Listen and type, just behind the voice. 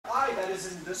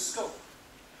is in this scope.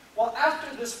 Well,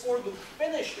 after this for loop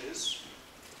finishes,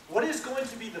 what is going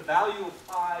to be the value of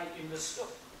I in this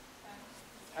scope?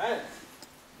 10.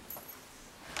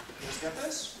 You guys get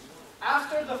this?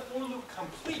 After the for loop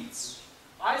completes,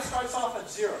 I starts off at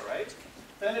 0, right?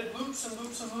 Then it loops and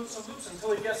loops and loops and loops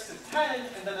until it gets to 10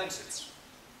 and then exits,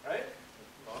 right?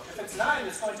 If it's 9,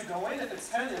 it's going to go in. If it's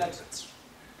 10, it exits.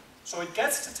 So it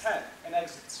gets to 10 and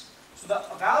exits. So the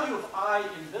value of I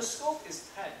in this scope is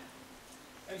 10.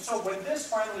 And so when this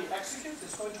finally executes,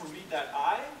 it's going to read that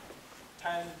I,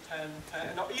 10, 10, 10.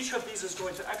 And now each of these is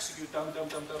going to execute, dum, dum,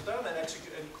 dum, dum, dum, and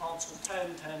execute in console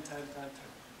 10, 10, 10, 10, 10.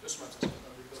 This one says.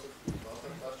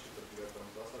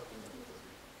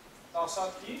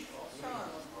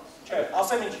 Okay, I'll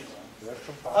send it to you.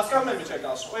 Let's go maybe check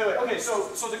out. Wait. Okay,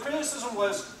 so the criticism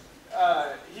was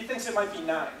he thinks it might be 9.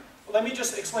 Well, let me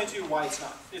just explain to you why it's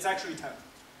not. It's actually 10.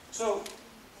 So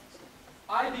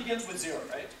I begins with 0,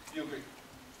 right? You agree?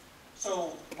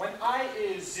 So when I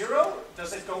is 0,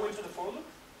 does it go into the for loop?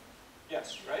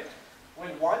 Yes, right?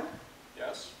 When 1,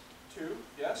 yes. 2,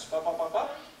 yes. Blah, blah, blah, blah.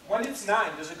 When it's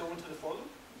 9, does it go into the for loop?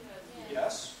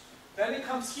 Yes. Then it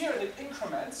comes here and it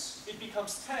increments. It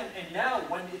becomes 10, and now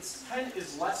when it's 10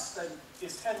 is 10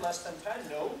 less than 10?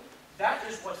 No. That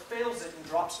is what fails it and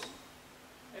drops it.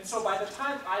 And so by the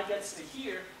time I gets to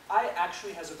here, I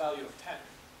actually has a value of 10.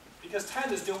 Because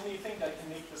 10 is the only thing that can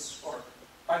make this, or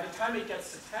by the time it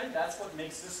gets to 10, that's what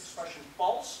makes this expression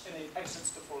false, and it exits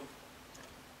the for loop.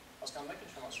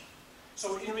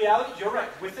 So in reality, you're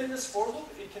right. Within this for loop,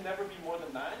 it can never be more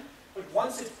than 9. But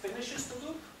once it finishes the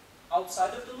loop,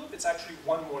 outside of the loop, it's actually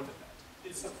 1 more than that.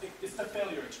 It's the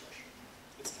failure expression.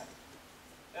 It's 10.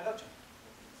 Yeah, that's it.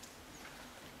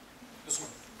 This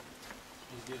one.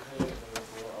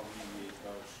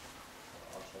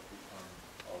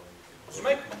 So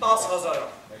make das hazara.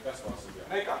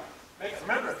 Make up.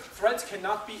 Remember, threads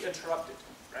cannot be interrupted,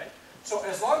 right? So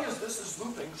as long as this is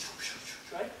looping,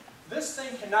 right? This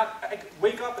thing cannot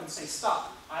wake up and say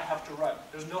stop. I have to run.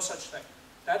 There's no such thing.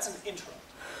 That's an interrupt.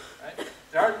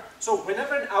 Right? So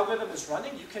whenever an algorithm is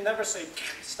running, you can never say,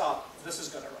 stop, this is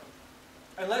going to run.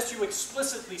 Unless you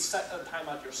explicitly set a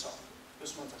timeout yourself.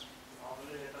 This one does.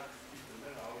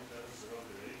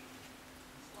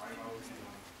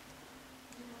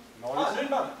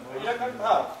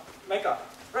 Make up.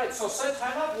 Right, so set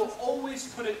timeout will always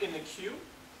put it in the queue,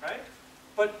 right?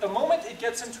 But the moment it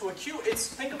gets into a queue,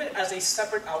 think of it as a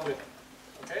separate algorithm.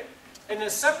 Okay? And a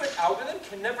separate algorithm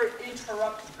can never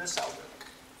interrupt this algorithm.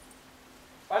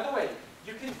 By the way,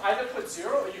 you can either put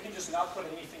 0 or you can just not put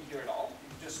anything here at all. You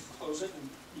can just close it and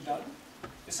be done.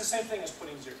 It's the same thing as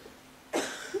putting 0.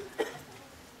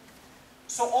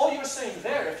 So all you're saying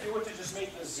there, if you were to just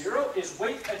make this 0, is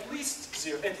wait at least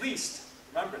 0. At least.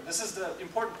 Remember, this is the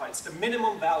important part. It's the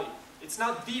minimum value. It's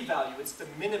not the value, it's the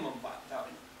minimum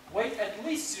value. Wait at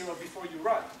least 0 before you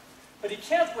run. But it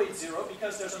can't wait 0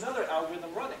 because there's another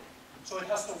algorithm running. So it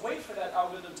has to wait for that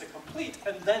algorithm to complete,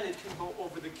 and then it can go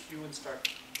over the queue and start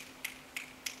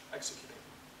executing.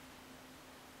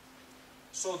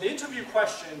 So the interview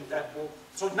question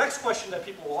so the next question that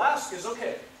people will ask is,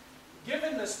 okay,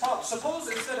 given this problem, suppose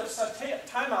instead of set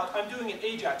timeout, I'm doing an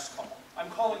AJAX call. I'm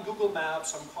calling Google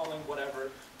Maps, I'm calling whatever,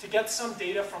 to get some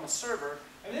data from a server,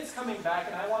 and it's coming back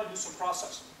and I want to do some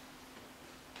processing.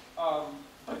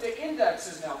 But the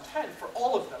index is now 10 for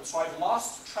all of them, so I've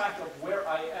lost track of where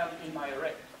I am in my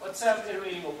array. Let's say I'm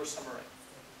iterating over some array.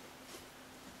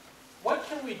 What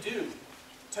can we do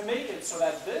to make it so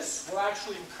that this will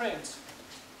actually print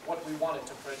what we want it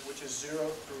to print, which is 0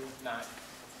 through 9?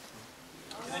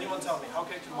 Can anyone tell me? How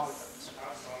can I modify this?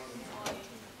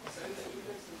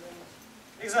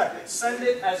 Exactly. Send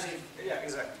it as a... Yeah,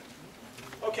 exactly.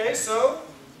 Okay, so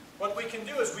what we can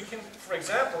do is we can, for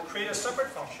example, create a separate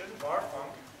function, var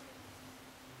func,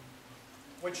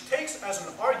 which takes as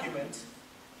an argument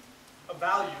a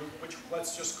value, which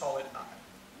let's just call it I.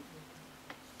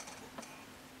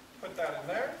 Put that in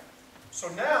there. So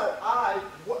now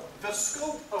the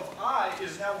scope of I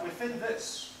is now within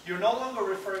this. You're no longer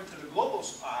referring to the global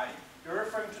I, you're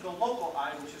referring to the local I,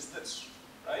 which is this,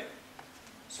 right?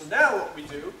 So now what we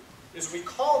do is we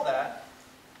call that,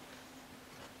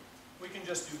 we can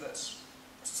just do this.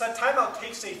 Set timeout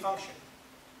takes a function.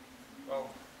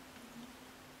 Well,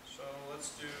 so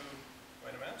let's do,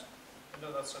 wait a minute.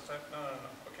 No, that's set time, no.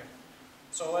 Okay.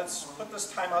 So let's put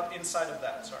this timeout inside of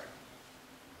that, sorry.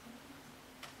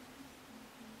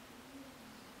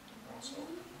 Also.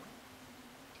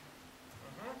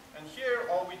 And here,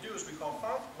 all we do is we call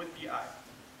func with the I.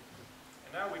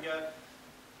 And now we get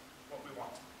what we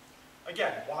want.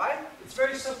 Again, why? It's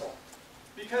very simple.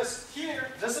 Because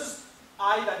here, this is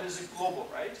I that is global,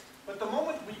 right? But the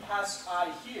moment we pass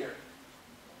I here,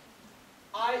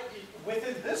 I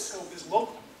within this scope is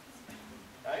local,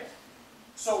 right?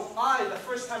 So I, the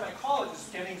first time I call it, is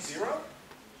getting 0.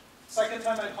 Second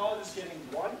time I call it is getting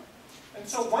 1. And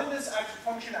so when this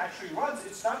function actually runs,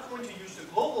 it's not going to use the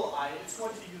global I, it's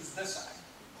going to use this I.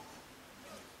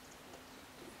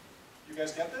 You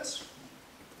guys get this?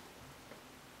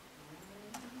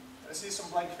 I see some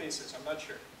blank faces, I'm not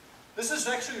sure. This is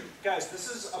actually, guys, this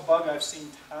is a bug I've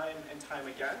seen time and time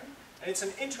again. And it's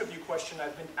an interview question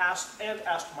I've been asked and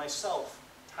asked myself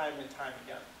time and time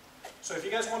again. So if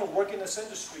you guys want to work in this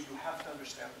industry, you have to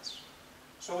understand this.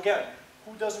 So again,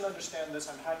 who doesn't understand this?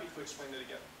 I'm happy to explain it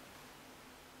again.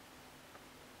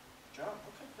 John,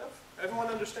 okay, yep. Everyone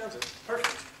understands it.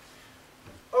 Perfect.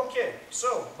 Okay,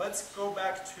 so let's go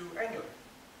back to Angular.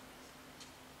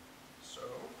 So,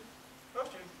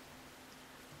 okay.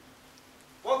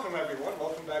 Welcome everyone,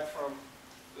 welcome back from,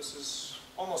 this is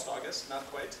almost August, not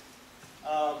quite.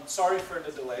 Sorry for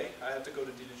the delay, I had to go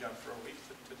to Diligent for a week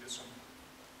to do some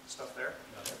stuff there.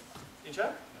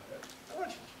 Incha?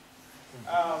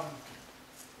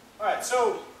 Alright,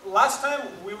 so last time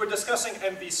we were discussing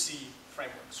MVC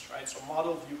frameworks, right? So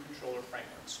model view controller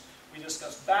frameworks. We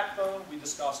discussed Backbone, we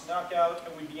discussed Knockout,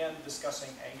 and we began discussing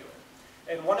Angular.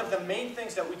 And one of the main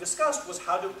things that we discussed was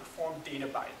how to perform data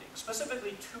binding,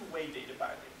 specifically two-way data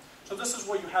binding. So this is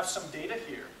where you have some data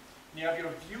here, and you have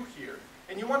your view here,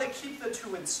 and you want to keep the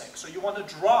two in sync. So you want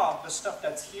to draw the stuff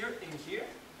that's here in here,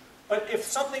 but if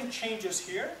something changes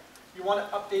here, you want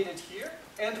to update it here,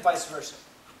 and vice versa.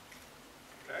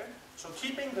 Okay? So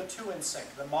keeping the two in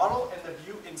sync, the model and the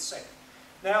view in sync.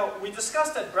 Now, we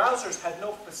discussed that browsers had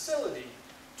no facility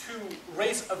to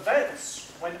raise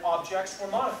events when objects were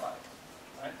modified.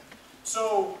 Right?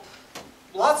 So,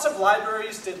 lots of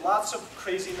libraries did lots of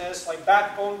craziness, like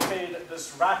Backbone made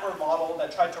this wrapper model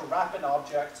that tried to wrap an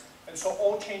object, and so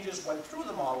all changes went through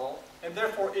the model, and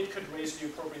therefore it could raise the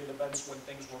appropriate events when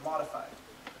things were modified.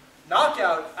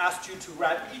 Knockout asked you to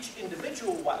wrap each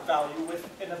individual value with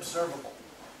an observable,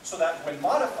 so that when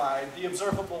modified, the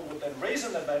observable would then raise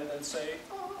an event and say,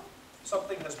 oh,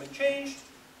 something has been changed,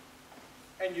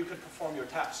 and you could perform your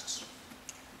tasks.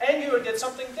 Angular did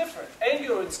something different.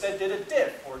 Angular instead did a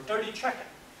diff, or dirty checking.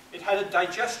 It had a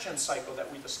digestion cycle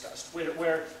that we discussed,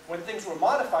 where when things were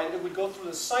modified, it would go through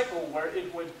this cycle where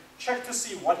it would check to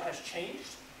see what has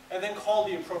changed, and then call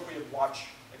the appropriate watch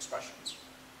expressions,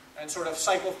 and sort of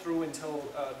cycle through until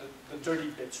the dirty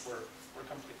bits were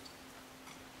complete.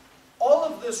 All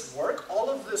of this work, all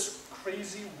of this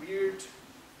crazy, weird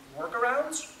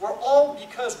workarounds were all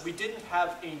because we didn't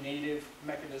have a native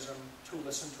mechanism to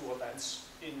listen to events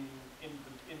in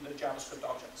the JavaScript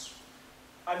objects.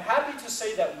 I'm happy to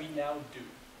say that we now do.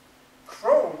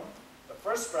 Chrome, the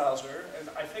first browser, and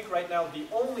I think right now the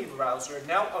only browser,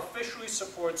 now officially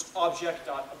supports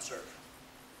object.observe.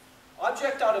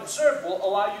 Object.observe will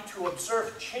allow you to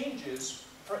observe changes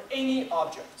for any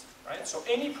object. Right? So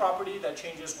any property that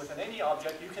changes within any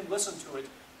object, you can listen to it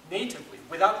natively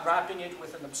without wrapping it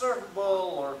with an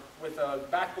observable or with a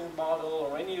backbone model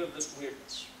or any of this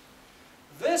weirdness.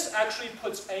 This actually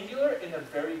puts Angular in a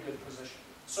very good position.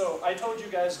 So I told you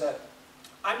guys that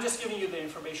I'm just giving you the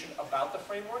information about the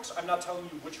frameworks. I'm not telling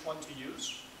you which one to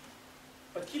use.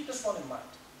 But keep this one in mind.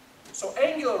 So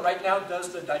Angular right now does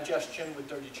the digestion with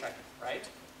dirty checking, right?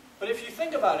 But if you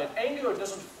think about it, Angular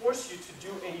doesn't force you to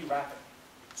do any wrapping.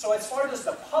 So as far as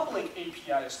the public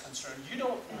API is concerned, you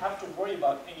don't have to worry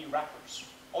about any wrappers.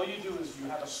 All you do is you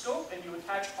have a scope and you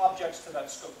attach objects to that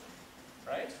scope,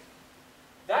 right?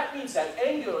 That means that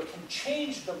Angular can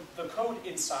change the code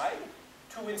inside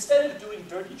to, instead of doing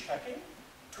dirty checking,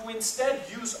 to instead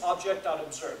use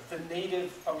object.observe, the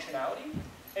native functionality,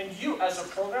 and you as a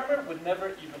programmer would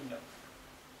never even know.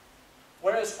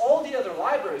 Whereas all the other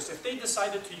libraries, if they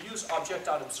decided to use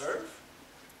object.observe,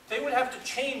 they would have to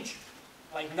change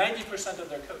like 90% of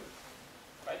their code,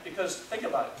 right? Because think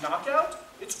about it, Knockout,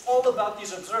 it's all about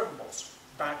these observables.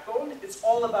 Backbone, it's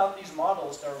all about these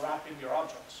models that are wrapping your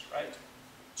objects, right?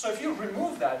 So if you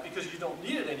remove that because you don't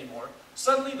need it anymore,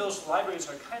 suddenly those libraries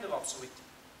are kind of obsolete.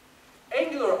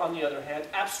 Angular, on the other hand,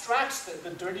 abstracts the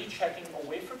dirty checking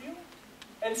away from you,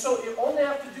 and so you only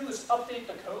have to do is update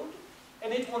the code,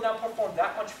 and it will now perform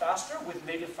that much faster with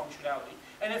native functionality.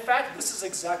 And in fact, this is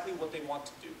exactly what they want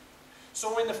to do.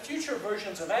 So in the future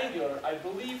versions of Angular, I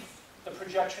believe the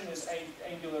projection is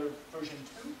Angular version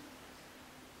 2,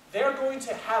 they're going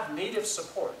to have native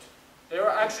support. They're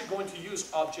actually going to use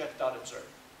object.observe,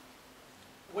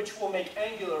 which will make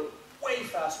Angular way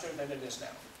faster than it is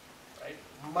now, right?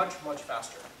 Much, much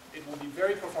faster. It will be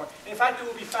very performant. In fact, it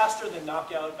will be faster than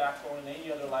Knockout, Backbone, and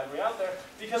any other library out there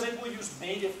because it will use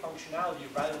native functionality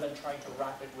rather than trying to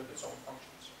wrap it with its own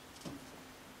functions.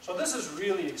 So this is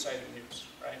really exciting news,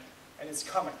 right? And it's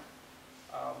coming.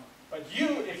 But you,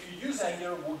 if you use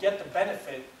Angular, will get the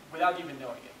benefit without even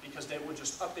knowing it because they will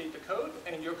just update the code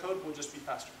and your code will just be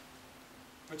faster,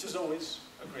 which is always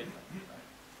a great thing.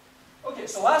 Right? Okay,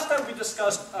 so last time we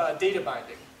discussed data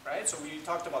binding, right? So we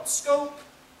talked about scope,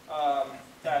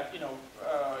 that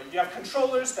you have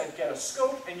controllers that get a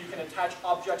scope and you can attach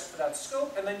objects to that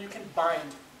scope and then you can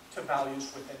bind to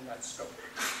values within that scope.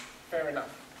 Fair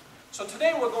enough. So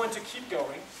today we're going to keep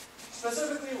going.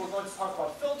 Specifically, we're going to talk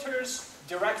about filters,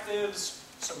 directives,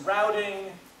 some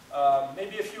routing,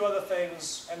 maybe a few other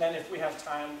things, and then if we have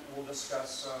time, we'll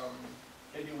discuss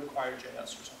maybe required JS or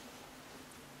something.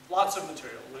 Lots of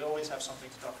material. We always have something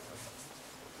to talk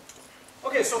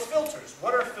about. Okay, so filters.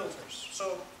 What are filters?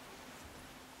 So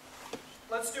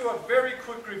let's do a very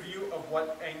quick review of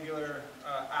what Angular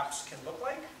apps can look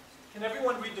like. Can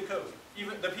everyone read the code?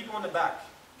 Even the people in the back.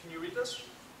 Can you read this?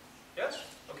 Yes?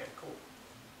 Okay, cool.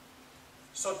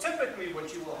 So typically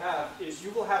what you will have is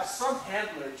you will have some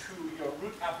handler to your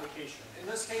root application. In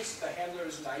this case, the handler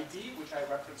is an ID, which I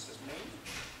referenced as main.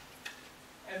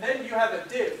 And then you have a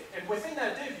div, and within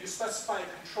that div you specify a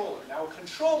controller. Now a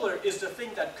controller is the thing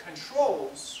that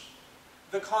controls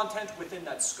the content within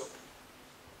that scope.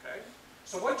 Okay?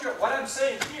 So what I'm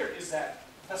saying here is that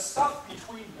the stuff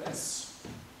between this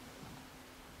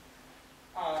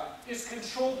is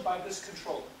controlled by this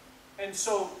controller. And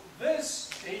so this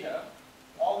data,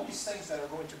 all these things that are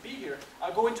going to be here,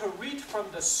 are going to read from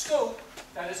the scope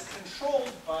that is controlled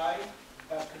by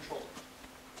that controller.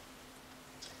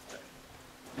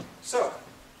 So,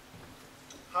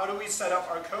 how do we set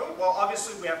up our code? Well,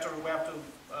 obviously we have to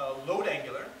load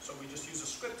Angular, so we just use a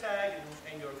script tag and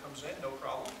Angular comes in, no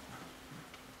problem.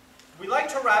 We like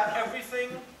to wrap everything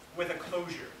with a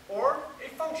closure or a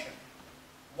function.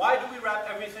 Why do we wrap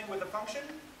everything with a function?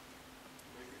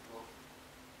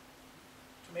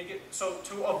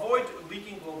 To avoid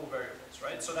leaking global variables,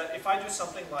 right? So that if I do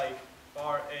something like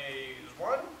bar a is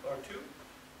 1 or 2,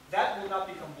 that will not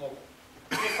become global.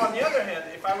 If on the other hand,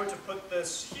 if I were to put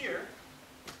this here,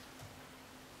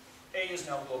 a is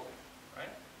now global, right?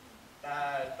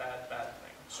 Bad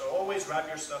thing. So always wrap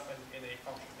your stuff in a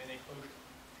function, in a closure.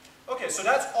 Okay, so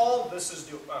that's all this is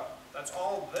doing. That's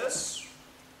all this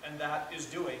and that is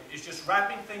doing, is just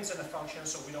wrapping things in a function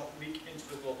so we don't leak into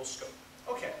the global scope.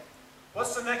 Okay.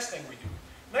 What's the next thing we do?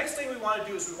 Next thing we want to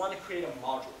do is we want to create a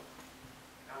module.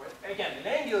 Now, again, in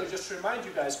Angular, just to remind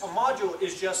you guys, a module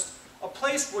is just a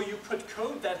place where you put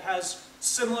code that has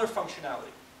similar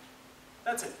functionality.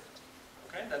 That's it.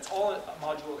 Okay? That's all a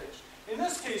module is. In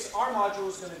this case, our module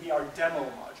is going to be our demo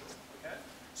module. Okay?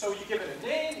 So you give it a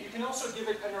name. You can also give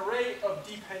it an array of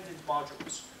dependent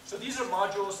modules. So these are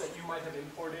modules that you might have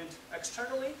imported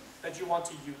externally that you want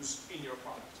to use in your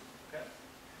product. Okay?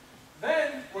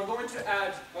 Then we're going to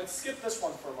add, let's skip this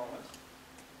one for a moment.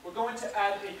 We're going to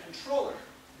add a controller,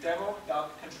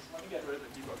 demo.controller. Let me get rid of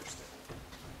the debugger stick.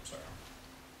 Sorry.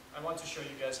 I want to show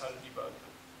you guys how to debug.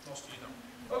 Most of you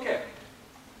know. Okay.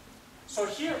 So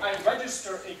here I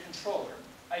register a controller.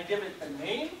 I give it the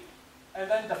name, and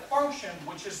then the function,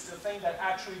 which is the thing that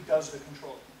actually does the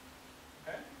controller.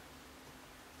 Okay?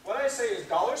 What I say is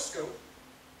 $scope,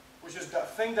 which is the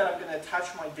thing that I'm going to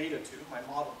attach my data to, my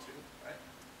model to.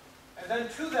 And then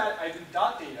to that, I do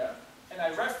 .data, and I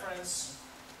reference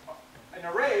an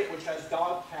array which has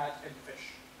dog, cat, and fish.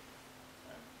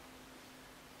 Okay.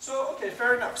 So, okay,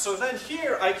 fair enough. So then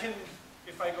here, I can,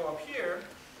 if I go up here,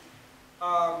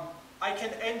 I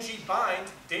can ng bind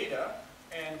data,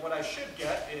 and what I should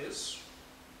get is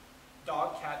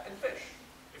dog, cat, and fish,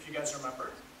 if you guys remember.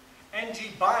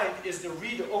 ng bind is the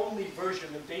read-only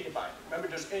version of data binding. Remember,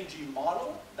 there's ng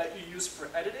model that you use for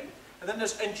editing, and then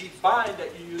there's ng bind that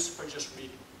you use for just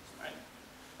reading, right?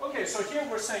 Okay, so here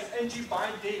we're saying ng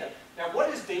bind data. Now, what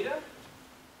is data?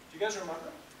 Do you guys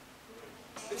remember?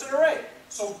 It's an array.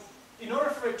 So, in order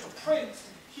for it to print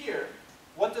here,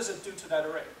 what does it do to that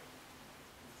array?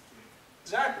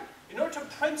 Exactly. In order to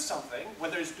print something,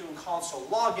 whether it's doing console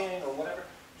logging or whatever,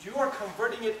 you are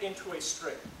converting it into a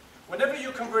string. Whenever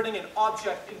you're converting an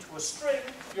object into a string,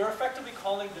 you're effectively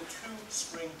calling the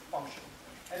toString function.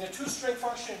 And the toString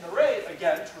function array,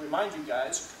 again, to remind you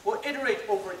guys, will iterate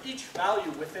over each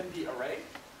value within the array,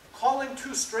 calling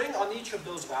toString on each of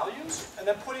those values, and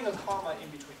then putting a comma in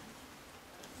between.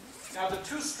 Now the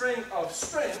toString of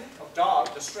string, of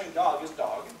dog, the string dog is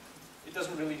dog. It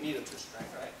doesn't really need a toString,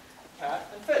 right? Cat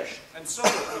and fish. And so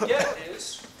what we get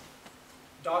is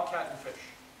dog, cat, and fish.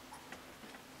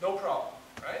 No problem.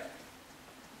 right?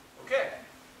 Okay.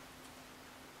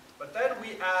 But then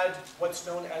we add what's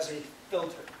known as a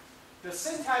filter. The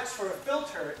syntax for a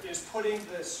filter is putting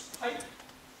this pipe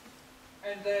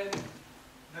and then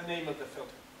the name of the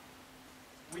filter.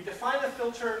 We define a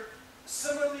filter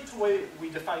similarly to the way we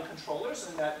define controllers,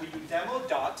 in that we do demo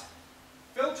dot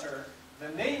filter, the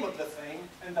name of the thing,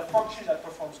 and the function that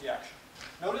performs the action.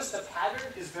 Notice the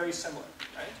pattern is very similar,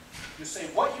 right? You say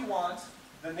what you want,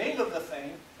 the name of the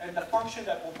thing, and the function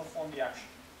that will perform the action.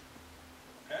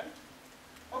 Okay?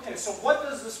 Okay, so what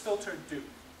does this filter do?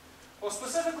 Well,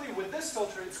 specifically with this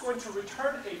filter, it's going to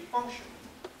return a function.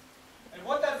 And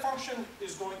what that function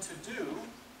is going to do,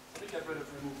 let me get rid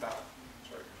of remove bound.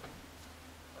 Sorry.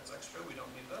 That's extra, we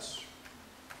don't need this.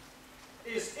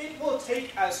 Is it will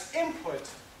take as input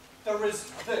the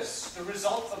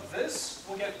result of this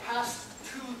will get passed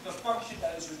to the function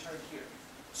that is returned here.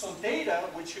 So data,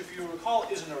 which if you recall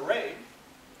is an array,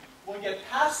 will get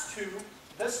passed to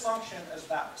this function as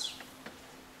values.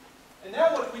 And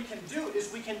now what we can do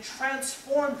is we can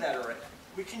transform that array.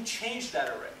 We can change that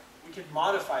array. We can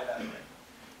modify that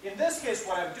array. In this case,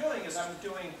 what I'm doing is I'm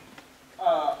doing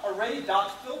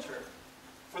array.filter.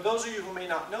 For those of you who may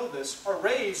not know this,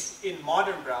 arrays in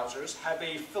modern browsers have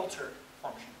a filter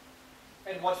function.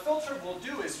 And what filter will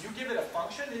do is you give it a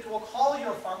function, it will call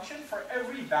your function for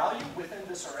every value within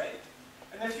this array.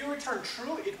 And if you return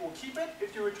true, it will keep it.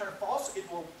 If you return false, it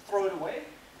will throw it away.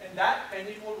 And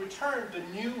it will return the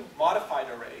new modified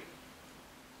array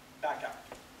back out.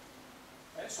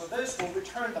 Okay? So this will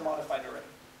return the modified array.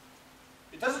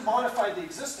 It doesn't modify the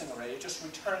existing array, it just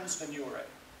returns the new array.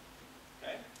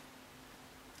 Okay?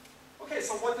 Okay,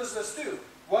 so what does this do?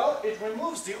 Well, it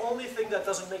removes the only thing that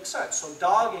doesn't make sense. So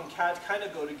dog and cat kind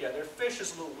of go together. Fish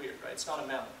is a little weird, right? It's not a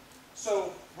mammal.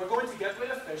 So we're going to get rid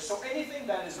of fish. So anything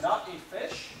that is not a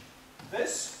fish,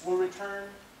 this will return,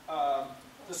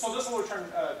 so this will return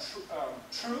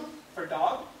true for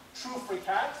dog, true for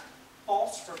cat,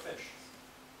 false for fish.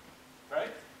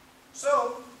 Right?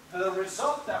 So the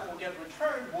result that will get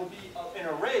returned will be an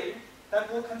array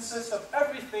that will consist of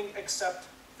everything except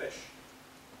fish.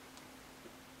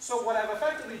 So what I've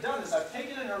effectively done is I've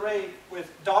taken an array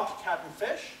with dog, cat, and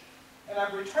fish, and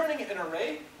I'm returning an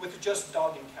array with just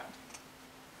dog and cat.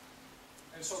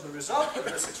 And so the result of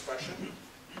this expression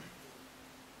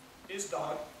is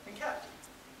dog and cat.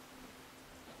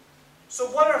 So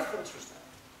what are filters then?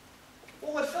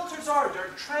 Well, what filters are,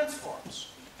 they're transforms.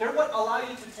 They're what allow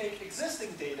you to take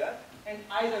existing data and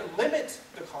either limit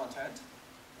the content,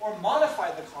 or modify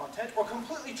the content, or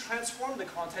completely transform the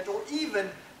content, or even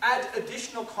add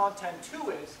additional content to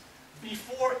it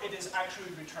before it is actually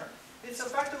returned. It's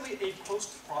effectively a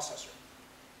post-processor.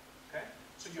 Okay?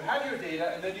 So you have your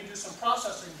data, and then you do some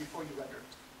processing before you render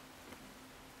it.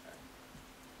 Okay?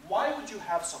 Why would you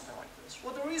have something like this?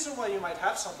 Well, the reason why you might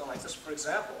have something like this, for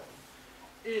example,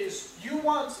 is you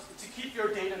want to keep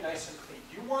your data nice and clean.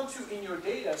 You want to, in your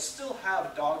data, still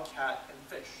have dog, cat, and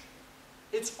fish.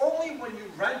 It's only when you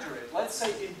render it, let's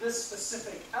say in this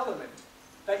specific element,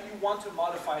 that you want to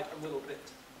modify it a little bit.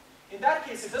 In that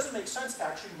case, it doesn't make sense to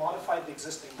actually modify the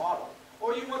existing model.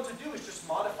 All you want to do is just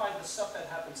modify the stuff that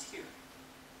happens here.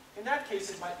 In that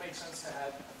case, it might make sense to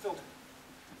add a filter.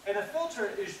 And a filter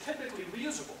is typically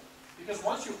reusable, because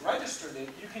once you've registered it,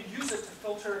 you can use it to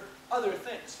filter other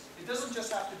things. It doesn't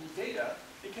just have to be data,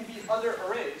 it can be other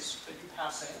arrays that you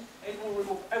pass in, and it will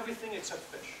remove everything except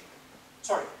fish.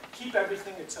 Sorry, keep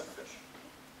everything except fish.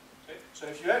 Okay? So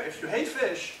if you hate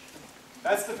fish,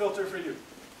 that's the filter for you.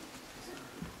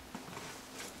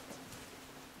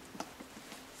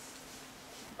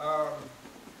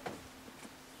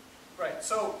 Right,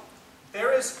 so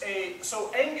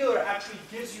so Angular actually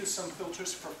gives you some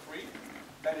filters for free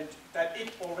that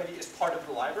it already is part of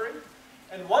the library.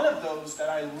 And one of those that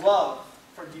I love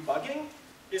for debugging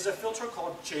is a filter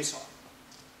called JSON.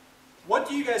 What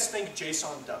do you guys think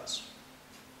JSON does?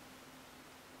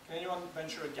 Can anyone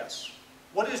venture a guess?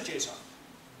 What is JSON?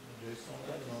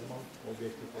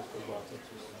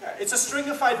 Yeah, it's a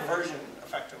stringified version,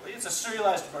 effectively. It's a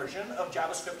serialized version of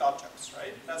JavaScript objects,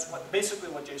 right? That's basically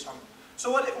what JSON is.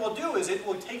 So what it will do is it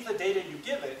will take the data you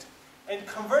give it and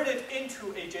convert it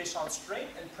into a JSON string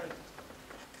and print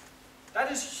it.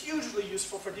 That is hugely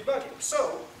useful for debugging.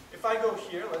 So if I go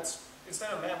here,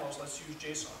 instead of mammals, let's use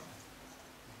JSON.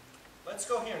 Let's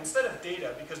go here, instead of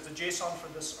data, because the JSON for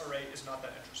this array is not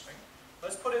that interesting,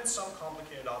 let's put in some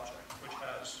complicated object, which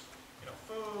has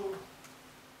food,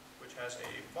 which has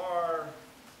a bar,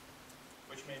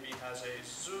 which maybe has a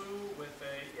zoo with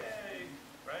a yay,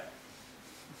 right?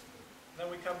 Then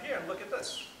we come here and look at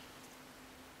this.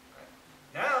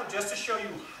 Right? Now, just to show you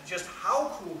just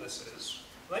how cool this is,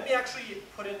 let me actually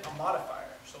put in a modifier.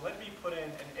 So let me put in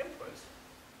an input.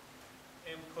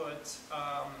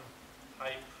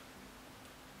 Type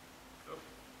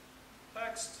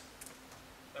text.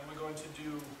 Then we're going to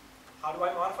do, how do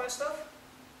I modify stuff?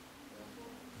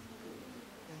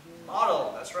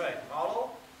 Model, that's right,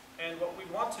 model. And what we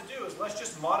want to do is let's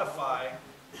just modify,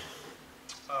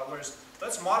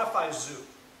 let's modify zoo.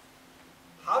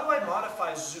 How do I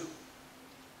modify zoo?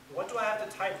 What do I have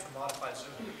to type to modify zoo?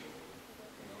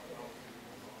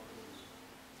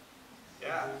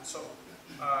 Yeah, so,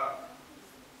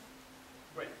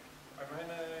 wait,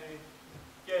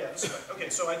 this is right. Okay,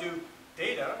 so I do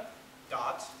data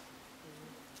dot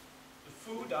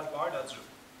foo.bar.zoo.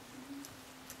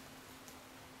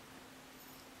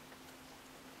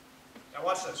 Now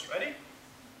watch this, ready?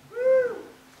 Woo!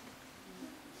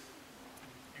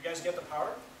 You guys get the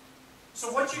power?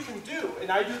 So what you can do,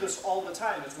 and I do this all the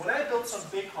time, is when I build some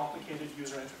big complicated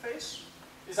user interface,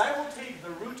 is I will take the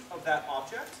root of that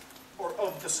object, or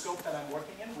of the scope that I'm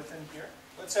working in within here.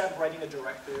 Let's say I'm writing a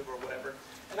directive or whatever,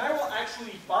 and I will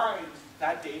actually bind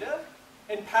that data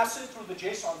and pass it through the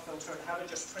JSON filter and have it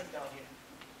just print down here.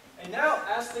 And now,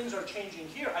 as things are changing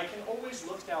here, I can always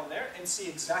look down there and see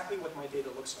exactly what my data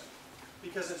looks like,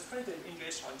 because it's printed in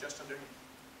JSON just underneath.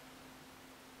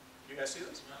 You guys see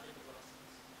this?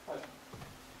 What?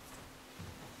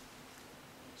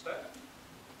 What's that?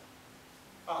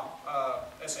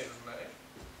 Essay was made.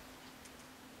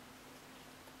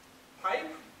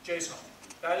 Pipe JSON.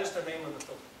 That is the name of the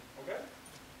filter. Okay?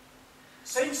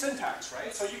 Same syntax,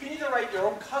 right? So you can either write your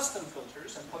own custom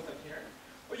filters and put them here,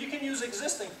 or you can use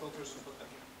existing filters and put them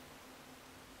here.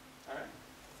 All right?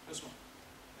 This one.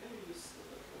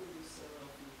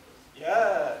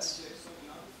 Yes.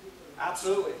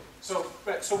 Absolutely. So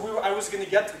I was going to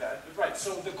get to that. Right.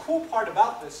 So the cool part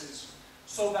about this is,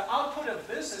 so the output of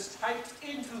this is typed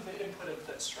into the input of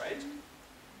this, right?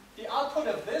 The output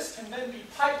of this can then be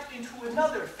piped into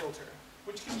another filter,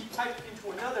 which can be piped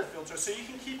into another filter. So you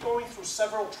can keep going through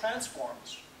several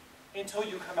transforms until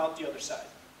you come out the other side.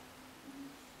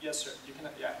 Yes, sir. You can.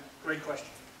 Yeah. Great question.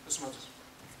 This Moses.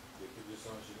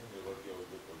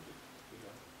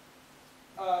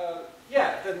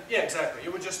 Yeah, exactly.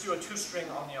 It would just do a toString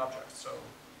on the object.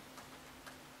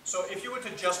 So if you were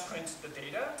to just print the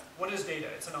data, what is data?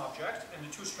 It's an object, and the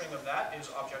toString of that is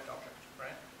object,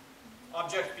 right?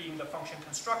 Object being the function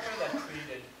constructor that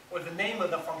created, or the name of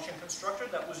the function constructor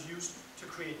that was used to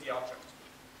create the object.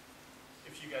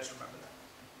 If you guys remember that.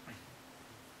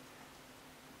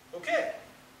 Okay.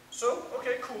 So,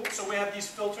 okay, cool. So we have these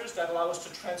filters that allow us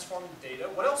to transform the data.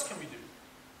 What else can we do?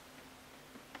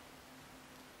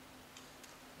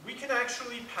 We can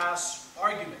actually pass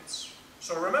arguments.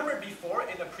 So remember before,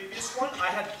 in the previous one, I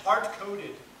had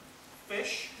hard-coded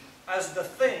fish as the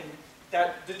thing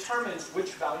that determines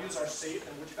which values are saved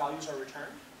and which values are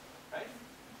returned, right?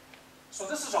 So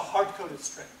this is a hard-coded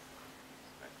string.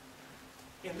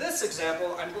 Right? In this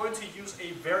example, I'm going to use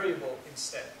a variable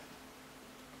instead.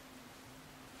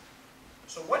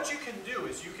 So what you can do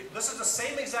is this is the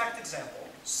same exact example,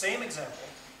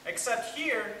 except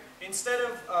here, instead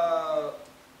of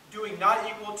doing not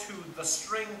equal to the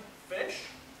string fish,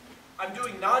 I'm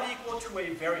doing not equal to a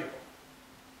variable.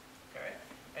 Okay?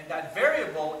 And that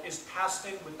variable is passed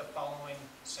in with the following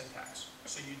syntax.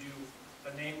 So you do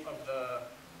the name of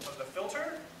the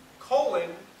filter, colon,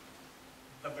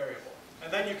 the variable.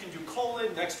 And then you can do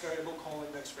colon, next variable,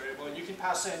 and you can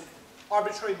pass in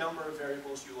arbitrary number of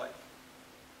variables you like.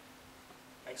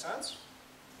 Make sense?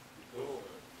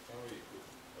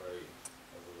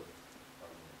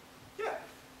 Yeah,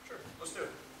 sure. Let's do it.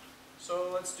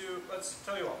 So let's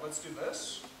tell you what, let's do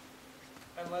this.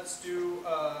 And let's do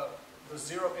the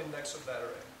 0 index of that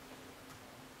array.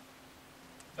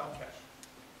 Dump cache.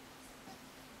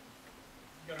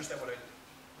 You understand what I did?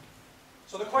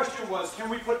 So the question was, can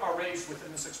we put arrays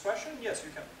within this expression? Yes,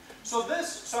 you can.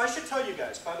 So I should tell you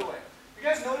guys, by the way, you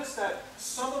guys notice that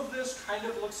some of this kind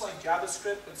of looks like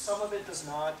JavaScript, but some of it does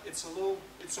not. It's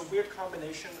a weird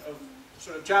combination of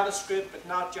sort of JavaScript, but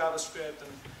not JavaScript.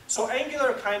 And so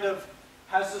Angular kind of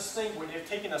has this thing where they've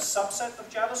taken a subset of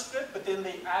JavaScript, but then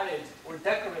they added or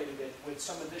decorated it with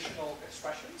some additional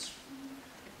expressions.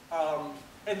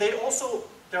 And there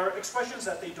are expressions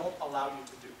that they don't allow you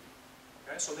to do.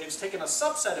 Okay? So they've taken a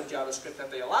subset of JavaScript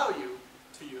that they allow you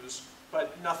to use,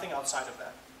 but nothing outside of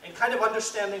that. And kind of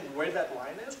understanding where that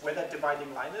line is, where that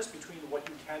dividing line is between what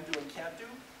you can do and can't do,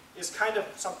 is kind of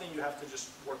something you have to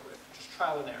just work with. Just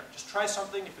trial and error. Just try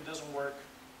something. If it doesn't work,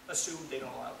 assume they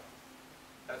don't allow it.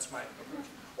 That's my approach.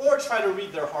 Or try to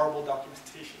read their horrible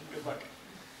documentation. Good luck.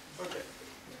 Okay.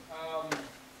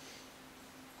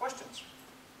 Questions?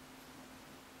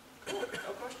 Cool. No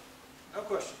questions? No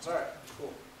questions. All right.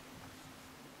 Cool.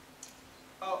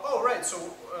 Oh, right. So,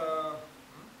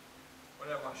 what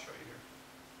did I want to show you here?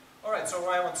 All right. So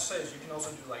what I want to say is you can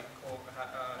also do like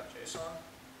JSON.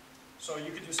 So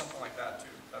you could do something like that too.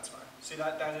 That's fine. See,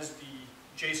 that is the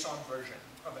JSON version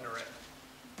of an array.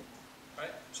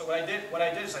 Right? So what I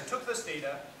did is I took this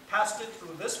data, passed it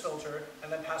through this filter,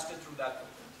 and then passed it through that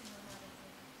filter.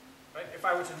 Right? If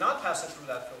I were to not pass it through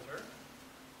that filter,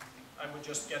 I would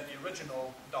just get the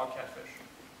original dog cat fish.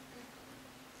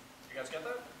 You guys get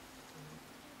that?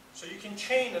 So you can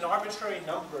chain an arbitrary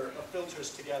number of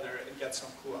filters together and get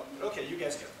some cool output. Okay, you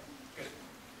guys get that. Good.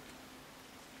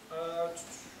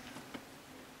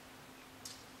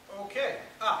 Okay.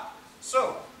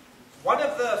 So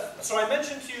I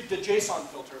mentioned to you the JSON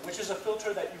filter, which is a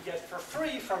filter that you get for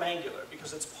free from Angular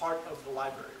because it's part of the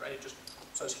library, right? It just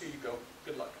says, here you go,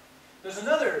 good luck. There's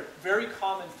another very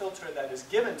common filter that is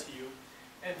given to you,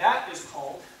 and that is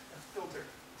called a filter.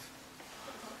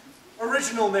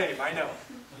 Original name, I know.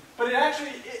 But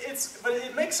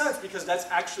it makes sense because that's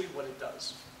actually what it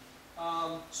does.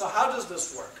 So how does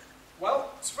this work?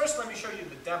 Well, first let me show you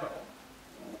the demo.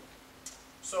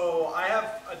 So I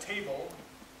have a table.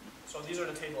 So these are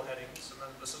the table headings, and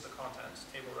then this is the content,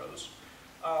 table rows,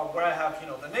 where I have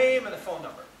the name and the phone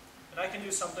number. And I can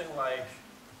do something like,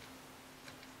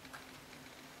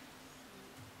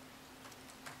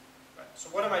 so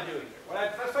what am I doing here? What I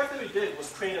effectively did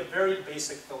was create a very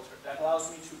basic filter that allows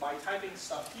me to, by typing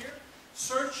stuff here,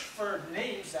 search for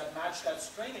names that match that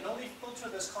string and only filter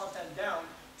this content down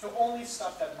to only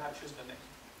stuff that matches the name.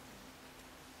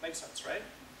 Makes sense, right?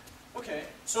 Okay,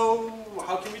 so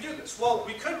how can we do this? Well,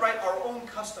 we could write our own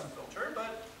custom filter,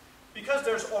 but because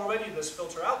there's already this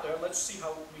filter out there, let's see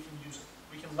how we can use it.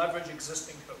 We can leverage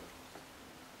existing code.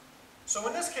 So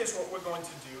in this case, what we're going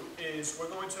to do is we're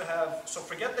going to have, so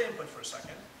forget the input for a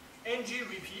second, ng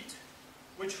repeat,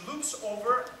 which loops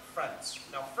over friends.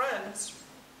 Now friends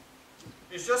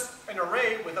is just an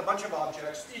array with a bunch of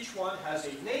objects. Each one has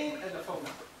a name and a phone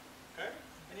number. Okay?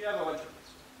 And you have a bunch of these.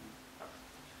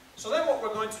 So then what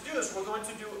we're going to do is we're going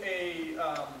to do a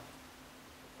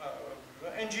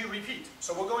ng repeat.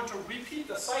 So we're going to repeat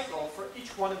the cycle for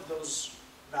each one of those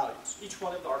values, each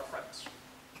one of our friends.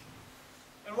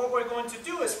 And what we're going to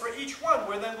do is for each one,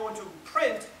 we're then going to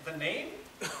print the name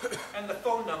and the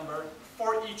phone number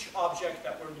for each object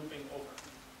that we're looping over.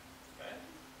 Okay?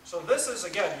 So this is,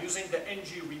 again, using the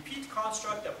ng repeat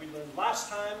construct that we learned last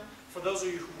time. For those of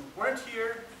you who weren't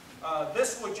here,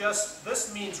 this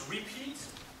means repeat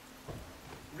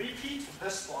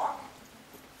this block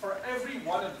for every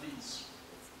one of these.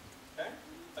 Okay?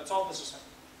 That's all this is saying.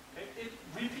 Okay?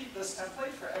 Repeat this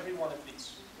template for every one of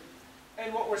these.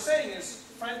 And what we're saying is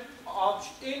friend obj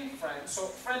in friend. So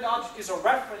friend obj is a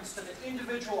reference to the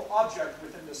individual object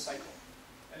within this cycle.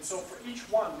 And so for each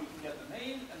one, we can get the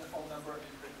name and the phone number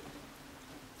and print it.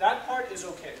 That part is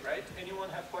okay, right? Anyone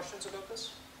have questions about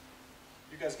this?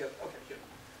 You guys get it? Okay, good.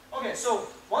 Okay, so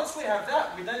once we have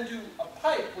that, we then do a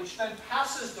pipe, which then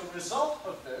passes the result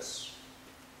of this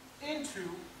into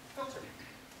filtering.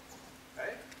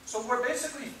 Okay? So we're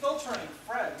basically filtering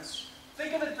friends.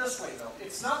 Think of it this way, though.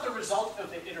 It's not the result of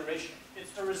the iteration.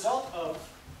 It's the result of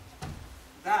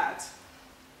that,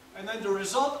 and then the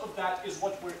result of that is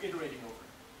what we're iterating over.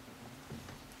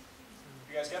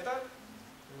 You guys get that?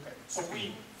 Okay. So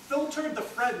we filtered the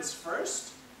friends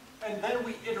first, and then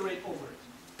we iterate over it.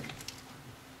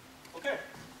 Okay.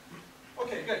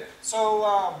 Okay, good. So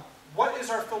what is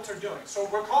our filter doing? So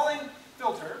we're calling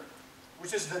filter,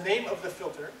 which is the name of the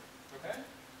filter. Okay.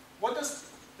 What does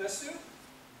this do?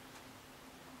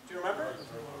 Do you remember?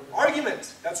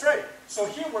 Argument. That's right. So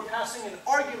here we're passing an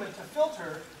argument to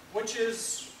filter, which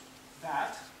is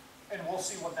that, and we'll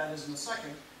see what that is in a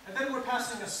second. And then we're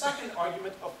passing a second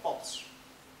argument of false.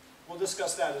 We'll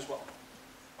discuss that as well.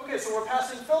 Okay, so we're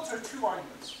passing filter 2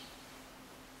 arguments.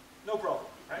 No problem,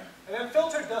 right? And then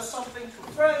filter does something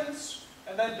to friends,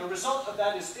 and then the result of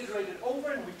that is iterated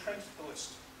over, and we print the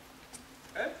list.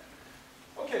 Okay?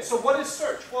 Okay, so what is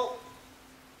search? Well,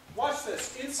 watch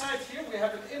this. Inside here, we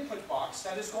have an input box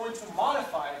that is going to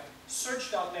modify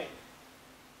search.name.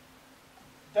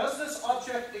 Does this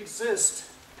object exist?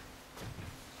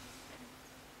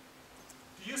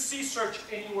 Do you see search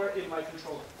anywhere in my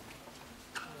controller?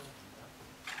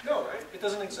 No, right? It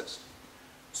doesn't exist.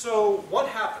 So what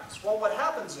happens? Well, what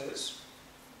happens is,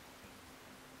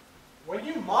 when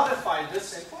you modify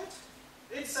this input,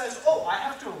 it says, oh, I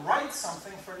have to write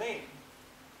something for name,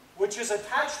 which is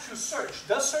attached to search.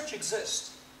 Does search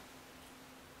exist?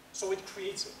 So it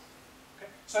creates it.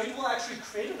 Okay? So it will actually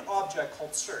create an object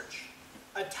called search,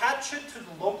 attach it to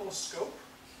the local scope,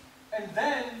 and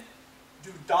then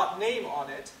do .name on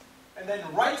it, and then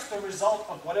write the result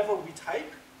of whatever we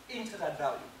type into that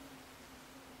value.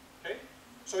 Okay?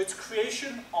 So it's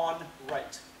creation on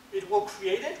write. It will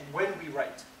create it when we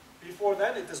write. Before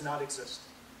then, it does not exist.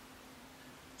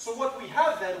 So what we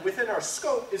have then within our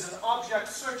scope is an object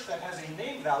search that has a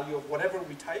name value of whatever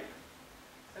we type.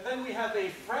 And then we have a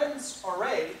friends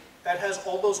array that has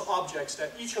all those objects,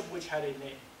 that each of which had a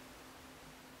name.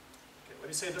 Okay, let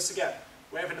me say this again.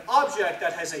 We have an object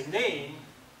that has a name,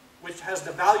 which has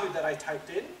the value that I typed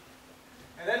in.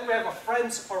 And then we have a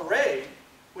friends array,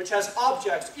 which has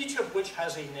objects, each of which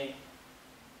has a name.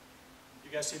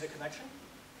 You guys see the connection?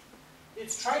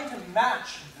 It's trying to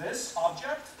match this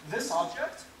object,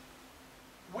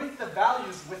 with the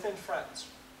values within friends.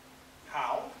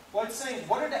 How? Well, it's saying,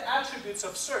 what are the attributes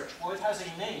of search? Well, it has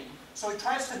a name. So it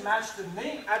tries to match the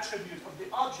name attribute of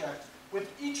the object with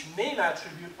each name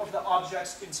attribute of the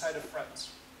objects inside of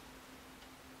friends.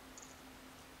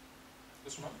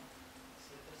 This one?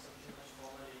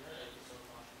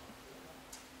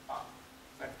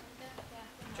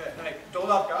 Okay,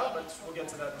 dolapka, but we'll get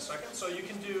to that in a second. So you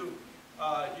can do,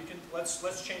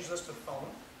 let's change this to phone.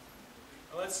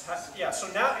 Yeah, so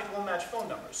now it will match phone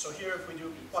numbers. So here if we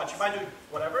do, watch, if I do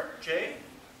whatever, J,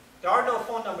 there are no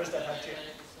phone numbers that have J.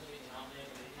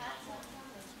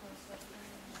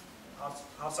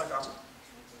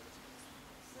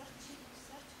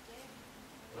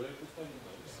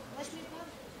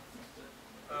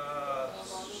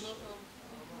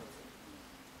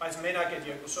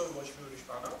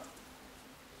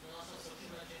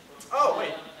 Oh,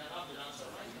 wait.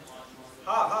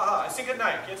 Այսինքն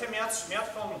նայեք, եթե միատ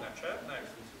phone ունեմ, չէ, նայեք,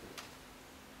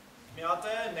 միատ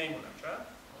է name ունեմ, չէ,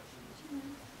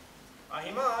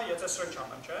 հիմա եթե search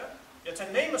անեմ, չէ, եթե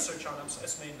name-ը search անեմ,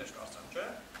 այս name-ն էր կարծեմ, չէ,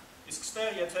 իսկ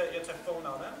ստեղ եթե phone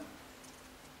անեմ,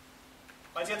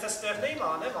 բայց եթե ստեղ name-ը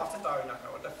անեմ, արդեն տարօրինակ է,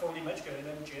 որտեղ phone-ի մեջ գրել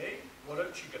եմ J, որը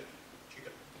չի գրել։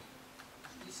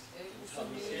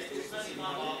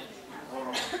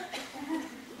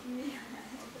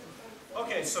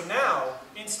 Okay, so now,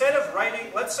 instead of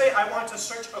writing, let's say I want to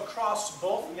search across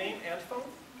both name and phone.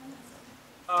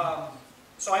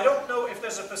 So I don't know if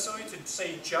there's a facility to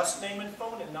say just name and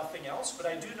phone and nothing else, but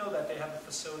I do know that they have a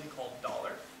facility called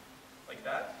 $, like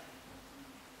that,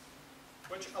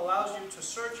 which allows you to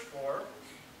search for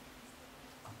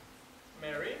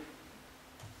Mary,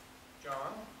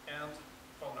 John, and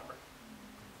phone number.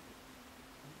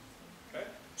 Okay?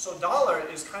 So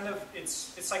 $, is kind of,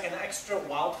 it's like an extra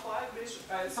wild flag,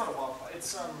 basically. It's not a wild flag,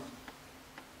 it's, I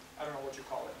don't know what you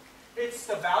call it. It's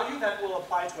the value that will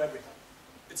apply to everything.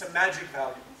 It's a magic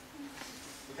value.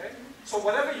 Okay? So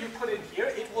whatever you put in here,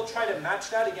 it will try to match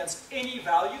that against any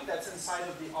value that's inside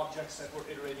of the objects that we're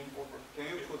iterating over. Can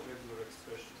you put regular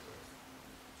expression first?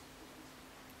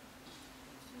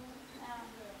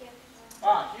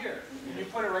 Here. Can you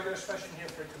put a regular expression here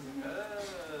for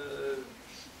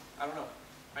I don't know.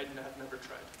 I have never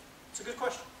tried. It's a good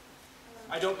question.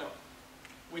 I don't know.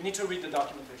 We need to read the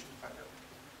documentation to find out.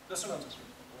 This one answers.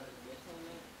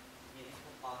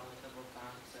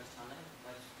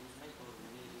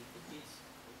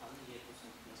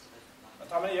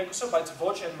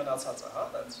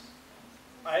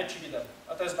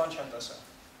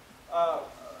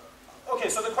 Okay,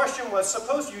 so the question was,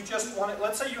 suppose you just want it,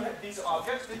 let's say you have these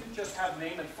objects, they just have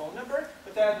name and phone number,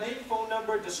 but they have name, phone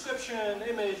number, description,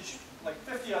 image, like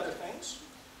 50 other things.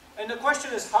 And the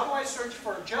question is, how do I search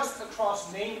for just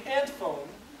across name and phone,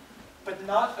 but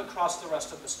not across the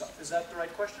rest of the stuff? Is that the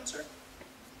right question, sir?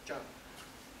 John?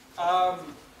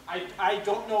 I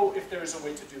don't know if there is a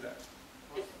way to do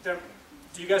that.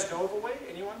 Do you guys know of a way?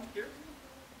 Anyone here?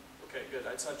 Okay, good.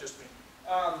 It's not just me.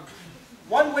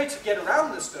 One way to get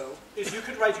around this, though, is you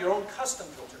could write your own custom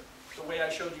filter, the way I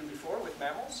showed you before with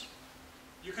mammals.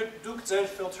 You could do their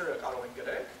filter կարող են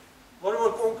գրել, որը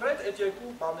որ կոնկրետ այդ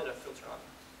երկու բաները filter անի։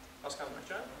 Հասկանում եք,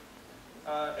 չէ՞։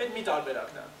 Այդ մի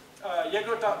տարբերակն է։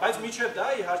 Երկրորդ, բայց միջև դա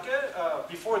իհարկե,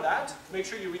 before that, make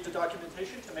sure you read the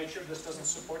documentation to make sure this doesn't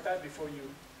support that before you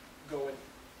go in.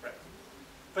 Right.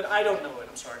 But I don't know it,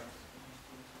 I'm sorry.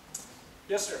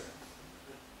 Yes, sir.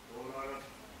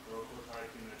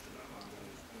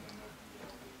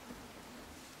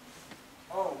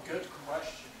 Oh, good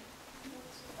question.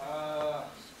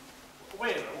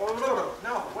 Wait,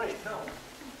 no, wait, no.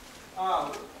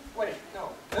 Wait, no.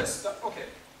 This, okay.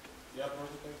 No.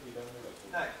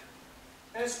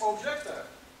 As objector.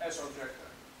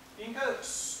 Ինքը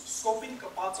scope-ին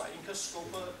կպած է, ինքը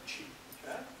scope-ը չի,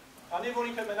 չէ՞։ Քանի որ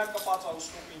ինքը մենակ կպած է ու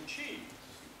scope-ին չի,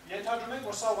 ենթադրում ենք,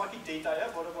 որ սա ուղղակի data է,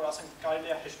 որը որ ասենք կարելի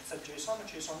է հեշտացնել JSON-ը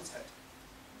JSON-ից հետ։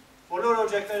 բոլոր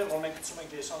օբյեկտները, որ մենք գցում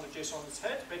ենք JSON-ից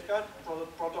հետ, պետք է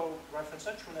proto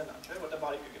reference-ը չունենան, չէ՞, որտեղ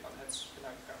բարի կգնան, հենց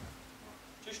գնահատական։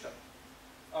 Ճիշտ է։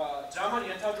 Դրա համար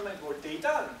ենթադրում ենք, որ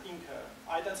data-ն ինքը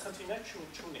այդպես խնդիրներ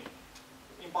չունի։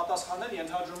 Իմ պատասխանն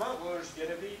ենթադրում է, որ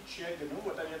երևի չի է գնում,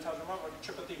 որտեղ ենթադրում է, որ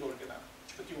չպետք է որ գնա,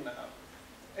 չպետք է ունենա։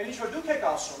 Այն ինչ որ դուք եք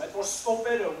ասում, այդ որ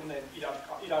scope-երը ունեն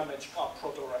իրար մեջ կա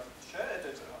proto reference, չէ՞, այդ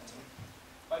է ձեր հարցը։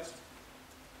 Բայց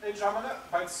այդ ժամանակ,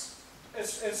 բայց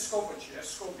այս scope-ը չի, այս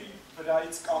scope-ի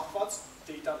վրայից կախված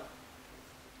data-ն է։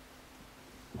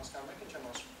 Հասկանում եք ինչ եմ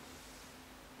ասում։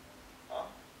 Հա։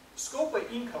 Scope-ը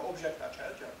ինքը object-ը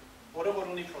չէ, որը որ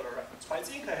ունի proto reference, բայց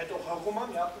ինքը հետո հղում է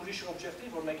մի հատ ուրիշ object-ի,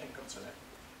 որ մենք ենք կմցնել։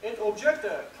 Այդ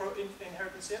object-ը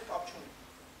inheritance-ի հետ կապ չունի։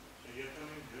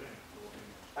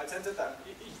 Բայց հենց դա,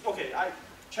 okay,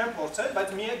 չեմ փորձել, բայց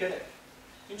մի է գրեք։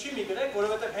 Ինչի մի գրեք,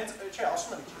 որովհետև հենց, չէ,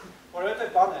 ասում եմ,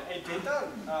 որովհետև բանը, այդ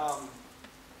data-ն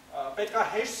պետք է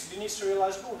հեշտ լինի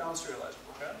serializable ու non-serializable,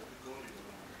 okay?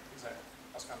 Exactly,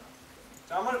 հասկանում եմ։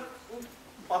 Դա համար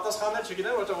պատասխաններ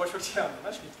չգիտեմ, որտեղ ոչ ոք չի անում,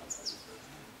 չէ՞ մի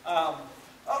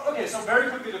Okay, so very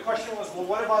quickly the question was, well,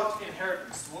 what about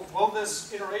inheritance? Will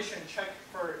this iteration check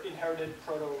for inherited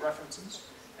proto-references?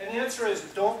 And the answer is,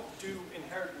 don't do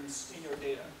inheritance in your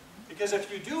data. Because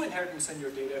if you do inheritance in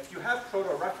your data, if you have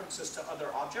proto-references to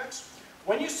other objects,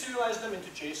 when you serialize them into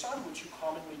JSON, which you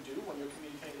commonly do when you're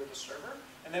communicating with the server,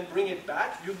 and then bring it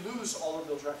back, you lose all of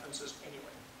those references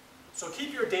anyway. So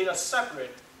keep your data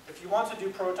separate. If you want to do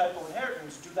prototypal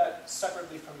inheritance, do that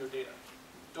separately from your data.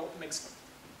 Don't mix them.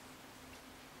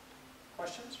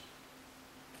 Questions?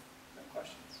 No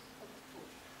questions. Okay, cool.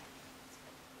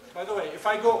 By the way, if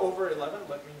I go over 11,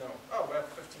 let me know. Oh, we have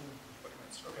 15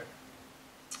 minutes. Okay.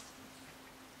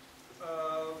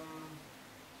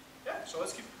 Yeah, so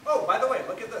let's keep. Oh, by the way,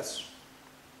 look at this.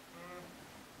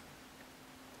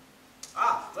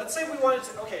 Let's say we wanted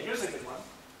to. Okay, here's a good one.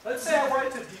 Let's say I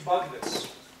wanted to debug this.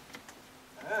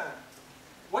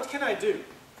 What can I do?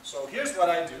 So here's what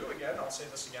I do. Again, I'll say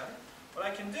this again. What I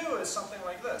can do is something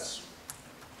like this.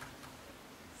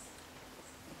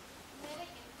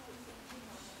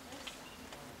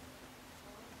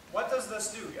 What does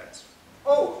this do, guys?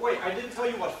 Oh, wait, I didn't tell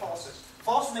you what false is.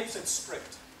 False makes it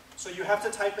strict. So you have to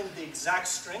type in the exact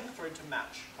string for it to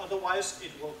match. Otherwise,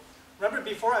 it will. Remember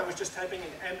before I was just typing in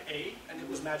MA and it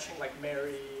was matching like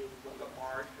Mary,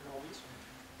 Mark, and all these?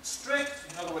 Strict,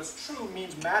 in other words, true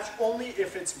means match only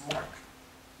if it's Mark.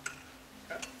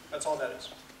 Okay? That's all that is.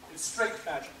 It's strict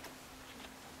matching.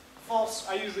 False,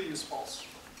 I usually use false.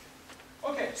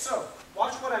 Okay, so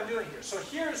watch what I'm doing here. So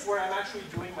here's where I'm actually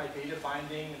doing my data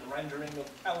binding and rendering of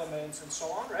elements and so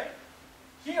on, right?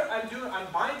 Here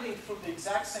I'm binding through the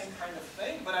exact same kind of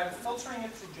thing, but I'm filtering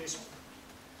it through JSON.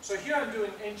 So here I'm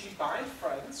doing ngBind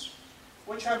friends,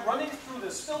 which I'm running through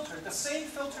this filter, the same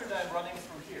filter that I'm running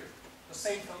through here. The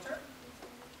same filter.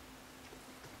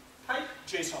 Type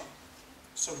JSON.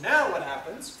 So now what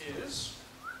happens is,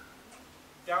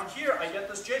 down here I get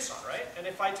this JSON, right? And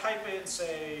if I type in,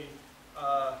 say,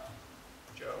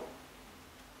 Joe,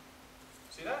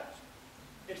 see that?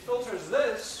 It filters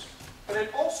this, but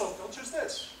it also filters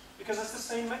this, because it's the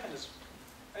same mechanism.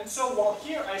 And so while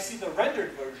here I see the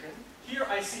rendered version, here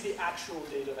I see the actual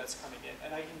data that's coming in,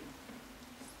 and I can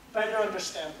better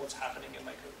understand what's happening in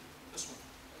my code. This one.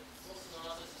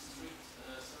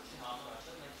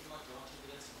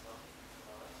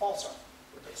 False,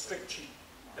 with a strict cheat.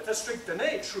 If a strict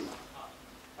deny, true.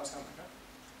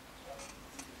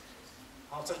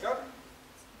 How's it go?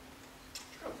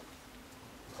 True.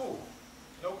 Cool.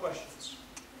 No questions.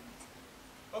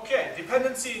 Okay,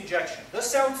 dependency injection.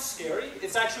 This sounds scary.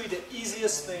 It's actually the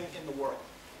easiest thing in the world.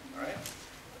 All right?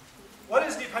 What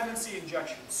is dependency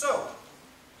injection? So,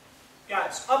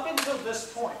 guys, up until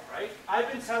this point, right,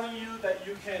 I've been telling you that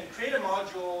you can create a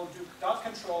module, do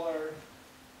 .controller,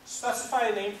 specify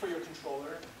a name for your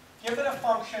controller, give it a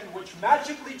function which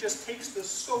magically just takes the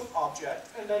scope object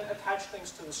and then attach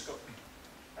things to the scope.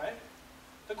 Right?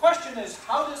 The question is,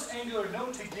 how does Angular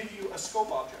know to give you a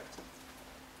scope object?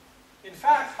 In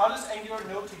fact, how does Angular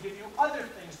know to give you other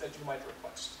things that you might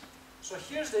request? So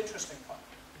here's the interesting part.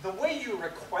 The way you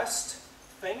request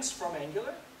things from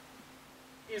Angular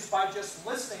is by just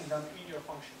listing them in your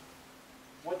function.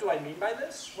 What do I mean by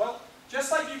this? Well,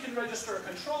 just like you can register a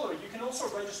controller, you can also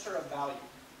register a value.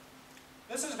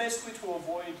 This is basically to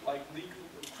avoid like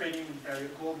creating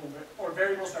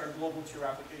variables that are global to your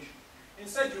application.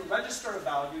 Instead, you register a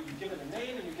value, you give it a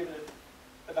name, and you give it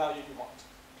the value you want.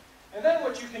 And then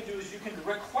what you can do is you can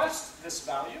request this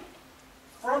value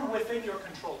from within your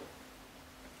controller.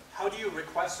 How do you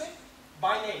request it?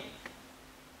 By name.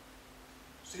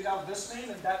 See how this name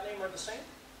and that name are the same?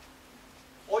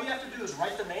 All you have to do is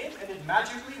write the name, and it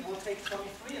magically will take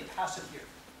 23 and pass it here,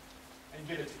 and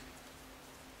give it to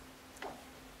you.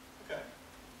 Okay,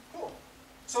 cool.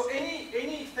 So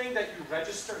anything that you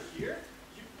register here,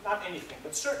 not anything,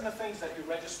 but certain things that you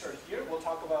register here, we'll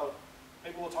talk about,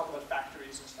 maybe we'll talk about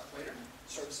factories and stuff later,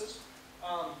 services.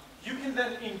 You can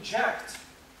then inject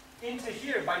into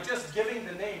here by just giving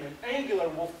the name, and Angular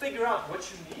will figure out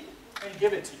what you need and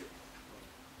give it to you.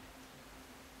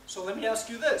 So let me ask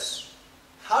you this.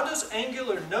 How does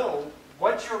Angular know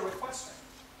what you're requesting?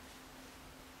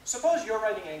 Suppose you're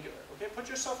writing Angular, okay? Put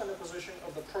yourself in the position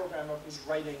of the programmer who's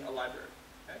writing a library,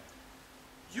 okay?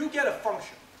 You get a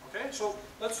function, okay? So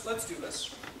let's do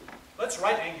this. Let's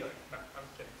write Angular. No, I'm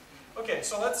kidding. Okay,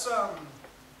 so let's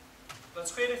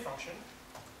create a function.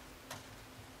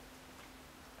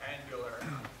 Angular,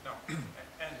 no, Eng,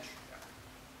 yeah.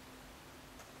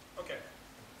 Okay.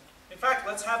 In fact,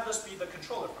 let's have this be the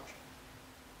controller function.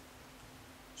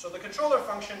 So the controller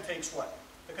function takes what?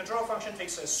 The controller function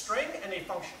takes a string and a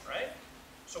function, right?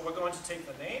 So we're going to take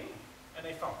the name and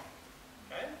a function,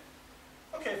 okay?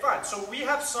 Okay, fine. So we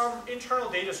have some internal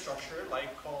data structure,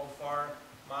 like called var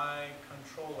my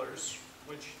controllers,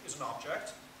 which is an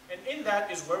object. And in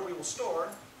that is where we will store,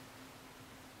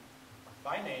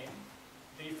 by name,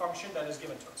 the function that is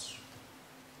given to us,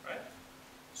 right?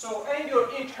 So Angular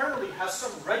internally has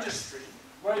some registry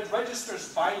where it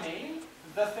registers by name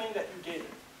the thing that you gave it.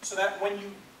 So that when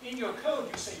you, in your code,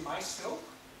 you say my scope,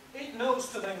 it knows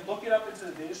to then look it up into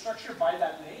the data structure by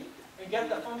that name and get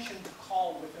the function to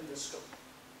call within the scope,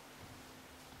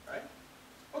 right?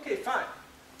 Okay, fine.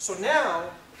 So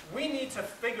now we need to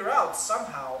figure out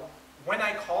somehow when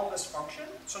I call this function.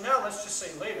 So now let's just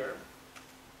say later,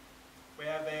 we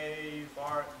have a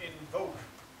var invoke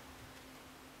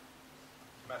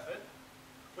method,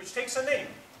 which takes a name.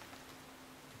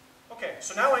 Okay,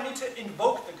 so now I need to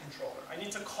invoke the controller. I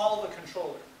need to call the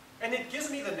controller. And it gives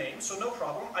me the name, so no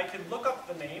problem. I can look up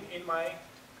the name in my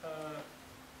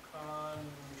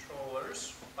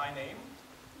controllers by name.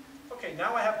 Okay,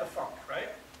 now I have the func, right?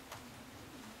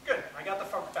 Good, I got the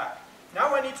func back.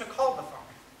 Now I need to call the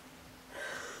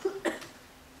func.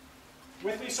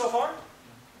 With me so far?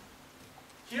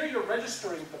 Here you're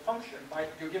registering the function, by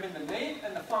you're giving the name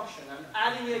and the function. I'm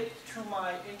adding it to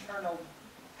my internal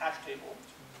hash table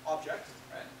object,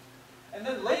 right? And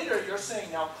then later you're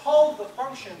saying, now call the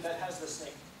function that has this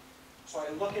name. So I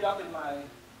look it up in my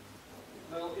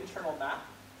little internal map,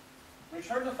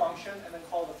 return the function, and then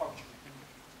call the function.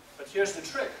 But here's the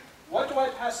trick. What do I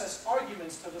pass as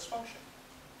arguments to this function?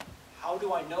 How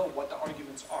do I know what the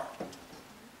arguments are?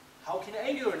 How can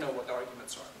Angular know what the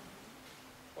arguments are?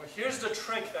 Well, here's the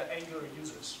trick that Angular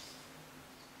uses.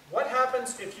 What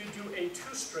happens if you do a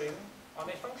toString on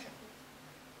a function?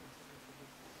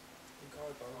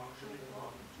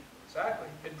 Exactly.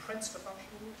 It prints the function.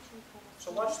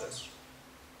 So watch this.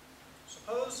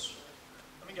 Suppose,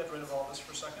 let me get rid of all this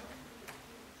for a second.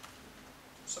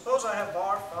 Suppose I have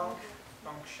var func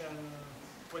function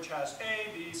which has A,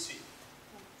 B, C.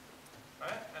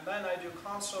 Right? And then I do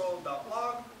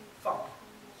console.log func.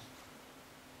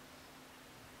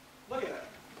 Look at that.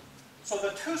 So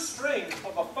the toString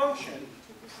of a function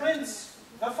prints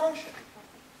the function.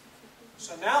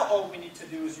 So now all we need to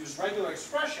do is use regular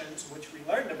expressions, which we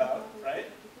learned about, right,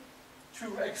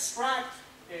 to extract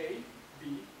A,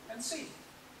 B, and C.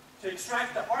 To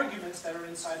extract the arguments that are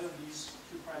inside of these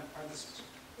two parentheses.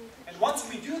 And once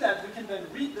we do that, we can then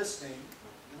read this name,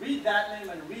 read that name,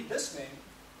 and read this name,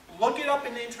 look it up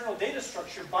in the internal data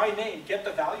structure by name, get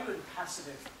the value, and pass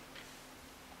it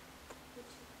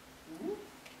in.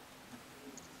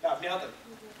 Yeah, the other.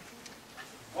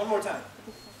 One more time.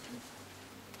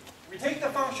 We take the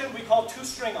function, we call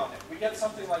toString on it. We get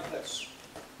something like this.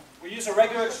 We use a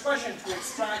regular expression to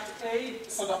extract A,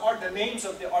 so the names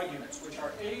of the arguments, which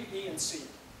are A, B, and C.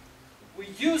 We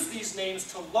use these names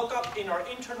to look up in our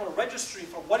internal registry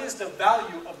for what is the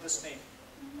value of this name.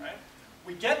 Right?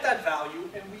 We get that value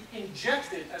and we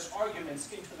inject it as arguments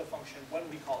into the function when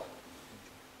we call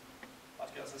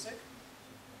it.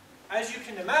 As you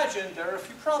can imagine, there are a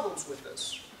few problems with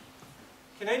this.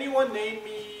 Can anyone name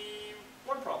me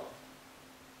one problem?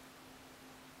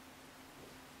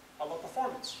 How about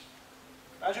performance?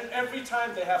 Imagine every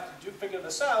time they have to figure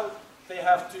this out, they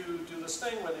have to do this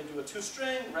thing where they do a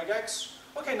toString, regex.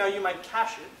 Okay, now you might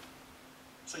cache it,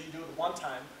 so you do it one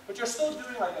time, but you're still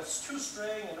doing like a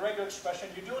toString and regular expression.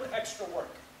 You're doing extra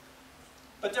work.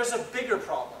 But there's a bigger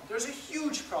problem. There's a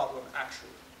huge problem,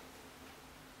 actually.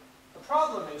 The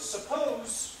problem is,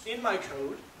 suppose in my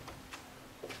code,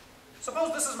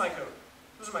 suppose this is my code.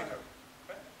 This is my code.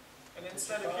 Okay? And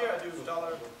instead of here, I do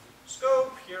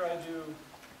 $scope. Here I do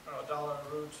I don't know,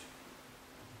 $root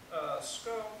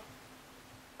scope.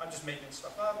 I'm just making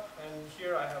stuff up, and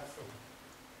here I have foo.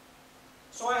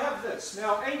 So I have this.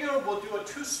 Now Angular will do a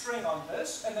toString on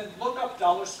this, and then look up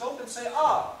 $scope and say,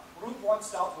 root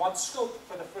wants scope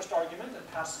for the first argument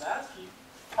and pass that. He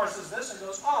parses this and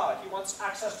goes, he wants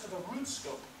access to the root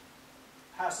scope.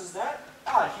 Passes that.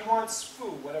 He wants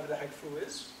foo, whatever the heck foo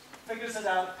is. Figures it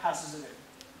out, passes it in.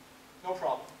 No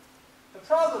problem. The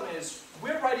problem is,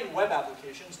 we're writing web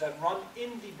applications that run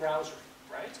in the browser,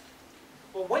 right?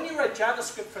 Well, when you write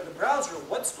JavaScript for the browser,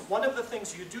 what's one of the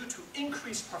things you do to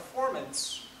increase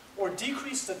performance or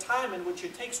decrease the time in which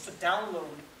it takes to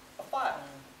download a file?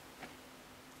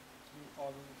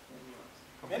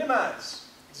 Minimize.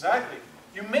 Exactly.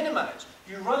 You minimize.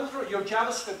 You run through your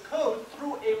JavaScript code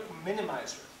through a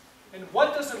minimizer. And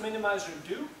what does a minimizer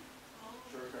do?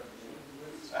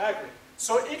 Exactly.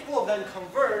 So it will then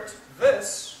convert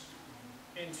this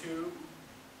into,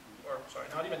 or sorry,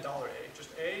 not even $A, just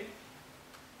A,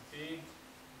 B,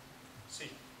 C.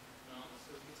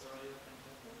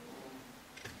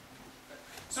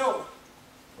 So,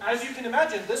 as you can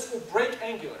imagine, this will break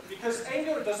Angular, because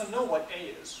Angular doesn't know what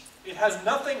A is. It has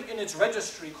nothing in its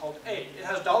registry called A. It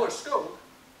has $scope,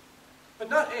 but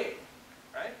not A,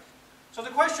 right? So the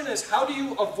question is, how do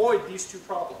you avoid these two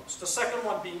problems? The second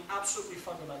one being absolutely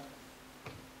fundamental.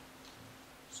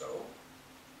 So,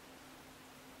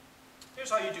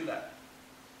 here's how you do that.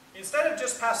 Instead of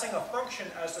just passing a function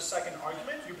as the second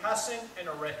argument, you're passing an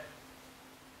array.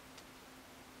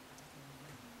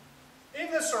 In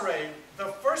this array, the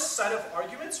first set of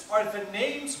arguments are the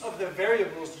names of the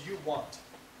variables you want.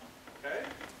 Okay?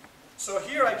 So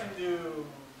here I can do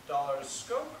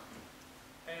 $scope,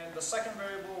 and the second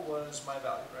variable was my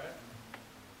value, right?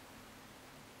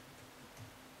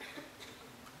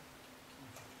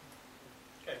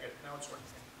 Okay, good. Now it's working.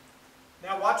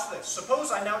 Now watch this.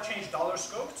 Suppose I now change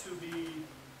 $scope to be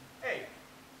A.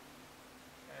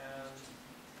 And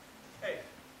A.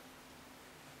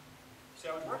 See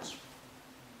how it works?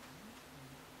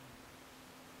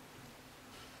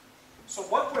 So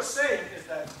what we're saying is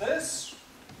that this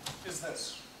is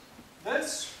this.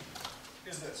 This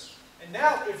is this. And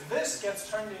now if this gets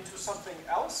turned into something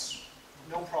else,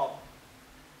 no problem.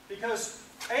 Because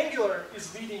Angular is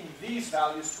reading these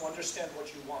values to understand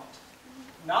what you want.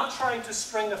 Not trying to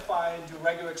stringify and do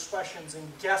regular expressions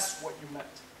and guess what you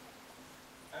meant.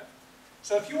 Okay?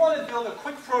 So if you want to build a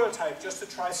quick prototype just to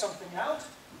try something out,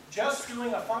 just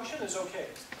doing a function is okay.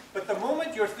 But the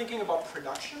moment you're thinking about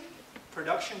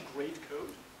production-grade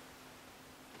code,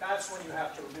 that's when you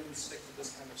have to really stick to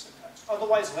this kind of syntax.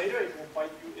 Otherwise, later it will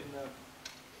bite you in the...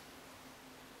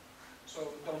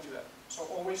 So don't do that. So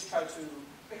always try to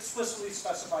explicitly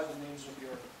specify the names of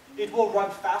your... It will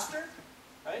run faster,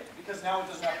 right? Because now it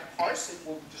doesn't have to parse. It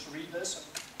will just read this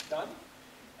and done.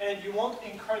 And you won't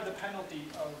incur the penalty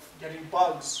of getting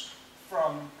bugs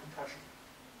from compression.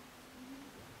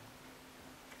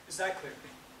 Is that clear?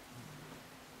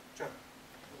 Sure.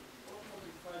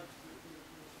 For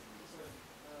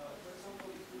example,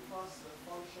 if we pass a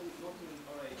function not in an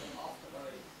array, but after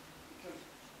array, we can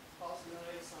pass an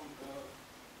array some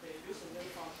values and then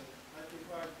function.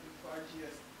 Like require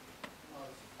GS.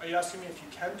 Are you asking me if you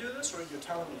can do this, or you're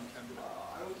telling me you can do it?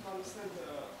 I want to understand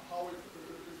how it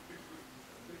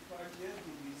require GS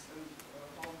do this and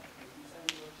how this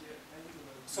AngularJS.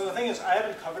 So the thing is, I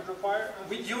haven't covered require.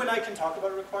 You and I can talk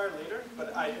about require later,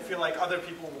 but I feel like other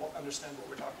people won't understand what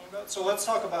we're talking about. So let's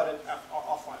talk about it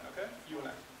offline, okay? You and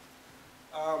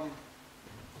I.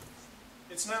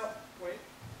 It's now, wait.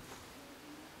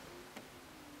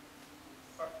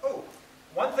 Oh,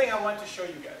 one thing I want to show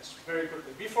you guys very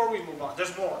quickly before we move on.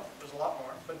 There's more, there's a lot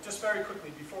more, but just very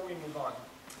quickly before we move on.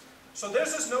 So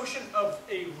there's this notion of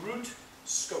a root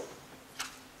scope.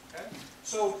 Okay?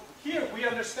 So here we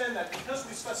understand that because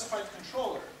we specified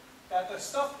controller, that the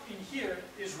stuff in here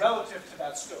is relative to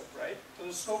that scope, right? To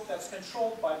the scope that's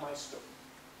controlled by my scope.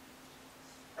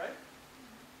 Right?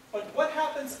 But what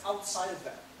happens outside of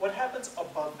that? What happens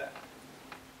above that?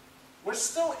 We're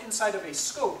still inside of a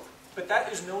scope, but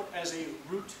that is known as a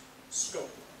root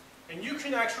scope. And you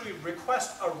can actually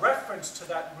request a reference to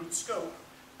that root scope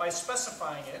by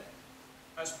specifying it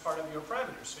as part of your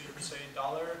parameters. So you can say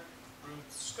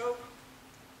 $root scope,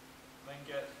 then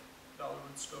get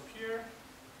 $root scope here.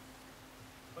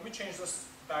 Let me change this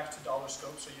back to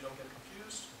 $scope so you don't get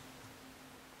confused.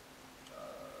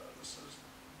 This is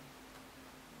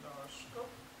 $scope.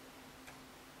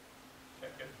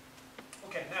 Okay, good.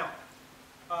 Okay, now,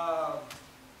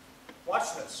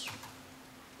 watch this.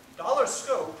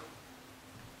 $scope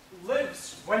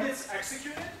lives, when it's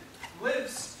executed,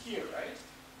 lives here, right?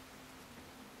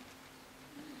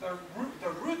 the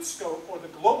root scope or the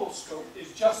global scope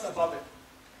is just above it.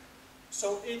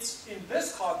 So it's, in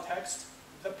this context,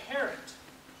 the parent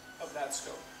of that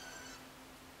scope,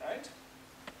 right?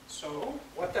 So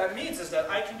what that means is that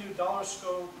I can do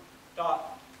 $scope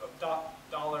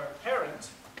dollar parent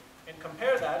and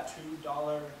compare that to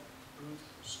 $root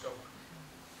scope.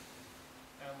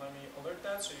 And let me alert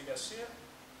that so you guys see it.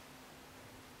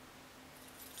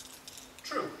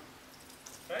 True.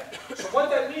 Okay? So what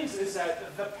that means is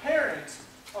that the parent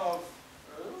of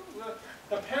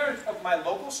my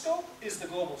local scope is the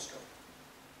global scope.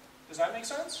 Does that make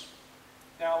sense?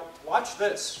 Now watch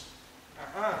this.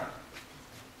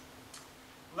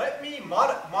 Let me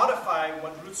modify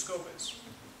what root scope is.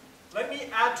 Let me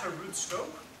add to root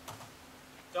scope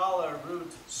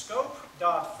 $root scope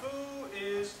dot foo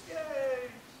is yay,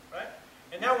 right?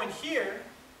 And now in here,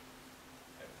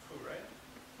 foo, right?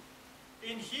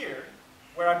 In here,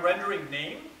 where I'm rendering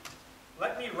name,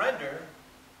 let me render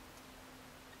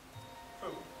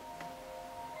foo.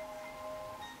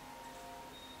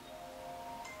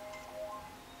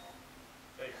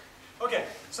 There you go. Okay,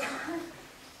 so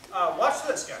watch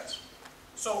this, guys.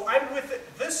 So I'm within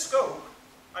this scope.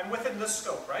 I'm within this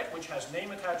scope, right, which has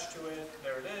name attached to it.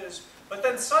 There it is. But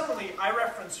then suddenly I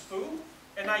reference foo,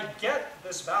 and I get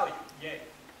this value. Yay.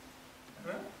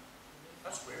 Huh?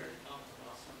 That's weird.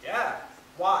 Yeah.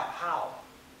 Why? How?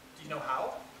 Do you know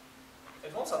how?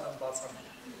 It won't sound about something.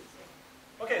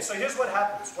 Okay, so here's what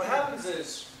happens. What happens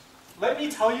is, let me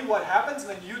tell you what happens,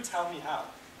 and then you tell me how.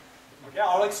 Okay,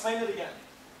 I'll explain it again.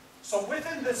 So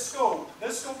within this scope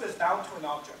is bound to an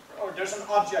object, or there's an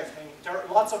object hanging. There are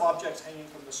lots of objects hanging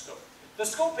from the scope. The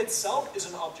scope itself is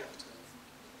an object.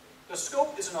 The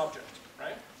scope is an object,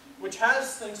 right? Which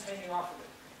has things hanging off of it.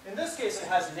 In this case, it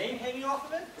has name hanging off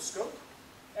of it, the scope,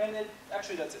 and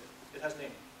actually that's it. It has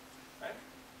name, right?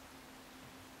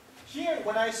 Here,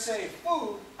 when I say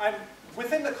foo, I'm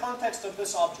within the context of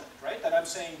this object, right? That I'm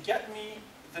saying get me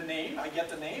the name, I get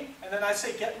the name, and then I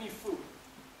say get me foo.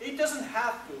 It doesn't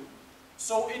have foo,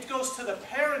 so it goes to the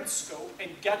parent scope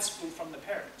and gets foo from the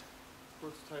parent.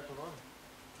 Prototype alone.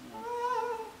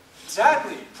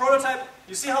 Exactly. Prototype.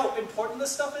 You see how important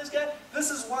this stuff is, guys? This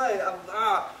is why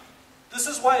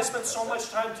I spent so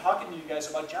much time talking to you guys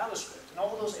about JavaScript and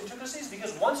all of those intricacies,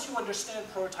 because once you understand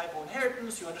prototypal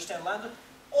inheritance, you understand lambda,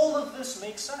 all of this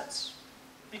makes sense.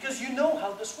 Because you know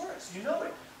how this works. You know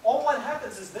it. All what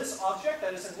happens is this object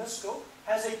that is in this scope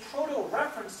has a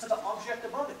proto-reference to the object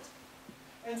above it.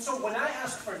 And so when I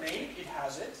ask for name, it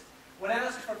has it. When I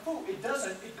ask for foo, it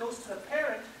doesn't. It goes to the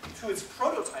parent, to its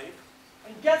prototype,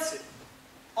 and gets it.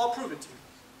 I'll prove it to you.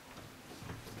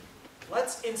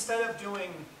 Let's, instead of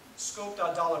doing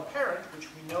scope.$parent, which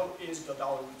we know is the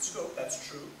 $root scope, that's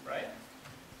true, right?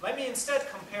 Let me instead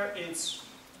compare its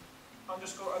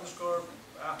underscore,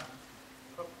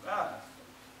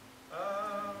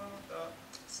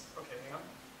 okay, hang on.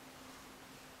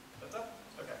 That's up?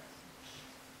 Okay.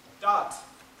 Dot,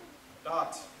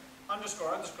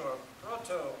 underscore,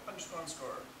 proto,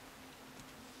 underscore.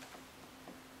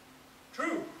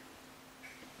 True.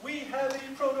 We have a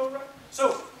proto.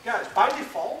 So, guys, by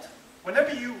default,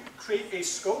 whenever you create a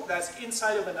scope that's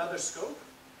inside of another scope,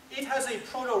 it has a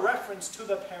proto-reference to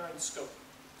the parent scope.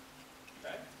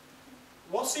 Okay?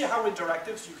 We'll see how in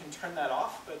directives you can turn that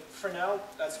off, but for now,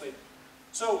 that's later.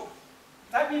 So,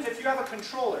 that means if you have a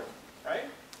controller, right,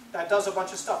 that does a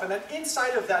bunch of stuff, and then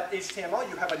inside of that HTML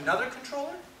you have another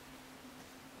controller,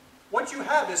 what you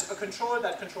have is a controller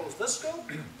that controls this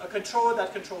scope, a controller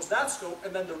that controls that scope,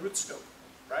 and then the root scope,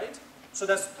 right? So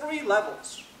that's 3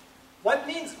 levels. What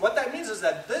that means is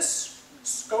that this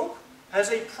scope has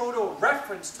a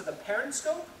proto-reference to the parent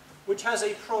scope, which has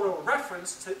a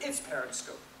proto-reference to its parent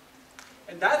scope.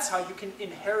 And that's how you can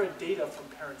inherit data from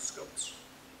parent scopes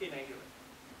in Angular.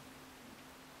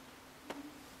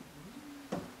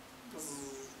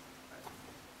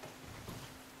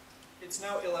 It's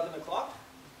now 11 o'clock.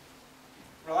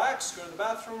 Relax, go to the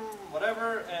bathroom,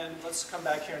 whatever, and let's come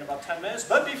back here in about 10 minutes.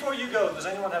 But before you go, does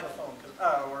anyone have a phone?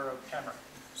 Or a camera?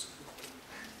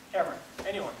 Camera.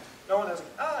 Anyone? No one has a...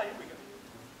 here we go.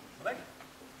 Well, thank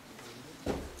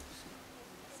you.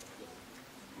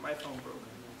 My phone broke.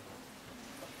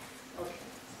 Okay.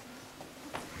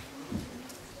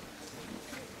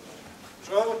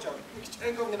 좋아요,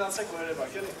 en gång innan sen går det bara.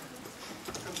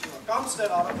 Ganska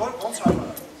nära. Vad sa jag?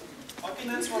 Okej,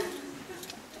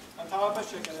 Han tar på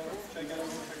checkar det.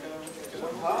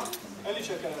 Eller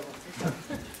checkar det.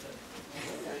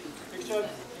 Picture.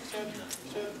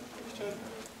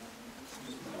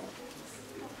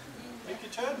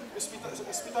 Picture.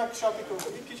 Ispitak shopiko.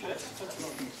 Picture.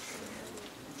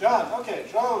 John, okay,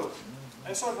 Joe.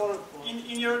 Այսօր որ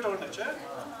 9-րդ օրն է, չէ՞։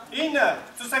 9,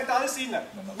 ցույց եք տալիս 9։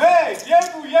 1, 2,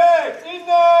 3,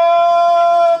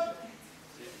 9։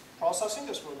 Processing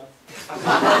is for that.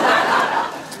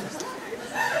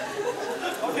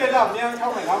 Okay, լավ, մի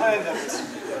անգամ ենք, համարեն դեպս։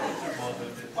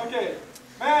 Okay,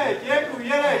 1, 2,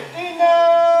 3, 9։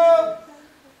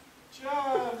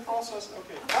 Ջան, process,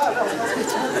 okay։ Լավ,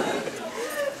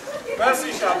 Merci,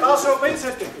 շատ, 10 րոպեից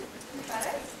հետ եք։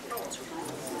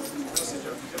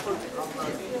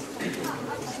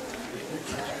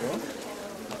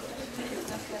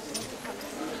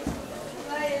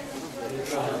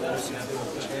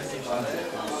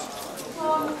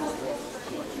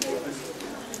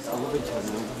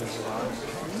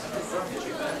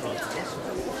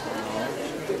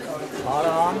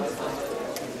 Aram.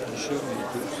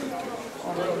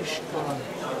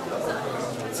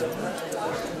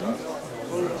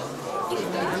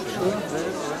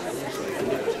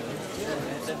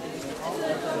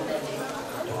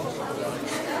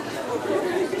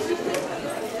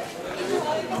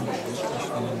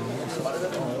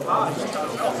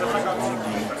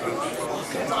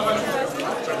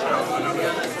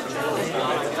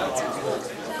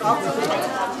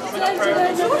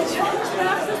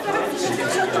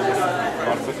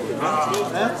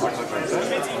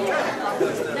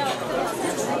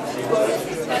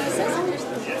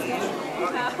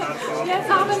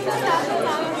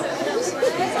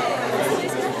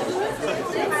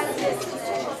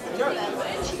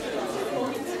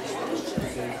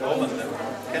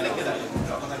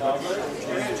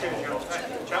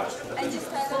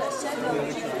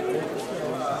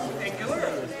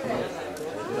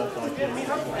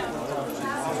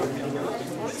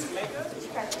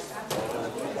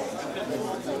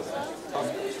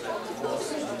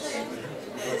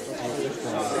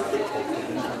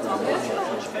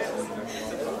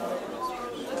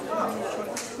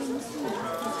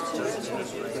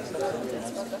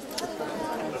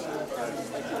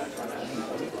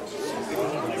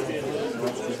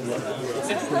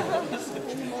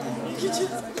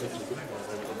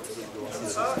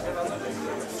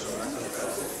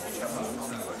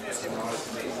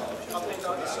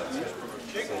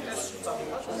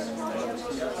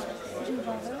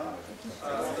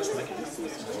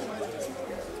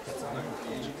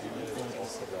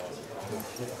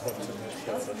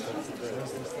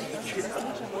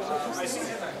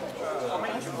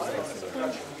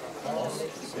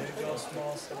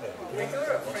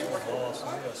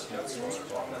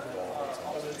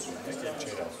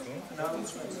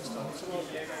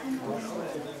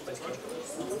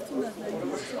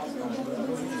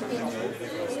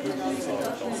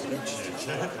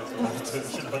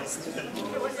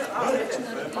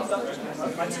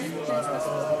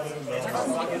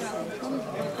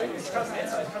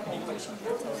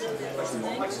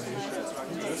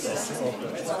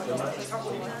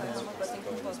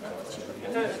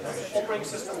 Operating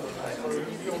system.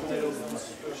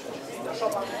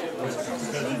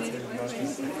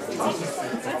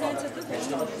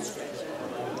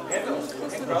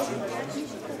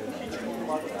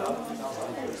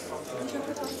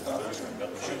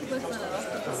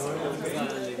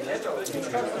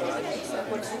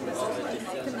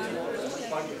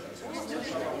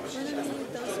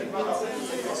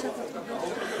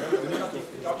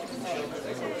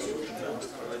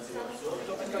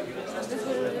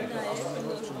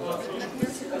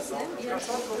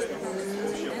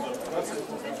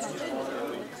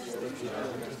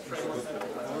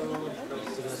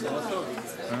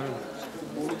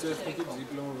 Politechnică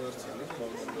diplomă verțile.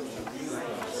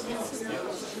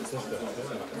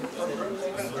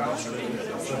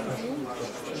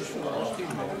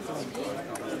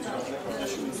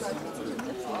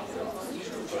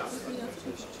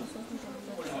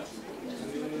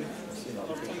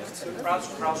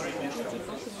 Browser image.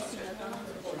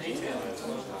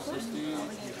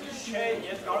 Şey,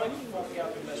 yet garlic for me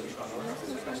out in this one.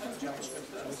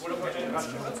 What about in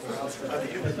Russia?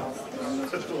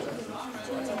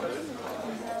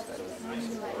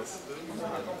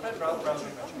 Complete browser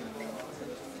image.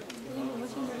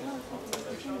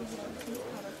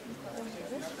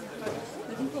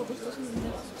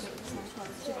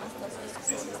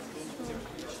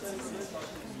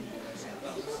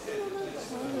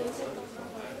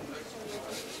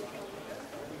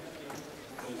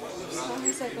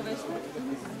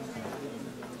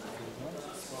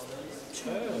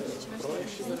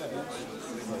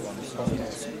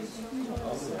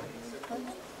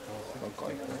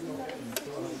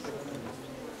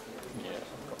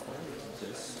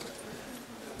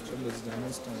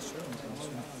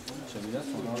 Celui-là,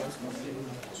 son adresse,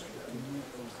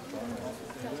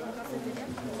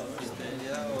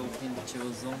 Че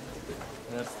uzun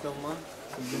versiyonla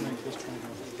sildim question.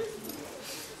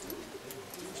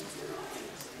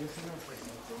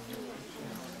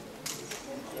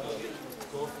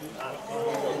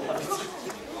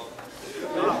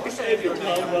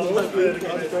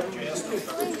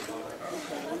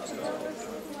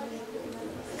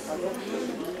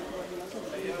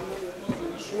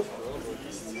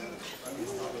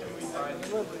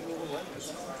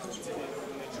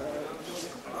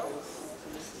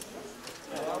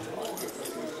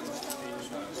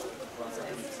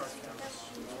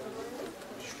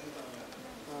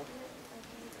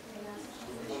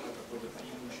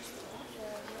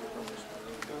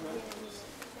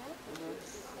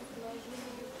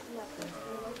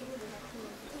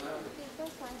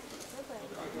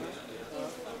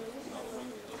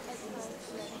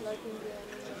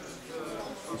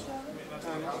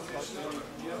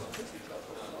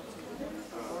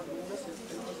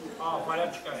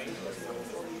 Maljačka je.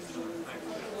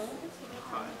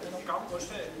 Կամ ոչ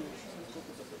թե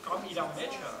կամ իր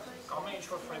մեջ է, կամ է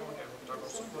ինչ-որ framework է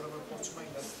օգտագործում, որը որ փորձում է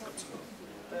իրար կպցնել։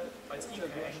 Բայց ինքը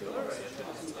Angular է, եթե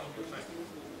Angular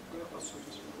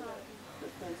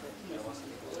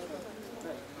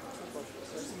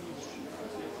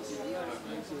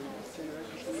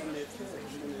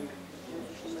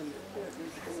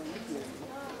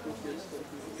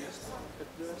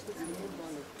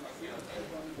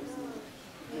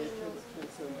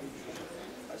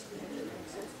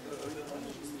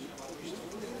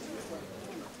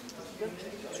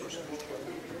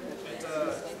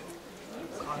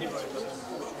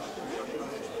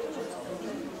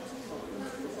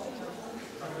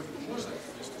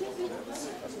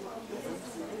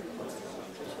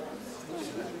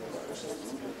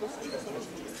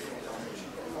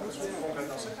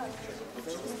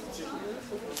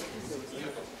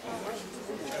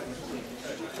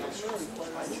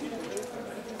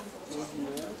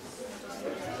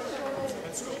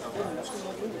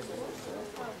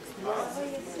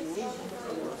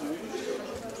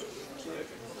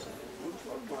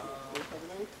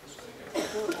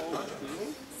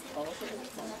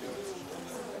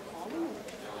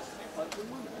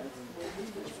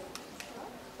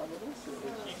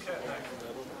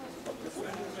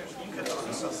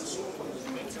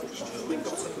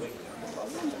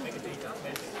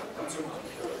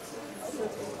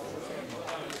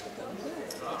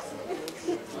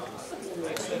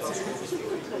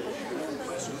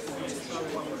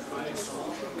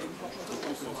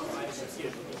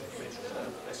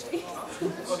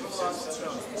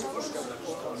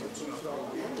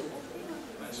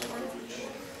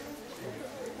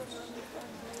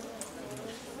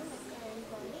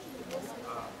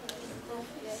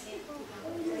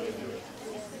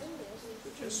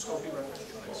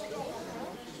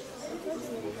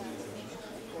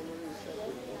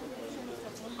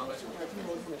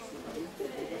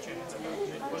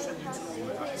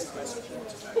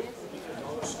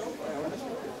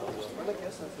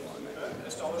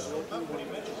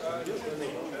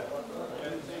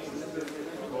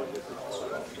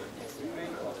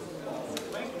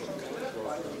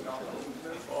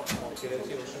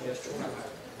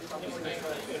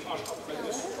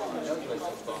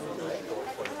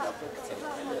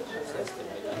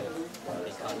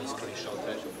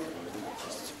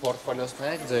Portfolio's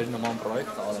մեջ ձեր նման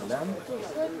պրոյեկտ արել եմ։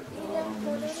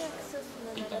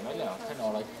 Դիտել եմ, արդեն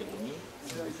արագ կլինի,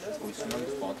 հույսում եմ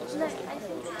պատասխանել։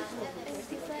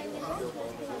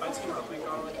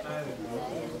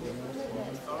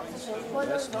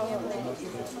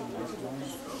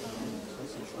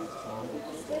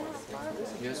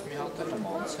 Ես մի հատ եմ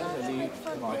անցել, էլի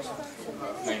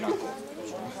մենակով,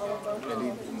 էլի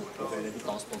վերևի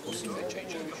 10%-ի մեջ է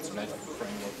իջել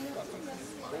framework կատակ։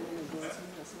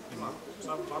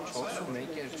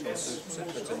 41 էր, 4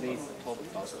 բայց էլի top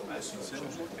 10%-ի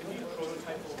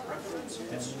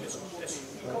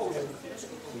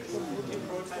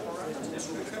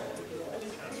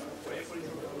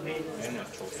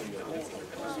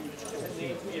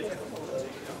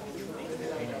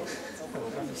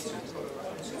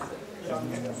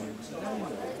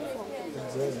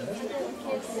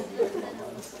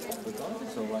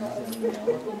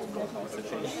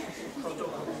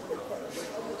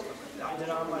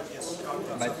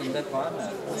Բայց ինձ բանը,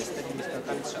 այստեղ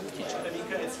իսկականից շատ քիչ է։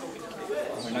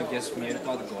 Օրինակ ես մի երկու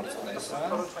հատ գործ տեսա,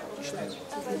 ճիշտ է,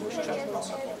 ոչ չեմ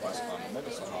պատասխանում,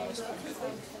 ես հարստում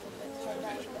եմ։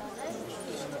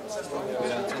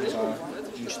 Վերացել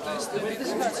ինչ տեսնել եք,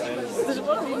 ցել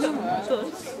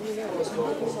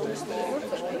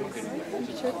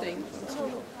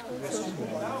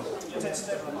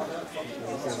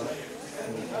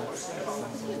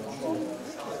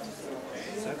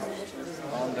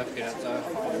Pirata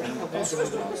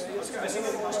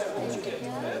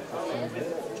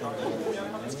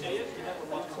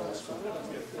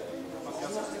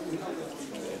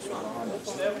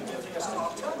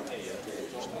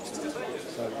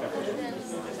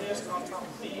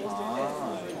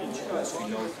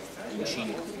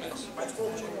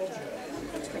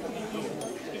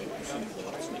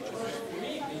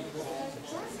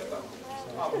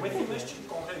Rouben Meschian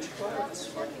konkrétně.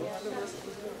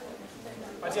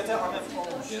 Mas até a minha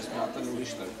forma. Yes, máte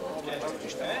lišta,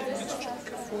 když tam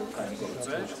ke full-time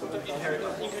goce. Inherit,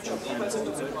 include vůbec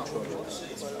to zajímá.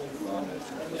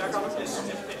 Jak ale je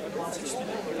certificate 24.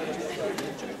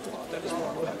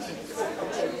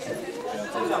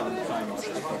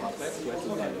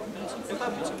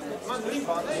 Mas no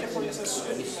Ivana je police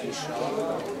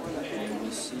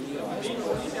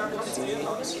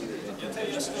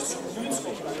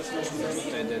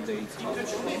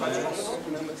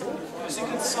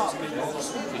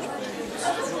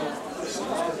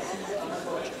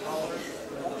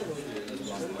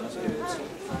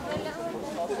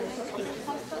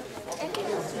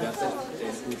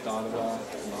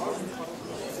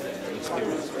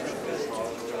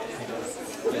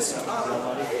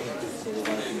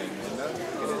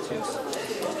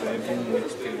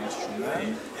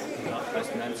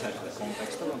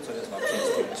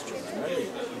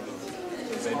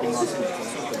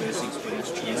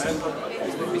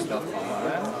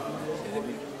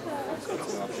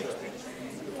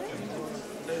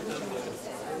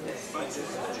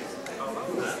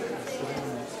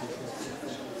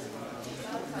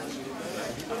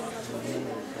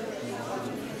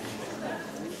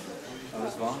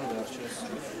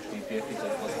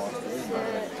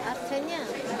Artenia.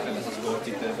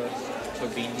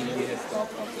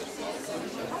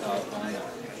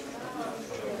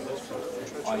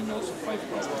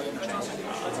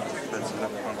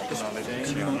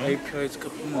 API-ից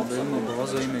կպում է, բերում է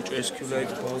բազայի մեջ,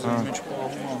 SQL-ից բազայի մեջ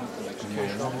պահում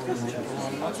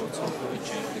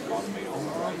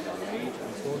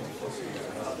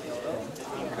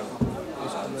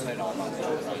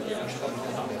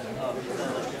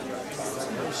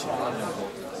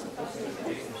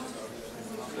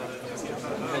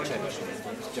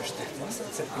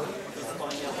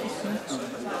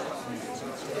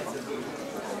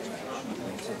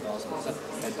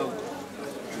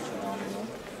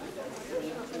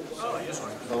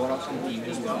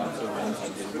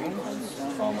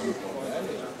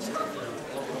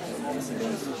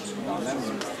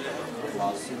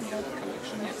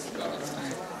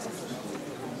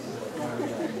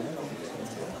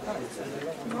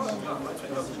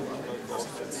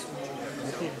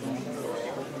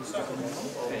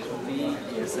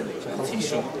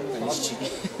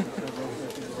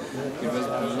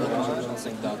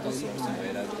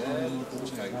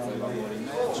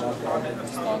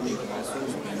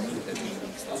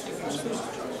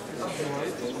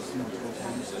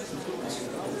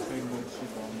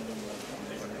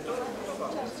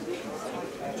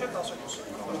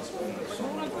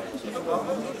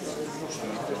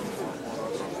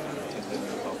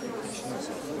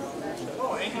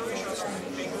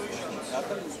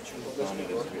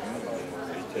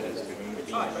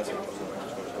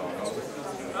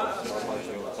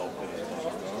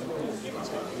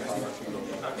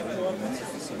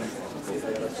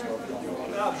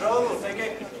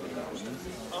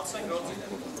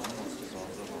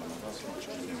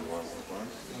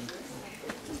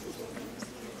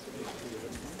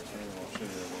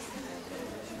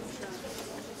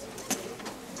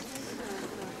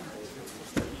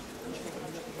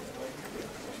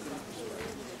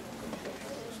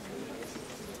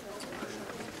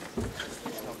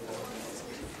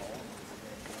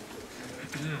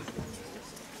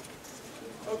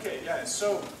Okay, guys,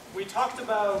 so we talked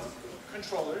about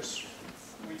controllers.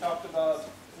 We talked about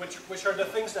which are the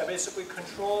things that basically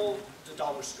control the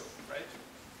dollar scope, right?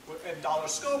 And dollar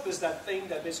scope is that thing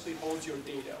that basically holds your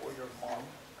data or your model,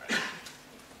 right?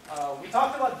 We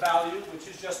talked about value, which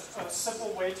is just a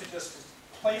simple way to just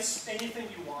place anything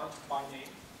you want by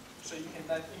name, so you can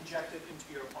then inject it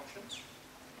into your functions.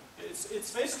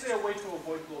 It's basically a way to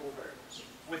avoid global variables.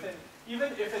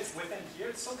 Even if it's within here,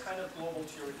 it's still kind of global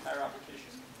to your entire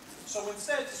application. So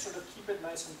instead, to sort of keep it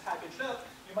nice and packaged up,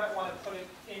 you might want to put it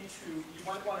into, you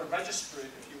might want to register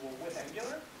it, if you will, with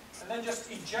Angular, and then just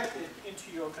inject it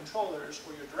into your controllers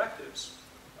or your directives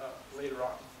later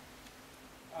on.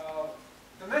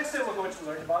 The next thing we're going to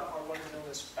learn about are what are known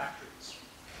as factories.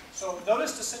 So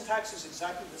notice the syntax is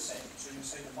exactly the same. So you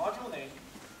say the module name,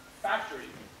 factory,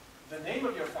 the name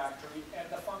of your factory, and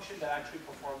the function that actually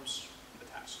performs the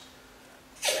task.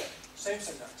 Same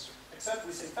syntax, except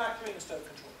we say factory instead of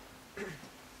controller.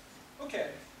 Okay,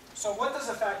 so what does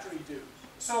a factory do?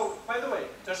 So, by the way,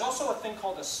 there's also a thing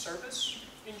called a service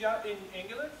in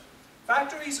Angular.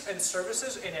 Factories and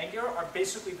services in Angular are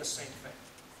basically the same thing.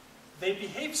 They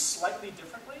behave slightly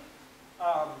differently,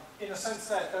 in a sense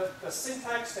that the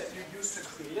syntax that you use to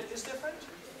create it is different,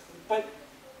 but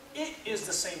it is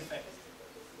the same thing.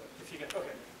 If you get,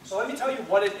 okay. So let me tell you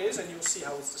what it is, and you'll see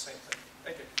how it's the same thing.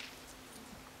 Okay.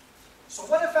 So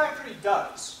what a factory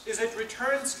does is it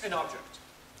returns an object.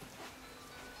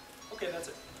 Okay, that's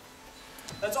it.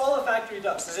 That's all a factory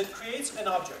does, is it creates an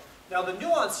object. Now the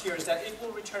nuance here is that it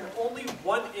will return only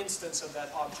one instance of that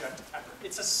object ever.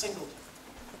 It's a singleton.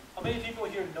 How many people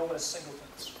here know what a singleton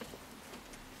is?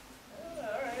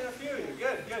 All right, a few of you.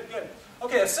 Good, good, good.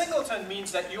 Okay, a singleton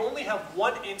means that you only have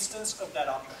one instance of that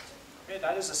object. Okay,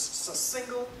 that is a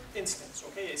single instance.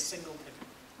 Okay, a singleton.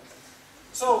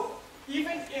 So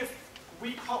even if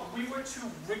we were to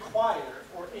require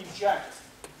or inject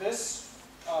this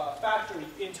factory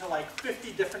into like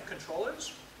 50 different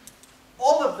controllers,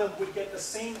 all of them would get the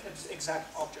same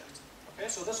exact object. Okay,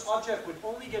 so this object would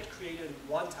only get created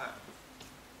one time.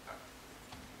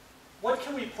 What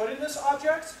can we put in this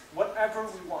object? Whatever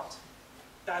we want.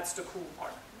 That's the cool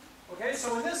part. Okay,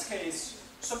 so in this case,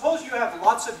 suppose you have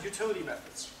lots of utility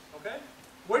methods. Okay,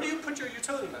 where do you put your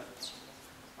utility methods?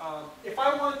 If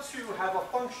I want to have a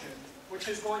function which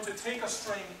is going to take a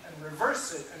string and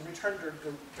reverse it and return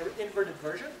the inverted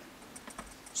version,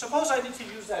 suppose I need to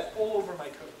use that all over my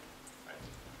code. Right?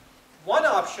 One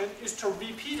option is to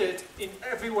repeat it in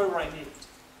everywhere where I need it.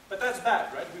 But that's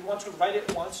bad, right? We want to write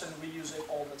it once and reuse it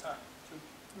all the time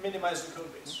to minimize the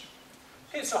code base.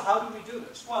 Okay, so how do we do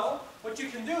this? Well, what you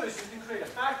can do is you can create a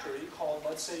factory called,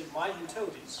 let's say,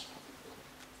 myUtilities.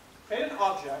 Create an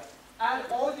object, add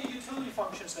all the utility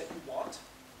functions that you want,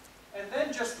 and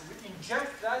then just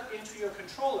inject that into your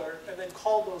controller and then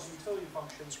call those utility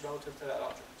functions relative to that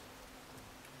object.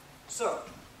 So,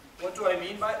 what do I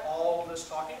mean by all this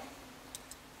talking?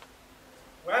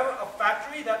 We have a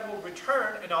factory that will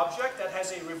return an object that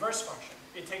has a reverse function.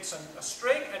 It takes a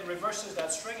string and reverses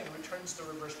that string and returns the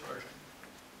reversed version.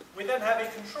 We then have a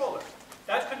controller.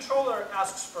 That controller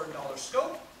asks for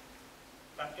 $scope.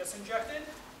 That gets injected.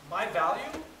 My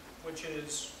value, which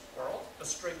is world, the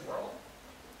string world.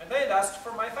 And then it asks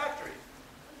for my factory.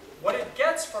 What it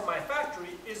gets from my factory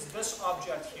is this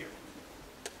object here.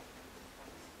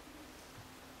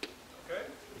 Okay?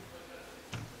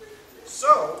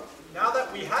 So, now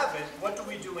that we have it, what do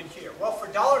we do in here? Well, for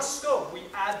 $scope, we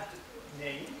add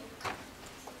name.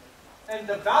 And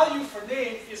the value for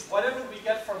name is whatever we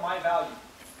get from my value.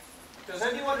 Does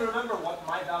anyone remember what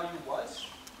my value was?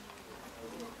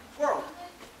 World.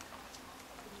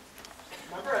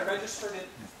 Remember, I registered it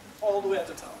all the way at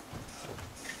the top.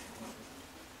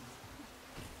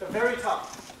 The very top.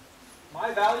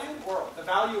 My value, world. The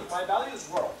value of my value is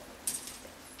world.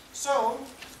 So,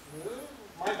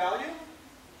 my value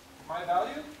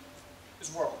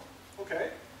is world.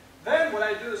 Okay. Then what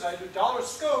I do is I do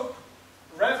 $scope,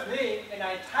 rev name, and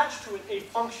I attach to it a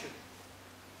function.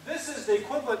 This is the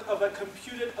equivalent of a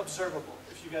computed observable,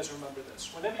 if you guys remember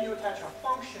this. Whenever you attach a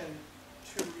function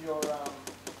to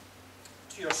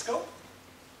your scope,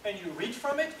 and you read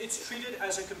from it, it's treated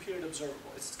as a computed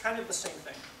observable. It's kind of the same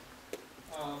thing.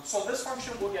 So this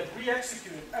function will get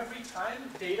re-executed every time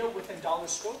data within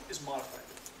 $scope is modified.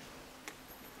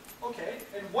 Okay,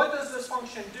 and what does this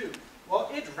function do? Well,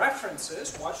 it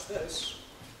references, watch this.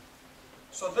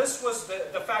 So this was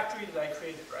the factory that I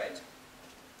created, right?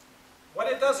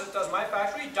 What it does my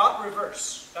factory dot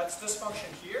reverse. That's this function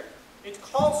here. It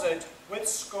calls it with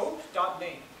scope dot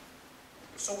name.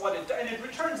 So what it does, and it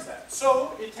returns that.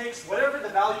 So it takes whatever the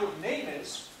value of name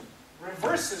is,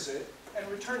 reverses it, and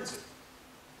returns it.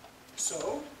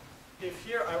 So if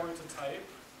here I were to type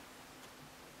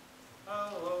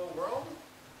hello world,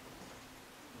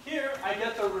 here I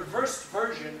get the reversed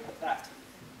version of that.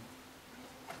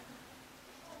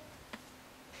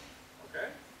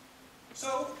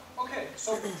 Okay,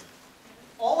 so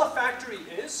all a factory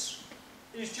is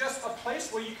just a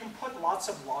place where you can put lots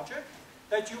of logic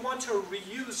that you want to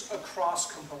reuse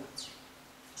across components.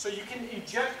 So you can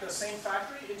inject the same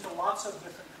factory into lots of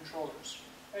different controllers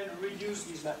and reuse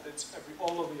these methods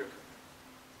all over your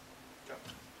code. Go.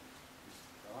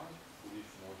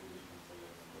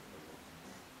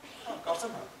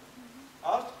 Kapsamha.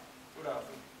 Alt? Oder auf?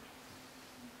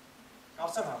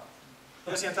 Kapsamha.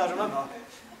 Das ist ja Tarjuma.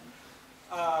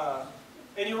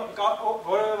 Anyone got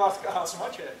what was Kapsamha?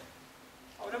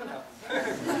 Oh, never know.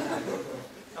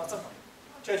 Kapsamha.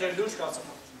 Che lose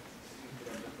Kapsamha.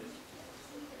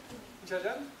 Che.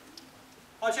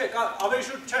 Ah, che. Abe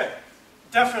should che.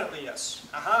 Definitely yes.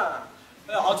 Aha.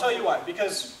 Well, I'll tell you why.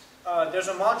 Because there's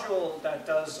a module that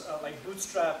does like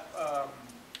Bootstrap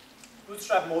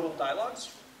modal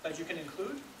dialogues that you can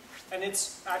include, and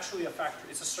it's actually a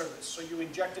factory. It's a service. So you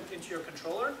inject it into your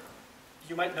controller.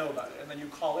 You might know about it, and then you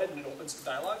call it, and it opens the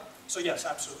dialogue. So yes,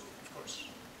 absolutely, of course.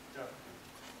 Yeah.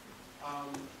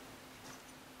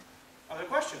 Other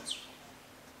questions?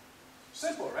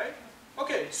 Simple, right?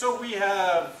 Okay, so we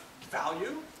have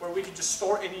value, where we can just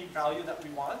store any value that we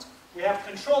want. We have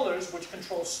controllers, which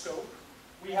control scope.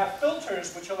 We have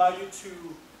filters, which allow you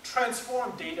to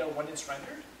transform data when it's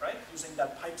rendered, right, using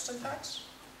that pipe syntax.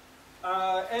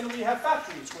 And we have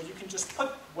factories, where you can just put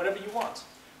whatever you want.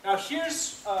 Now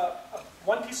here's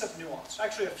one piece of nuance,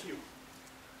 actually a few.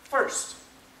 First,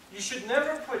 you should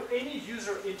never put any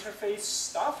user interface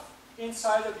stuff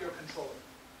inside of your controller.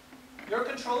 Your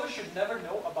controller should never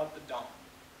know about the DOM.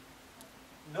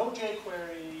 No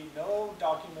jQuery, no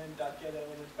document.get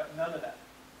elements, but none of that.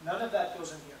 None of that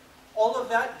goes in here. All of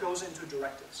that goes into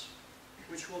directives,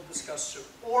 which we'll discuss soon,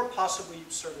 or possibly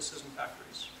services and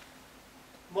factories.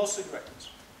 Mostly directives.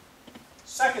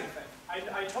 Second thing,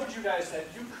 I told you guys that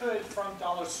you could, from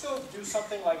 $scope, do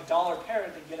something like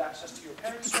 $parent and get access to your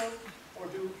parent scope, or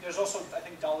there's also, I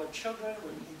think, $children,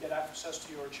 where you can get access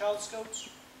to your child scopes.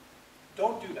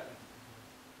 Don't do that.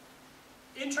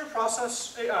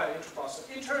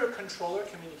 Inter-controller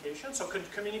communication, so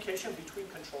communication between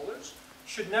controllers,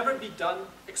 should never be done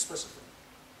explicitly.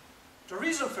 The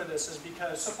reason for this is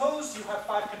because suppose you have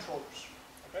 5 controllers,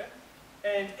 okay?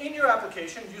 And in your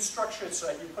application, you structure it so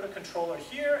that you put a controller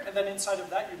here, and then inside of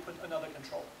that, you put another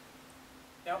controller.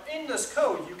 Now, in this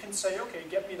code, you can say, okay,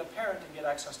 get me the parent and get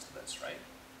access to this, right?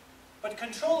 But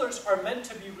controllers are meant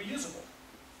to be reusable.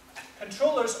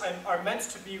 Controllers are meant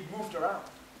to be moved around.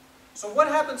 So what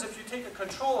happens if you take a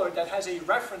controller that has a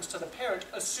reference to the parent,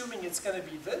 assuming it's going to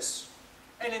be this,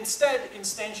 and instead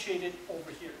instantiate it over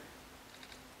here?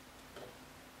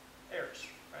 Errors,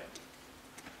 right?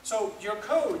 So your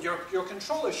code, your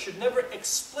controller should never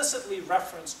explicitly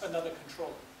reference another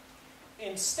controller.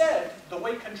 Instead, the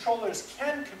way controllers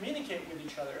can communicate with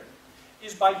each other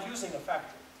is by using a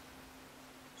factory.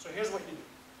 So here's what you do.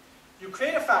 You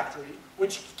create a factory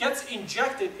which gets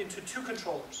injected into 2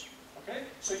 controllers. Okay?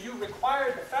 So you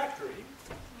require the factory,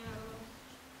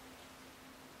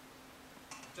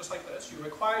 just like this. You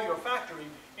require your factory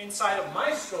inside of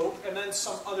my scope and then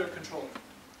some other controller.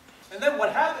 And then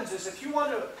what happens is if you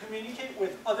want to communicate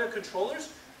with other controllers,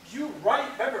 you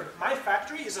write, remember, my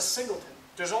factory is a singleton.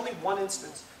 There's only one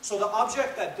instance. So the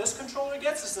object that this controller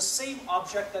gets is the same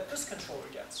object that this controller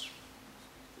gets.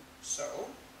 So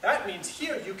that means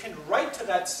here you can write to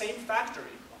that same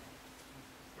factory,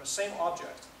 or same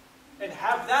object, and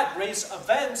have that raise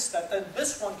events that then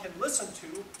this one can listen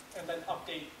to and then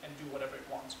update and do whatever it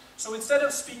wants. So instead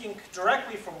of speaking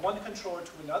directly from one controller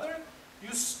to another,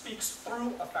 you speak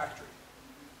through a factory.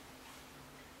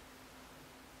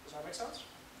 Does that make sense?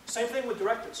 Same thing with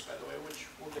directives, by the way, which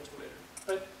we'll get to later.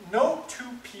 But no 2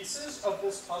 pieces of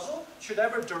this puzzle should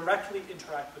ever directly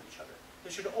interact with each other.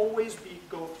 They should always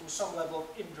go through some level of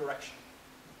indirection.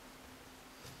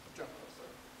 John.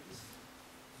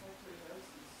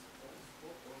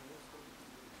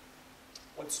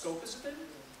 What scope is it in?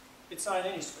 It's not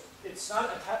in any scope. It's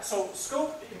not attached. So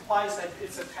scope implies that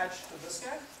it's attached to this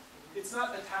guy. It's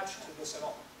not attached to this at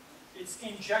all. It's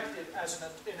injected as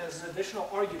an additional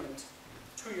argument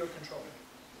to your controller.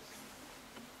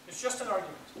 It's just an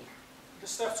argument.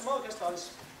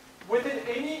 Within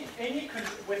any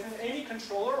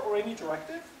controller or any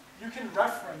directive, you can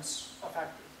reference a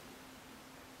factory.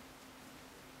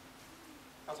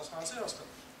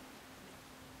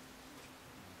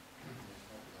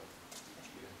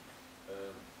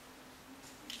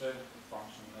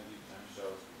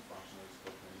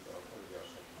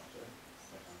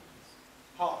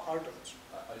 Hardware.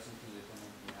 I think we have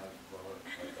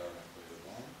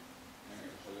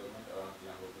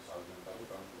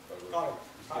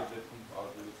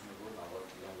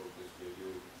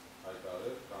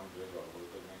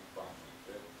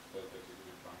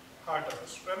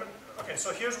Okay,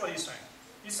 so here's what he's saying.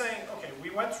 He's saying, okay,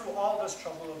 we went through all this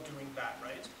trouble of doing that,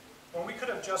 right? When we could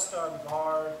have just done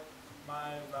var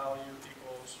my value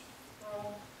equals,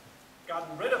 well,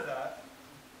 gotten rid of that,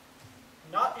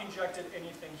 not injected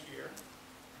anything here,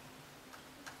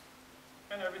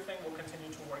 and everything will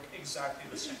continue to work exactly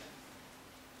the same.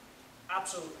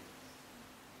 Absolutely.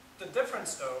 The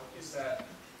difference, though, is that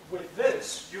with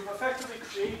this, you've effectively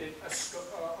created a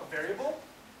variable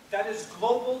that is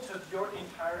global to your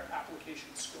entire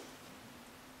application scope.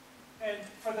 And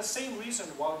for the same reason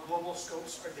why global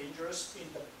scopes are dangerous in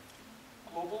the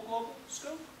global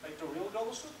scope, like the real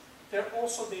global scope, they're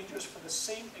also dangerous for the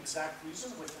same exact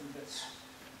reason within this.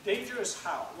 Dangerous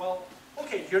how? Well,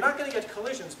 okay, you're not going to get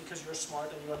collisions because you're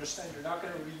smart and you understand you're not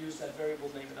going to reuse that variable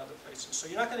name in other places. So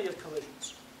you're not going to get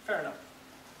collisions. Fair enough.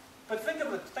 But think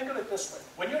of it this way.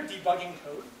 When you're debugging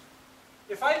code,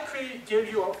 if I give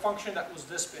you a function that was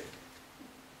this big,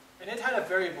 and it had a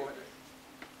variable in it,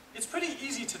 it's pretty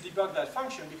easy to debug that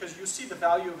function because you see the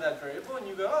value of that variable and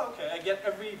you go, oh, okay, I get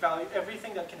every value,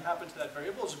 everything that can happen to that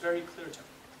variable is very clear to me.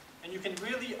 And you can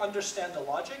really understand the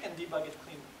logic and debug it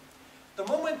cleanly. The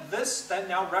moment this then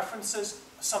now references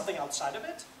something outside of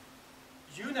it,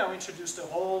 you now introduce the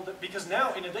whole, because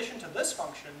now in addition to this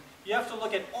function, you have to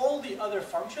look at all the other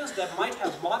functions that might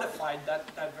have modified that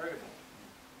variable.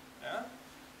 Yeah?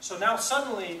 So now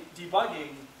suddenly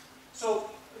debugging,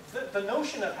 so the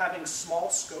notion of having small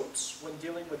scopes when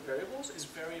dealing with variables is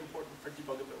very important for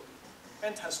debuggability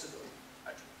and testability,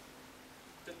 actually.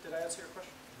 Did I answer your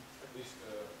question?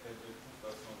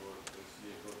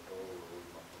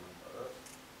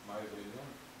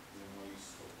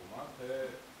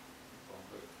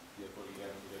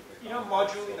 Իրանք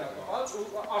module-ին է կողած,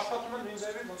 ու աշխատում են նույն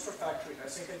ձևի ոնց որ factory-ն,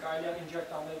 այսինքն կարելի է inject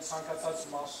անել ցանկացած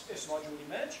մաս այս module-ի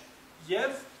մեջ,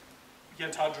 եւ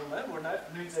ենթադրում եմ, որ նաեւ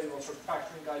նույն ձևի ոնց որ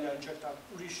factory-ն կարելի է inject անել,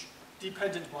 ուրիշ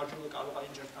dependent module-ը կարող է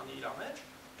inject անել իր մեջ,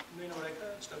 նույն օրենքը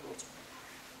այստեղ գործում է։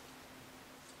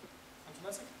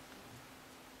 Ընդունեցեք։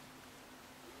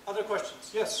 Other questions?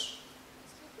 Yes.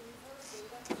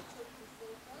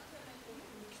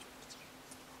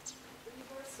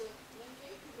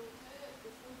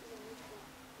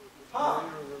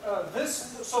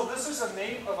 This is a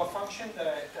name of a function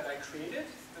that I created,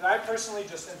 that I personally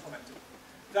just implemented.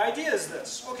 The idea is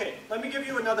this. Okay, let me give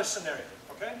you another scenario,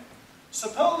 okay?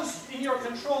 Suppose in your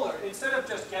controller, instead of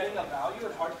just getting a value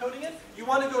and hard coding it, you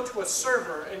want to go to a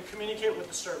server and communicate with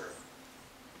the server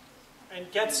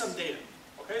and get some data.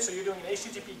 Okay, so you're doing an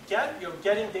HTTP GET, you're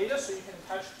getting data so you can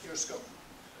attach it to your scope.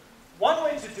 One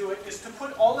way to do it is to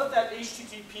put all of that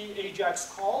HTTP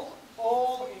AJAX call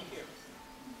all in here.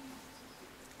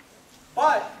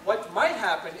 But what might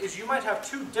happen is you might have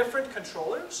two different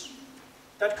controllers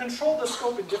that control the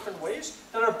scope in different ways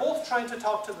that are both trying to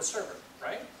talk to the server,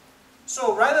 right?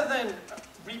 So rather than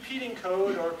repeating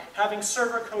code or having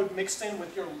server code mixed in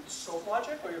with your scope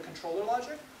logic or your controller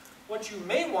logic, what you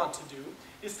may want to do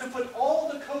is to put all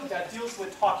the code that deals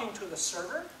with talking to the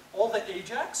server, all the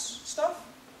AJAX stuff,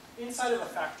 inside of a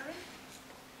factory,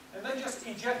 and then just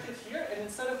eject it here, and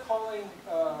instead of calling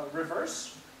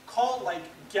reverse, call like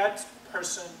get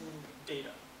person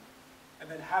data. And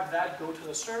then have that go to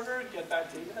the server, get that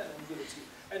data, and then give it to you.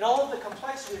 And all of the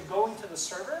complexity of going to the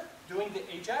server, doing the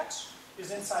AJAX,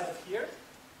 is inside of here.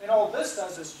 And all this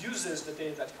does is uses the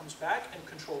data that comes back and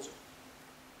controls it.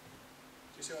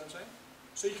 Do you see what I'm saying?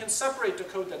 So you can separate the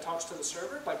code that talks to the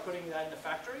server by putting that in the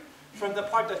factory from the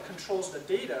part that controls the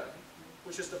data,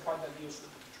 which is the part that deals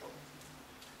with the controller.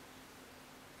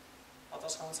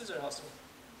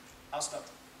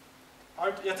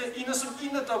 Եթե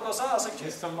 99%-ը ասեք չէ։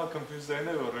 Ես թվում է կոմպյուտերն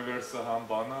է, որ reverse-ը համ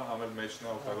բանը, համ էլ match-ն է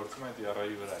օգտագործում այդ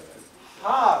ERA-ի վրա է։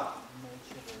 Հա,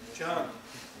 John.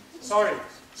 Sorry.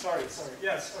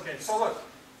 Yes, okay. So look,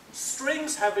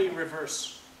 strings have a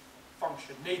reverse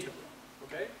function natively,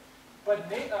 okay? But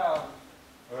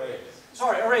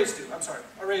arrays do. I'm sorry,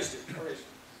 arrays do.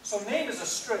 So name is a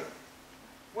string,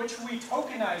 which we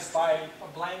tokenize by a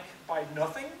blank, by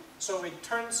nothing. So it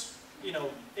turns,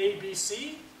 A, B,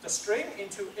 C, the string,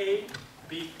 into A,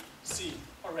 B, C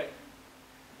array.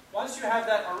 Once you have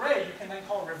that array, you can then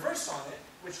call reverse on it,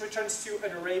 which returns to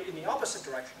an array in the opposite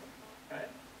direction, right?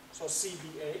 So C,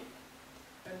 B, A.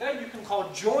 And then you can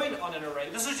call join on an array.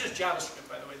 This is just JavaScript,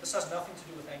 by the way. This has nothing to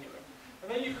do with Angular.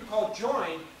 And then you can call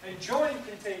join, and join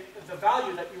can take the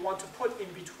value that you want to put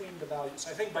in between the values.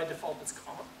 I think by default it's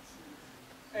comma.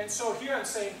 And so here I'm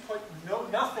saying put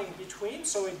nothing between,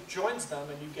 so it joins them,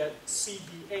 and you get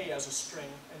CBA as a string,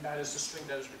 and that is the string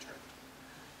that is returned.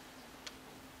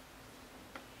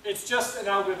 It's just an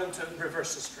algorithm to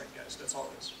reverse the string, guys. That's all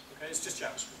it is. Okay, it's just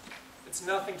JavaScript. It's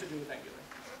nothing to do with Angular.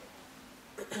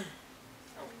 Okay.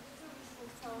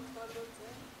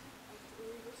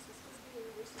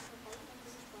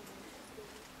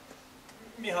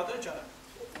 Mihadır canım.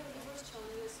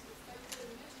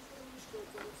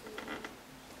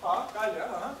 Galiba,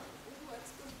 aha.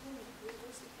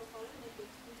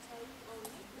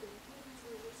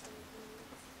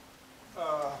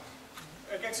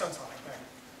 Եկեք սենց անենք,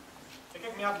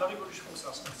 եկեք մի հատ լավի ուրիշ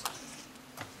ֆունկցիա ստեղծենք։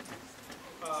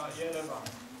 Երևան,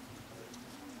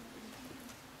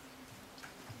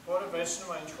 որը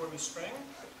վերցնում է ինչ-որ մի string,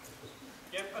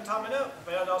 և ընդամենը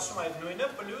վերադասում է այդ նույնը,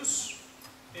 պլյուս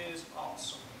is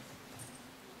awesome.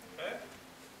 Okay?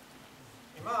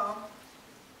 Imam,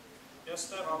 yes,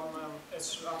 there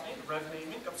is rev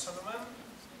naming of cinnamon.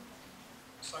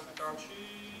 Secretary,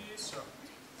 so.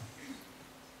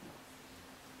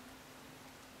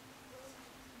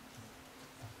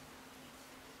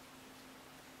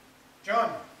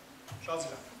 John,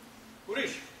 Shazia.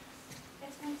 Urish.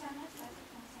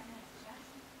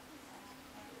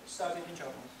 Starting in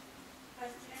Java.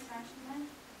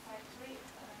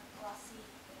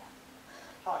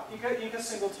 Ha, inga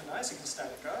singleton, I think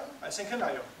static. I think an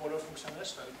IO, what function is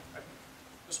static.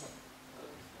 This one.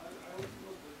 I would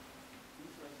know the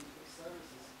difference between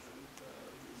services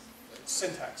and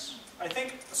Syntax. I think,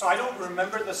 so I don't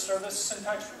remember the service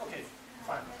syntax. Okay,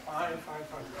 fine.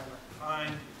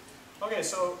 Okay,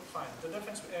 so fine. The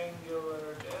difference between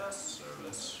AngularJS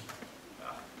service.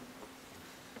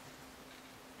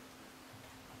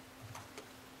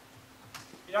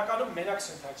 İrականում մենակ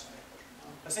syntax-ն է։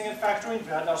 Այսինքն factory-ին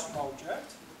վերադասում է object,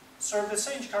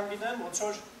 service-ը ինչ կան գիտեմ, ոնց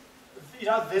որ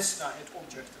իրա this-ն է այդ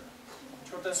object-ը։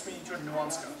 Ինչ-որ տեսնում ինչ որ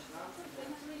nuance կա։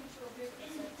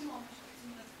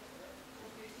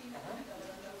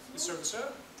 Service-ը։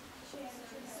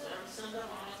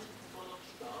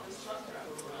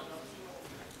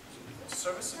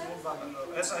 Service-ը նույն բանն է։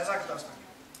 Հեսա կտասնենք։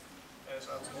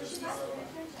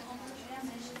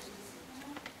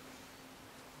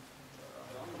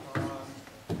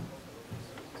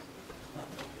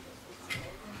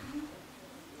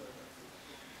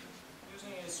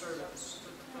 Using a service.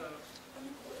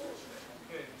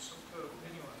 Okay, some code.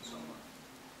 Anyone, someone.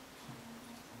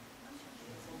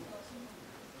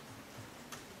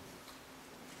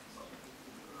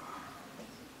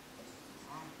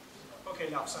 Okay,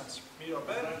 yeah, sense. Me or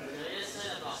better?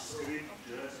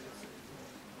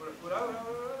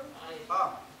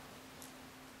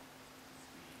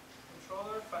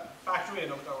 Controller, factory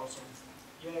and also.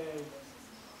 Yay.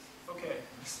 Okay.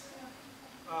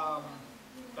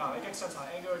 Now it makes sense on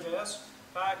AngularJS,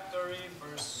 factory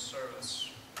versus service.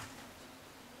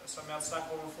 Some stack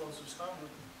overflows of stuff.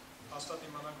 I'll start the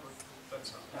mana with that.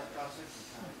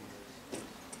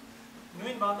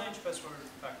 Նույն բանն է ինչպես որ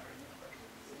factory։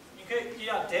 Ինքը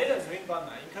իր դերը նույն բանն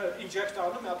է, ինքը inject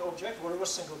անում է այդ object, որը որ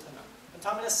singleton է։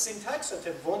 Ընդհանրապես syntax-ը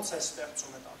թե ոնց է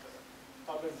ստեղծում այդ ատերը։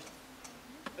 Տարբեր։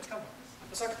 Այդքան է։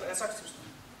 Հեսա ցույց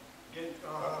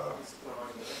տա։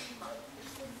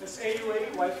 This AUA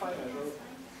Wi-Fi է։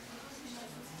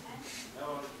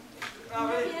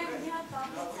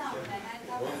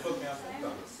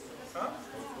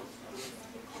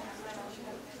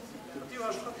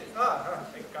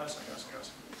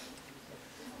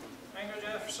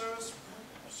 AngularJS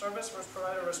service versus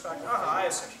provider respect. I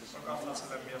see.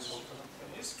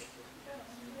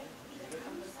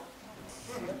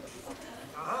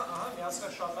 Միացնե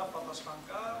շատ լավ պատասխան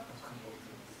կա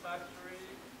factory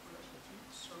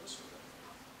service.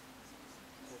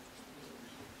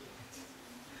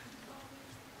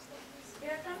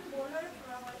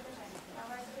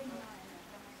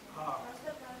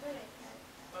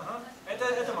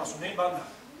 Это մասում նույն բանն է։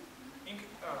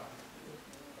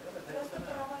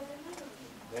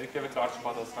 Ներքև է կարճ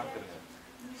պատասխան կրել։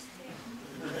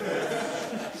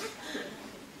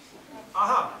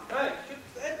 Ահա,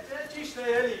 ճիշտ է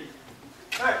էլի։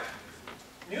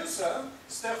 Մյուսը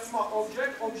ստեղծում է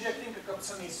object, object-ին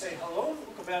կկպցնի say hello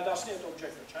ու կվերադասնի այդ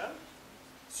object-ը, չէ՞։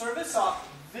 Service-ը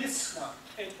this-ն է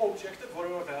այդ object-ը, որը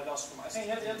որ վերադասնում է։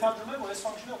 Այսինքն ենթադրում եմ, որ այս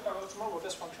function-ը օգտագործում է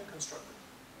որպես function constructor։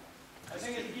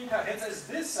 Այսինքն ինքը հենց այս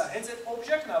this-ը, հենց այդ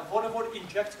object-ն է, որը որ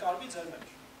inject կարվի ձեր մեջ։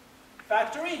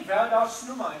 Factory-ն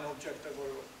վերադասնում է այն object-ը,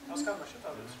 որը որ հասկանում եք, չէ՞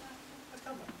 տալիս։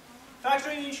 Այդքան է։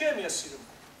 Factory-ն ինչ եմ ես սիրում։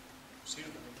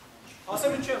 Սիրում եմ։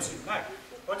 Ասեմ ինչ եմ սիրում, նայեք,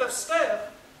 որտեղ ստեղ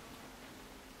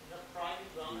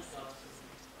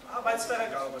բայց ստեղ է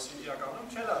կարող ես իրականում,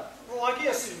 չէ՞ լավ։ Ուղղակի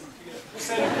ես սիրում։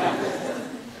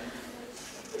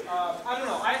 I don't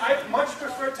know, I much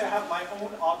prefer to have my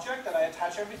own object that I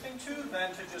attach everything to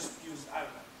than to just use, I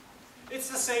don't know. It's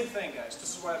the same thing, guys.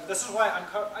 This is why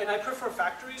and I prefer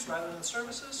factories rather than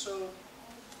services, so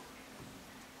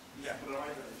yeah.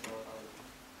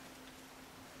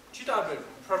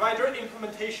 Provider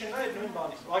implementation I nույն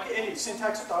բանի։ Ուղղակի էլի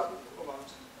syntax-ը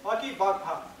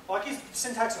ուղղակի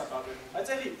syntax-ը տարբեր։ Բայց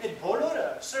էլի այդ բոլորը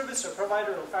service-ը,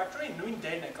 provider-ը, factory-ը նույն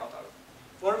դերն է կատարում։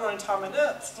 Որը որ ընդհանրապես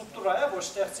ստրուկտուրա է, որ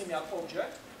ստեղծի մի հատ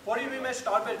object, որի մեջ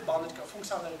տարբեր բաներ կա,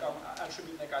 ֆունկցիաներ կամ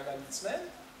attribute-ներ կարող լցնել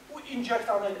ու inject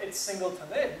անել այդ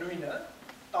singleton-ը, նույնը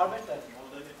տարբեր տեղի։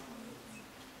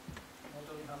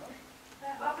 Մոդելի համար։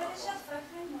 Ավելի շատ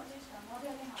factory մոդել կա,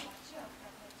 մոդելի համար չի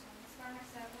օգտագործում։ Իսկ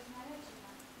service-ները չի։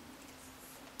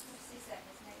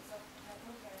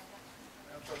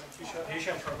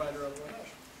 Hisham provider of Rouben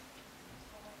Meschian.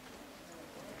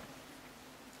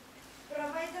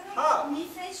 Provider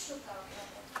mi-face շուկա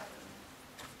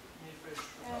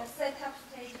set-up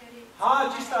stage-երի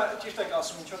ճիշտ եք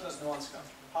ասում, ինչ-որ դες նուանս կա։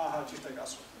 Ճիշտ եք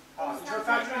ասում։ Ինչ-որ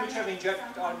factory միջև inject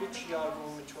արվի չի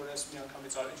արվում, ինչ-որ ես մի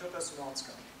անգամից արվի, ինչ-որ դες նուանս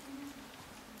կա։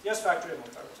 Yes, factory եմ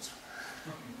օգտագործում։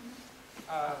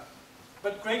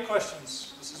 But great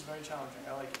questions. This is very challenging.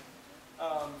 I like it.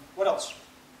 What else?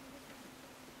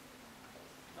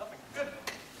 Nothing. Good.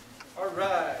 All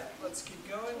right. Let's keep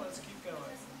going. Let's keep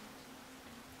going.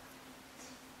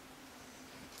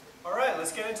 All right.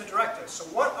 Let's get into directives. So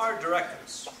what are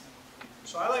directives?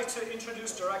 So I like to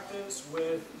introduce directives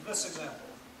with this example.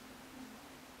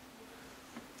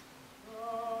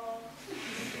 All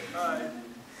right.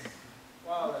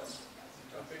 Wow, that's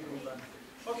a big movement.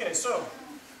 Okay, so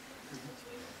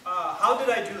how did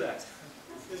I do that?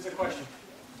 Is the question.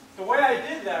 The way I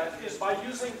did that is by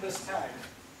using this tag,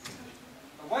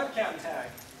 a webcam tag.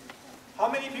 How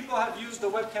many people have used the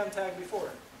webcam tag before?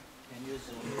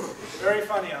 Very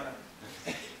funny on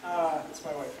it. That's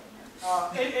my wife.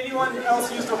 Anyone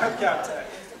else used the webcam tag?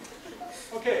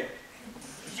 Okay.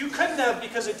 You couldn't have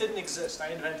because it didn't exist.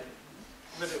 I invented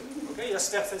it. Okay, yes,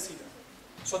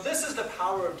 so this is the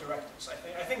power of directives.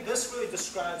 I think this really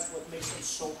describes what makes them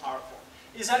so powerful.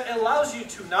 Is that it allows you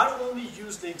to not only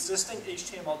use the existing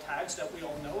HTML tags that we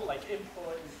all know, like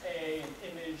input and A and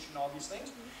image and all these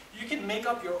things. You can make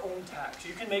up your own tags.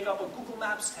 You can make up a Google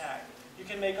Maps tag. You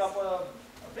can make up a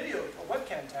video, a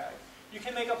webcam tag. You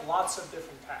can make up lots of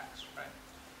different tags,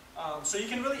 right? So you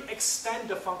can really extend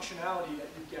the functionality that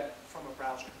you get from a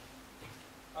browser.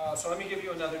 So let me give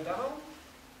you another demo.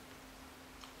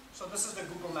 So this is the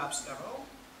Google Maps demo.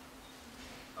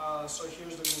 So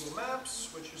here's the Google Maps,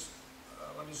 which is,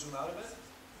 let me zoom out a bit.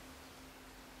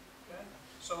 Okay.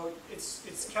 So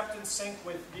it's kept in sync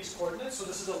with these coordinates. So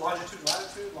this is the longitude,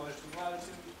 latitude,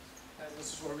 and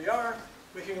this is where we are.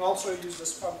 We can also use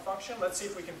this function. Let's see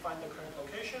if we can find the current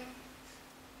location.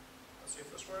 Let's see if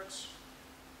this works.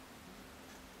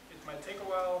 It might take a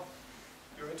while.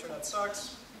 Your internet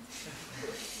sucks.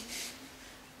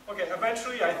 Okay,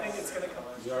 eventually I think it's going to come.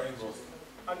 You are in Boston.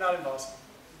 I'm not in Boston.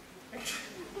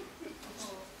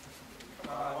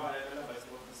 Come on.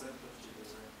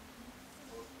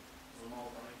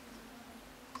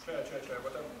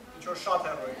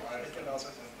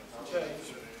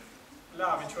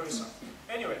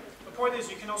 Anyway, the point is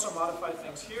you can also modify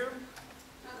things here,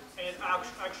 and it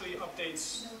actually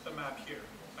updates the map here.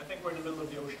 I think we're in the middle of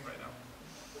the ocean right now.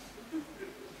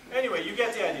 Anyway, you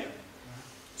get the idea.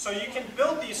 So you can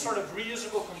build these sort of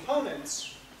reusable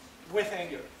components with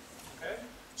Angular. Okay?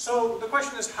 So the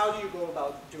question is, how do you go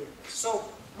about doing this? So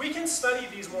we can study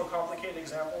these more complicated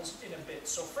examples in a bit.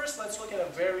 So first, let's look at a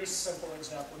very simple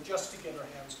example just to get our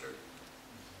hands dirty.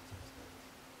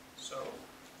 So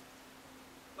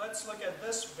let's look at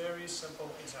this very simple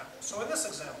example. So in this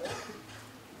example,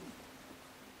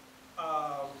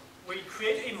 we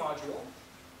create a module.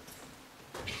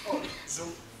 Oh,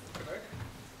 zoom. Correct.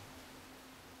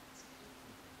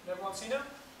 Everyone seen it?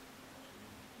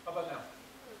 How about now?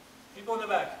 People in the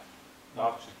back.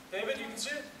 David, you can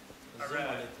see it? All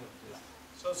right.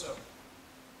 So.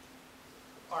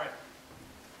 All right.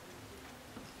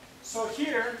 So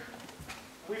here,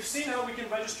 we've seen how we can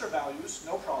register values,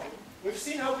 no problem. We've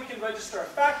seen how we can register a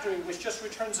factory, which just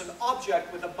returns an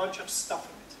object with a bunch of stuff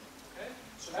in it. Okay?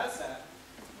 So that's that.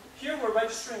 Here we're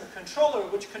registering a controller,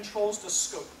 which controls the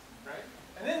scope, right?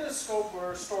 And in the scope,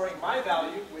 we're storing my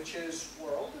value, which is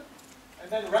world,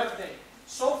 and then rev name.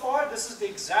 So far, this is the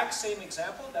exact same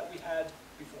example that we had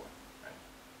before. Right?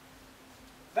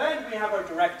 Then we have our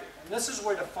directive, and this is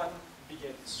where the fun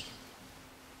begins.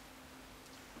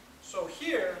 So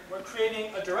here, we're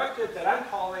creating a directive that I'm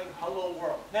calling hello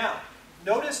world. Now,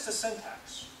 notice the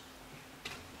syntax.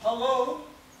 Hello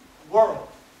world.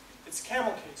 It's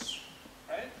camel case,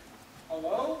 right?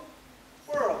 Hello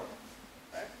world.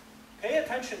 Right? Pay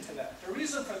attention to that. The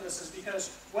reason for this is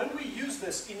because when we use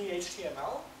this in the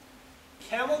HTML,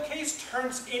 camel case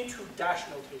turns into dash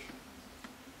notation.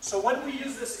 So when we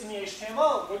use this in the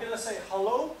HTML, we're going to say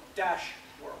hello dash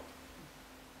world.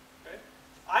 Okay?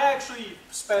 I actually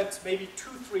spent maybe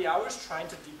 2-3 hours trying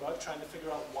to debug, trying to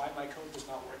figure out why my code was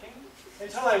not working,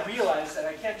 until I realized that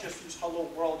I can't just use hello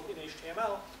world in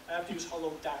HTML, I have to use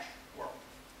hello dash world.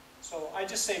 So I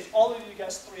just saved all of you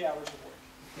guys 3 hours of work.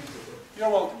 You're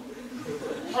welcome.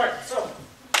 All right,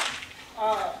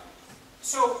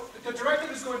 so the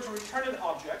directive is going to return an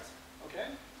object, okay?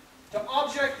 The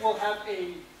object will have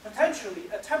potentially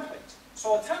a template.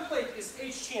 So a template is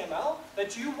HTML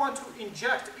that you want to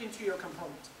inject into your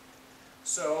component.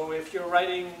 So if you're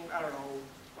writing, I don't know,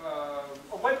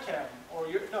 a webcam, or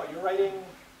you're writing,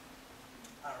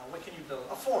 I don't know, what can you build?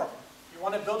 A form. You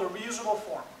want to build a reusable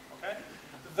form, okay?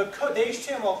 The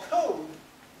HTML code,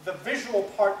 the visual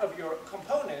part of your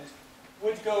component,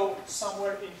 would go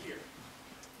somewhere in here.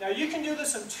 Now you can do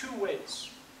this in two ways.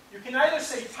 You can either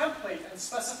say template and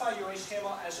specify your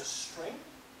HTML as a string.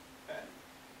 Okay?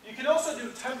 You can also do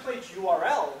template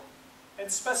URL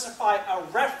and specify a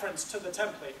reference to the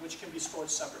template, which can be stored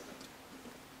separately.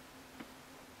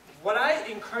 What I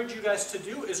encourage you guys to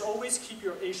do is always keep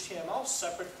your HTML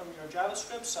separate from your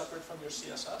JavaScript, separate from your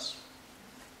CSS.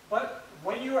 But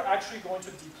when you are actually going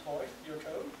to deploy your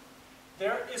code,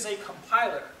 there is a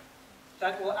compiler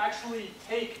that will actually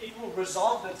it will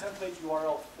resolve the template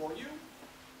URL for you,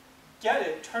 get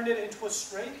it, turn it into a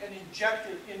string, and inject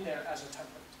it in there as a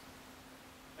template.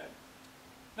 Okay?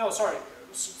 No, sorry.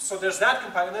 So there's that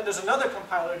compiler, and then there's another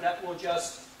compiler that will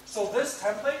just, so this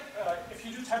template, if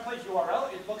you do template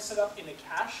URL, it looks it up in a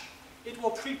cache. It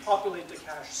will pre-populate the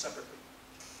cache separately.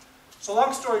 So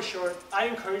long story short, I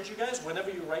encourage you guys, whenever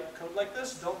you write code like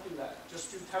this, don't do that.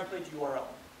 Just do template URL.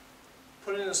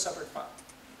 Put it in a separate file.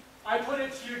 I put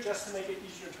it here just to make it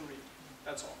easier to read.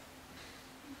 That's all.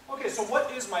 Okay, so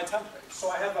what is my template? So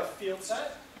I have a field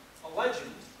set, a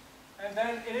legend, and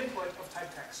then an input of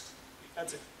type text.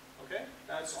 That's it. Okay?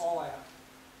 That's all I have.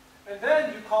 And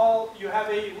then you have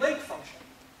a link function.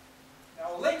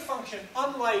 Now a link function,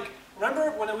 unlike,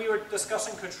 remember when we were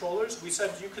discussing controllers, we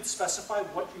said you could specify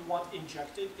what you want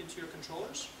injected into your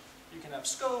controllers? You can have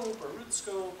scope or root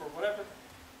scope or whatever.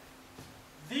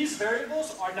 These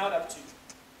variables are not up to you.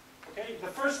 Okay? The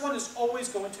first one is always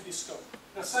going to be scope.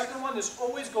 The second one is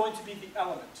always going to be the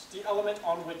element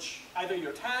on which either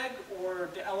your tag or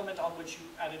the element on which you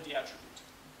added the attribute.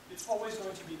 It's always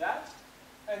going to be that.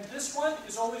 And this one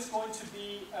is always going to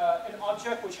be an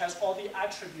object which has all the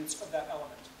attributes of that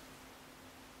element.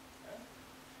 Okay?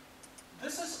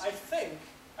 This is, I think,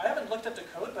 I haven't looked at the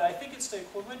code, but I think it's the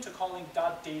equivalent to calling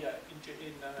 .data in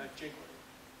jQuery.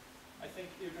 I think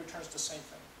it returns the same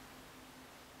thing.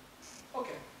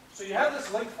 Okay, so you have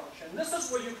this link function. This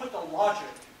is where you put the logic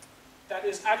that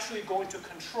is actually going to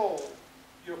control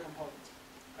your component.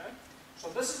 Okay? So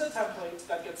this is the template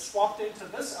that gets swapped into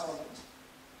this element,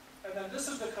 and then this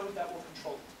is the code that will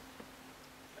control it.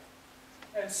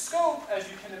 Okay. And scope, as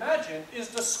you can imagine, is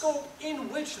the scope in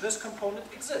which this component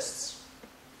exists.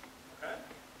 Okay?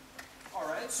 All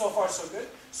right, so far so good.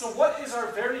 So what is our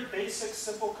very basic,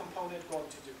 simple component going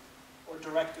to do, or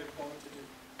directive going to do?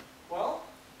 Well,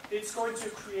 it's going to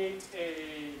create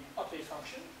a update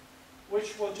function,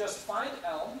 which will just find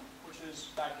Elm, which is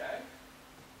that guy,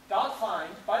 dot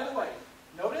find. By the way,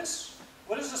 notice,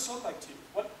 what does this look like to you?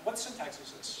 What syntax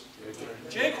is this?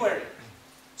 jQuery.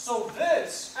 So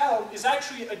this Elm is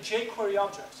actually a jQuery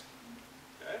object.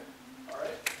 Okay, all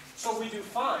right. So we do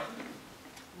find.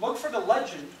 Look for the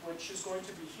legend, which is going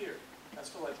to be here. That's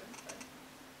the legend.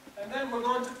 Okay? And then we're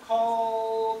going to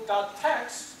call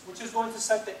 .text, which is going to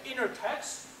set the inner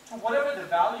text to whatever the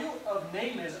value of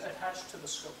name is attached to the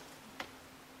scope.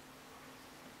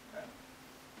 Okay?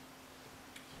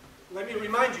 Let me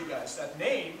remind you guys that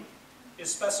name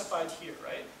is specified here,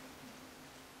 right?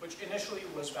 Which initially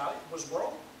was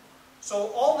world.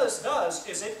 So all this does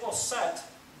is it will set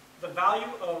the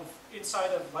value of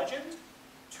inside of legend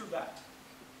to that.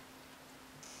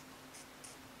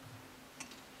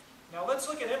 Now let's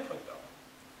look at input though.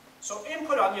 So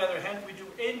input, on the other hand, we do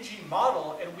ng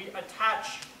model and we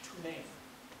attach to name.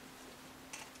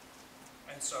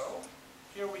 And so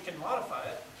here we can modify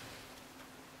it,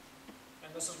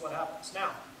 and this is what happens.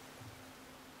 Now,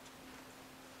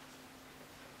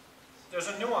 there's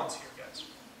a nuance here, guys.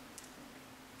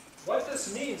 What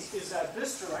this means is that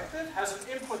this directive has an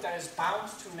input that is bound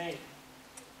to name.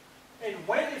 And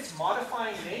when it's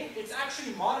modifying name, it's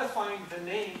actually modifying the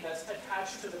name that's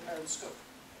attached to the parent scope.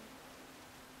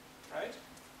 Right?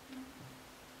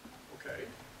 Okay.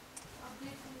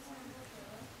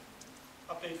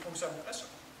 Update funktionen besser.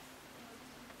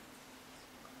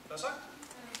 Besser?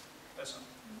 Besser.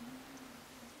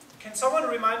 Can someone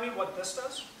remind me what this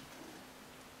does?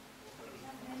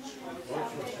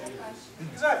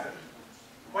 Exactly.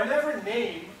 Whenever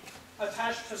name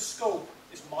attached to scope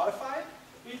is modified,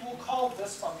 it will call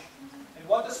this function. And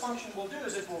what this function will do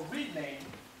is it will read name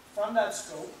from that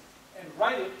scope and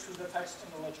write it to the text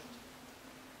in the legend.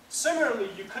 Similarly,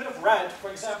 you could have read,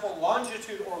 for example,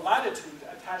 longitude or latitude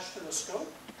attached to the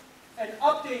scope and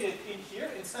update it in here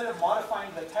instead of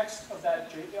modifying the text of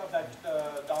that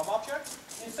DOM object.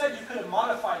 Instead, you could have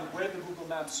modified where the Google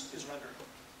Maps is rendered.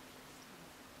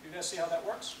 You guys see how that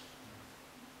works?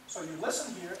 So you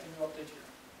listen here and you update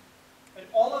here. And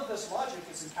all of this logic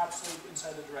is encapsulated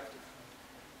inside the directive.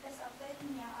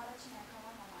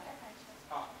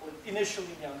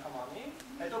 Initially miankamani,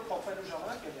 հետո փոխվելու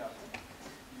ժամանակ էլի անում։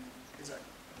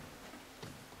 Exactly.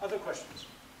 Other questions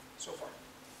so far?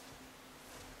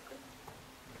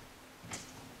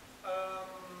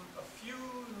 A few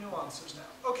nuances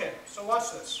now. Okay, so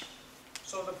watch this.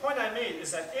 So the point I made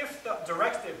is that if the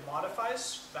directive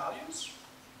modifies values,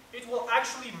 it will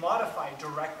actually modify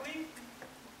directly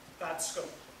that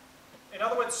scope. In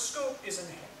other words, scope is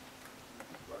inherent.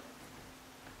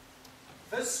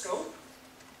 This scope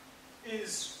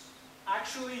is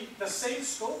actually the same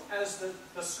scope as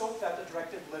the scope that the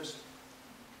directive lives in.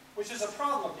 Which is a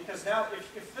problem, because now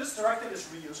if this directive is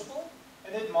reusable,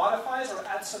 and it modifies or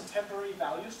adds some temporary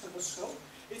values to the scope,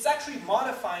 it's actually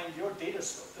modifying your data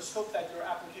scope, the scope that your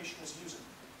application is using.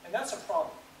 And that's a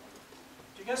problem.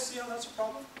 Do you guys see how that's a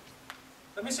problem?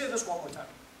 Let me say this one more time.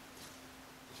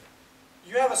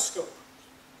 You have a scope,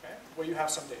 okay, where you have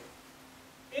some data.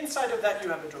 Inside of that you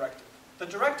have a directive. The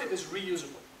directive is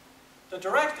reusable. The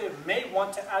directive may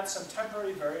want to add some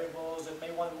temporary variables, it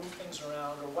may want to move things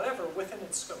around or whatever within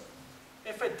its scope.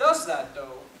 If it does that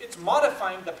though, it's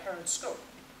modifying the parent scope.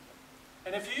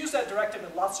 And if you use that directive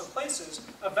in lots of places,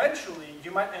 eventually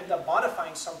you might end up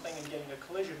modifying something and getting a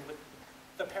collision with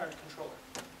the parent controller.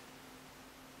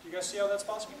 Do you guys see how that's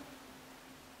possible?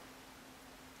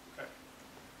 Okay.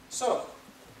 So,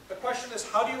 the question is,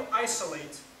 how do you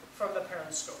isolate from the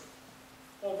parent scope?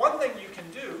 Well, one thing you can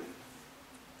do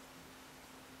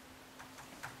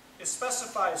is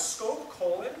specify scope :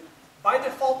 by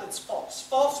default it's false.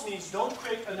 False means don't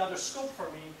create another scope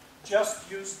for me, just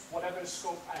use whatever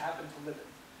scope I happen to live in.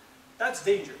 That's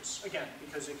dangerous, again,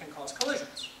 because it can cause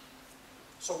collisions.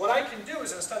 So what I can do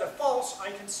is instead of false, I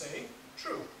can say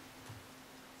true.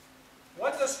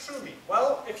 What does true mean?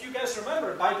 Well, if you guys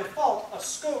remember, by default, a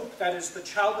scope that is the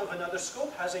child of another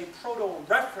scope has a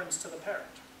proto-reference to the parent.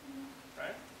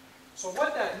 Right? So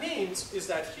what that means is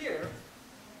that here,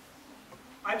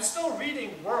 I'm still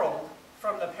reading world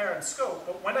from the parent scope,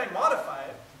 but when I modify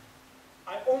it,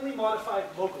 I only modify it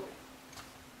locally.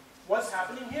 What's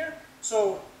happening here?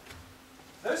 So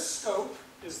this scope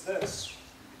is this.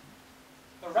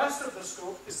 The rest of the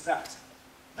scope is that.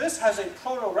 This has a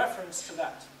proto-reference to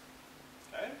that.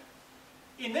 Okay?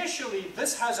 Initially,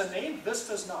 this has a name, this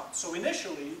does not. So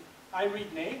initially, I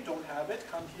read name, don't have it,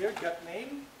 come here, get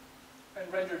name,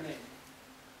 and render name.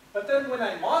 But then when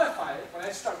I modify it, when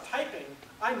I start typing,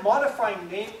 I'm modifying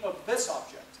name of this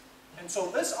object. And so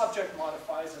this object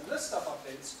modifies and this stuff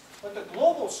updates, but the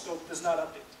global scope does not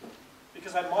update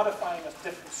because I'm modifying a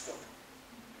different scope.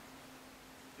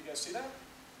 You guys see that?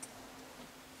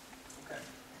 Okay.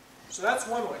 So that's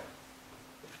one way.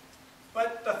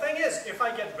 But the thing is, if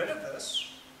I get rid of this,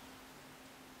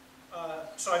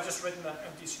 so I've just written an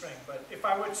empty string, but if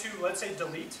I were to, let's say,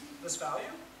 delete this value,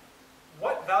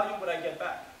 what value would I get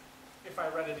back if I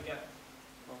read it again?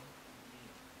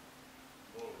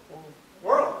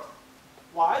 World.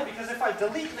 Why? Because if I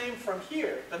delete name from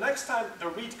here, the next time the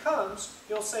read comes,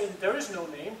 you'll say there is no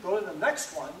name, go to the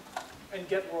next one, and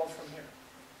get world from here.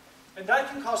 And that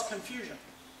can cause confusion.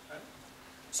 Right?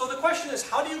 So the question is,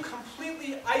 how do you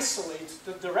completely isolate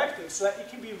the directive so that it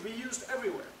can be reused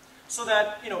everywhere? So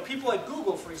that people at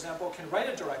Google, for example, can write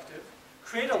a directive,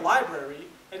 create a library,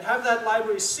 and have that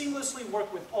library seamlessly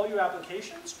work with all your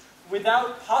applications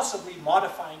without possibly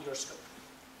modifying your scope.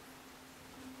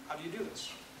 How do you do this?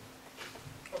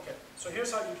 Okay, so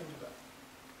here's how you can do that.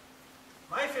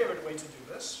 My favorite way to do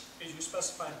this is you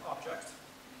specify an object,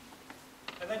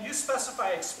 and then you specify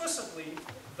explicitly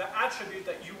the attribute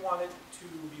that you want it to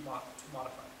be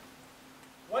modify.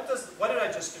 What did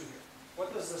I just do here?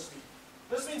 What does this mean?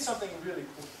 This means something really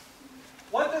cool.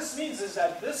 What this means is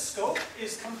that this scope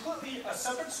is completely a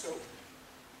separate scope.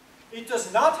 It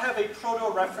does not have a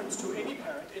proto-reference to any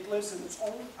parent. It lives in its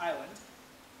own island.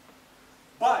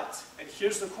 But, and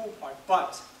here's the cool part,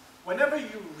 but whenever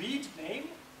you read name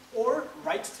or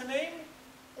write to name,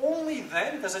 only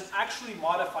then does it actually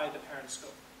modify the parent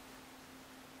scope.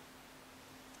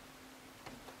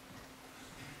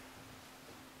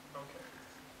 Okay.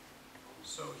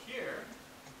 So here,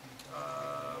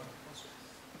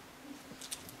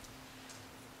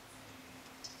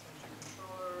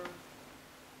 controller,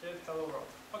 div hello world.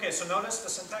 Okay, so notice the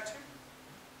syntax here.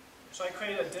 So I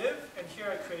created a div, and here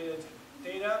I created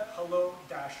data hello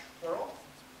dash world.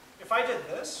 If I did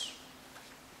this,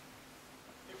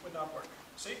 it would not work.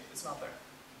 See, it's not there.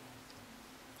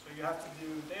 So you have to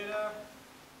do data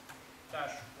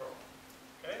dash world.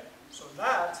 Okay, so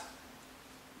that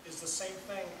is the same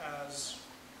thing as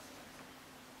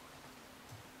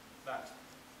that.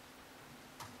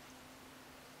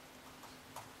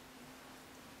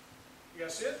 You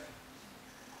guys see it?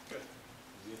 Good.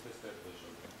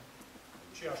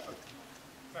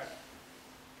 Right.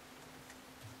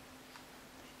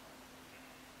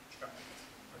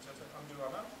 Undo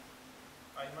on that.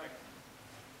 Mic.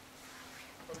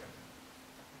 Okay.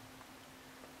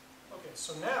 Okay,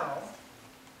 so now,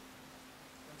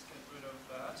 let's get rid of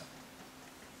that.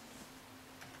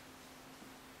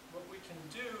 What we can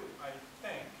do, I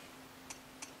think,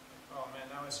 oh man,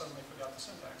 now I suddenly forgot the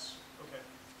syntax. Okay,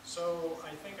 so I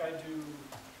think I do,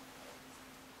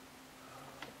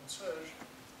 insert,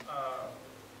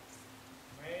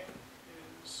 name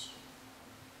is,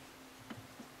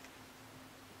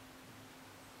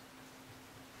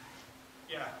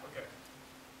 yeah, okay.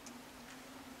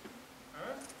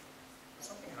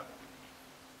 Something happened.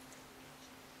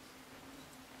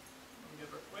 Let me get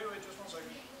rid, wait, just 1 second.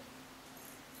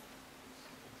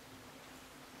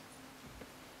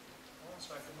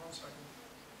 1 second.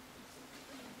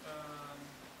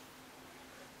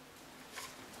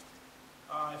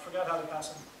 I forgot how to pass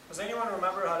them. Does anyone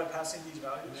remember how to pass in these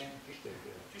values?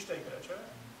 Just take it, right?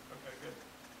 Okay, good.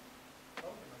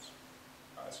 Oh, goodness.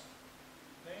 Nice.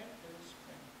 Name is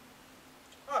name.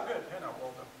 Oh, good. Hannah,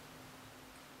 well done.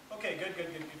 Okay, good.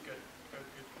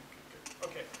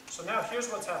 Okay, so now here's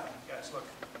what's happening, guys. Look.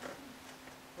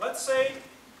 Let's say,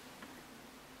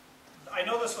 I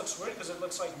know this looks weird because it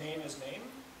looks like name is name,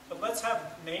 but let's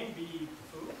have name be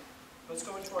foo. Let's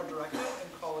go into our directive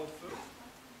and call it foo.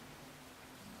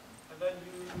 And then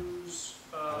use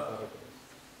foo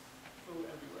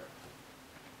everywhere.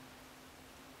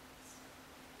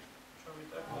 Show me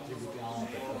that.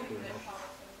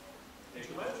 Did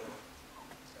you match?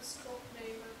 Just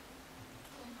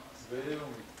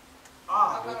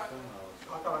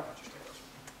take this.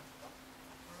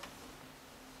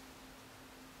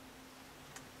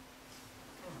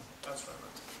 That's what I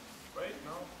meant. Wait,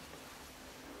 no.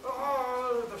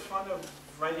 Oh, the fun of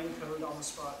writing code on the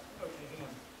spot. Okay, hang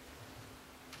on.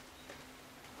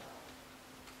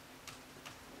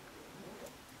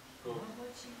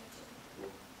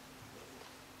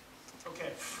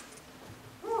 Okay.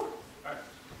 All right.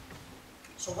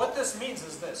 So what this means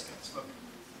is this, guys. Look,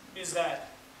 is that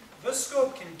this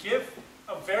scope can give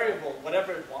a variable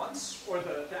whatever it wants, or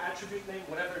the attribute name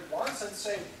whatever it wants, and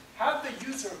say, have the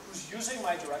user who's using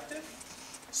my directive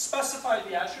specify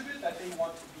the attribute that they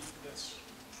want to be this.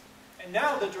 And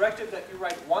now the directive that you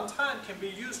write one time can be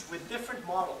used with different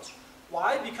models.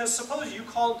 Why? Because suppose you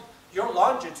called your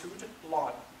longitude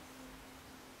lon.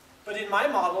 But in my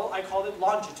model, I called it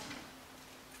longitude.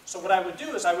 So what I would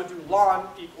do is I would do lon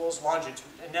equals longitude.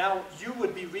 And now you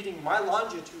would be reading my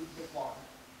longitude with lon.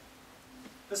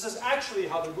 This is actually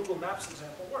how the Google Maps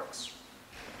example works.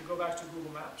 If you go back to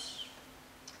Google Maps,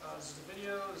 this is the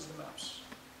video, this is the maps.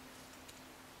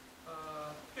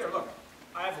 Here, look.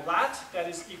 I have lat that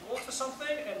is equal to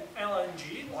something, and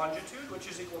lng, longitude, which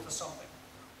is equal to something.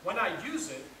 When I use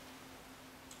it,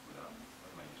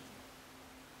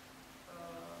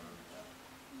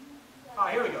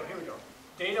 here we go.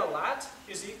 Data lat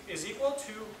is equal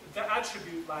to the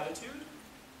attribute latitude.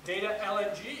 Data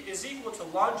lng is equal to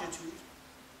longitude,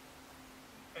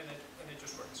 and it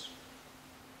just works.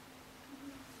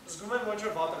 Dus doe maar wat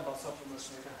je wat en wat staat er dus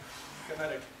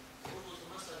kinetic.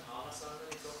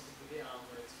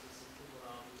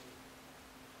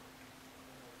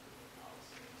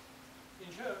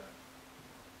 İnce.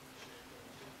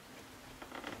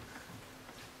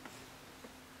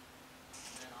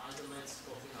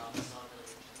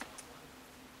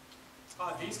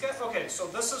 These guys? Okay, so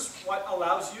this is what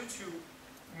allows you to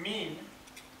mean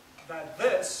that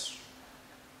this,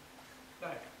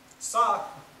 sa,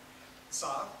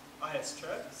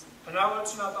 ahetsçe,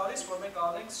 hanavrçına dalis formek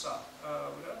aling sa.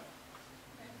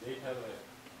 They have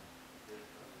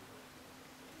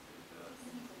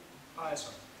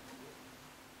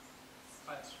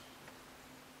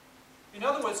In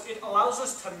other words, it allows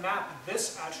us to map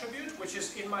this attribute, which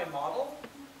is in my model,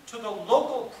 to the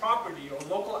local property or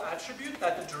local attribute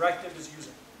that the directive is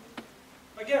using.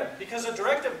 Again, because a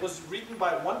directive was written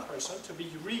by one person to be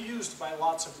reused by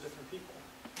lots of different people.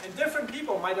 And different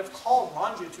people might have called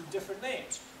longitude different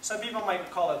names. Some people might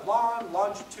call it lon,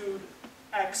 longitude,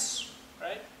 x,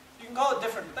 right? You can call it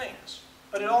different things,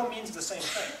 but it all means the same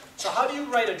thing. So how do you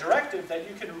write a directive that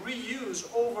you can reuse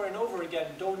over and over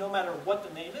again, no matter what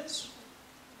the name is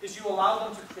you allow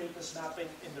them to create this mapping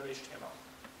in their HTML.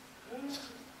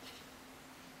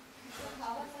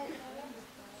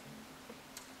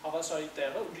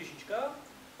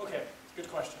 Okay, good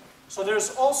question. So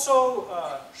there's also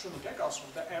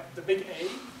the big A,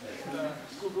 the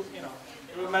Google,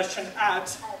 Rouben Meschian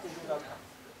at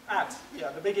google.com.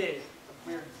 Yeah, the big A,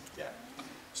 weird, yeah.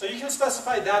 So you can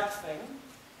specify that thing,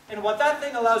 and what that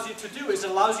thing allows you to do is it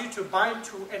allows you to bind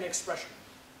to an expression.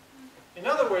 In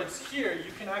other words, here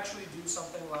you can actually do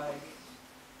something like,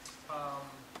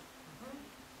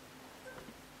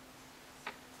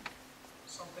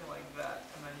 something like that,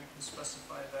 and then you can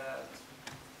specify that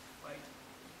like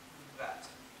that,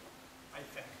 I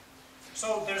think.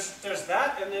 So there's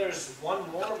that, and there's one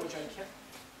more, which I can't.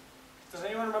 Does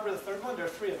anyone remember the third one? There are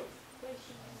three of them.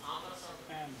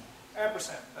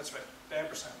 Ampersand, that's right, the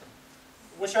ampersand,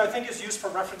 which I think is used for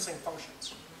referencing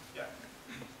functions. Yeah.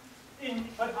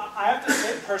 But I have to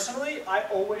say, personally, I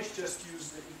always just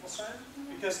use the equal sign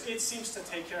because it seems to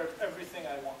take care of everything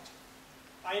I want.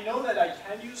 I know that I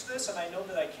can use this, and I know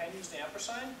that I can use the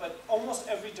ampersand, but almost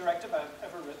every directive I've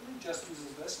ever written just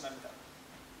uses this, and I'm done.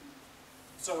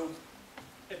 So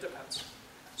it depends.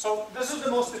 So this is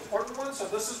the most important one, so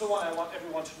this is the one I want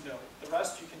everyone to know. The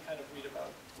rest you can kind of read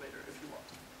about later if you want.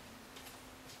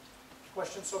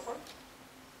 Questions so far?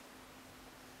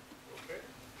 Okay.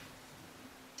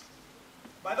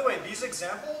 By the way, these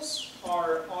examples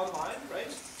are online, right?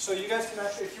 So you guys can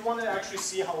actually, if you want to actually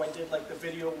see how I did like the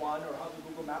video one or how the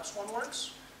Google Maps one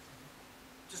works,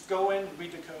 just go in,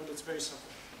 read the code, it's very simple.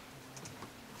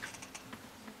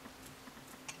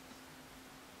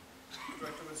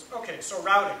 Okay, so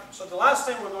routing. So the last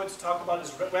thing we're going to talk about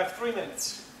is, we have 3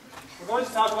 minutes. We're going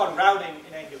to talk about routing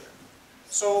in Angular.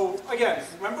 So again,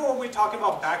 remember when we talked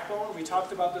about Backbone, we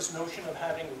talked about this notion of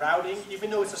having routing, even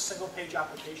though it's a single page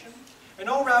application. And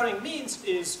all routing means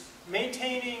is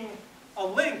maintaining a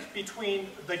link between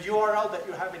the URL that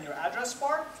you have in your address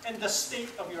bar and the state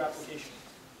of your application.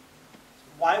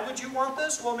 Why would you want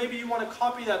this? Well, maybe you want to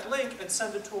copy that link and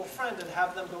send it to a friend and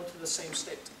have them go to the same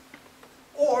state.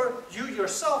 Or you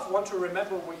yourself want to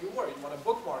remember where you were. You want to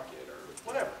bookmark it or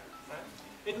whatever. Right?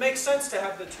 It makes sense to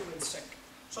have the two in sync.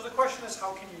 So the question is,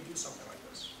 how can you do something like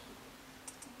this?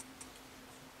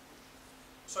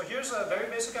 So here's a very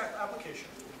basic application.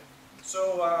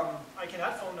 So I can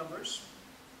add phone numbers.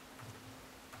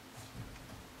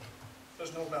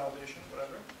 There's no validation,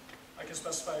 whatever. I can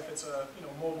specify if it's a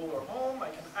mobile or home. I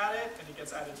can add it, and it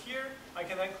gets added here. I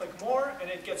can then click more, and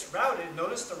it gets routed.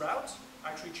 Notice the route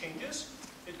actually changes.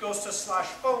 It goes to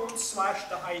 /phone/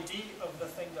 the ID of the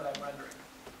thing that I'm rendering,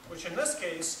 which in this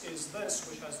case is this,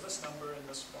 which has this number and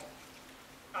this phone.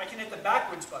 I can hit the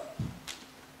backwards button,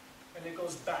 and it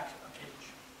goes back a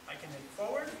page. I can hit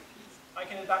forward. I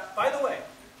can hit back. By the way,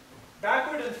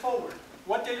 backward and forward,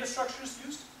 what data structure is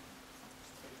used?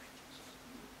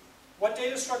 What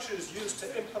data structure is used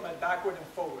to implement backward and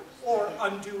forward, or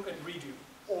undo and redo,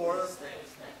 or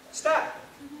stack?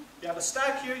 You have a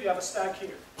stack here, you have a stack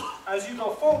here. As you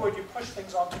go forward, you push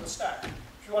things onto the stack.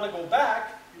 If you want to go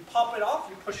back, you pop it off,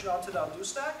 you push it onto the undo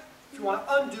stack. If you want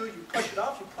to undo, you push it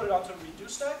off, you put it onto the redo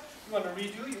stack. If you want to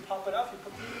redo, you pop it off, you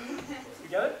put it. You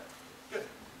get it? Good.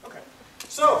 Okay.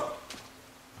 So,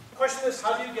 the question is,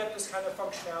 how do you get this kind of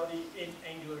functionality in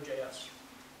AngularJS?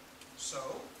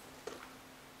 So,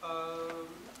 oh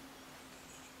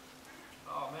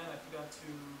man, I forgot to,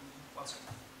 one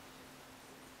second.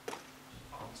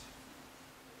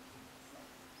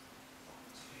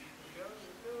 Here we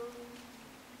go.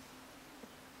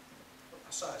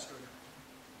 Size, here we go.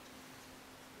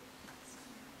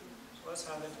 So let's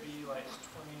have it be like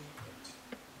 28.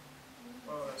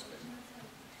 Oh, that's big.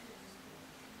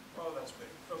 Oh, that's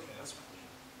big. Okay, that's fine.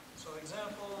 So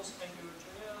examples,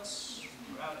 AngularJS,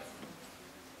 routing.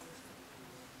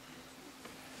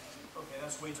 Okay,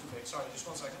 that's way too big. Sorry, just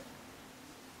 1 second.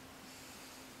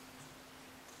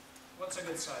 What's a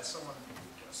good size? Someone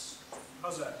guess.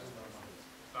 How's that?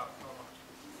 Oh, normal.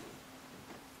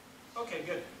 Okay,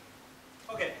 good.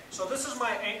 Okay, so this is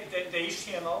my the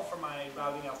HTML for my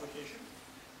routing application.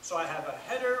 So I have a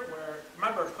header where,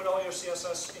 remember, put all your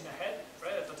CSS in the head,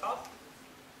 right at the top.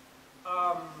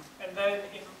 And then,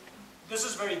 this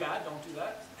is very bad, don't do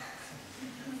that.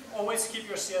 Always keep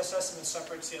your CSS in a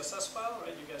separate CSS file,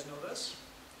 right? You guys know this.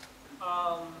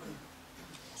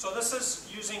 So this is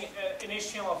using an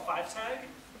HTML5 tag.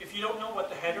 If you don't know what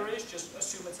the header is, just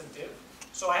assume it's a div.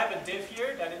 So I have a div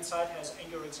here that inside has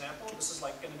Angular example. This is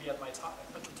like going to be at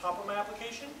the top of my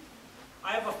application.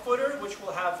 I have a footer which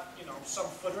will have some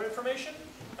footer information,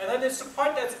 and then there's the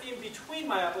part that's in between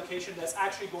my application that's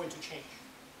actually going to change.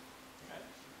 Okay?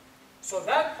 So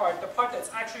that part, the part that's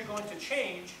actually going to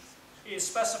change, is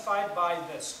specified by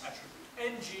this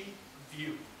attribute,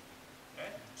 ngView.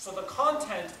 Okay? So the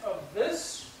content of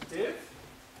this div,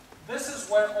 this is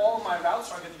where all my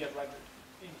routes are going to get rendered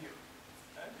in here.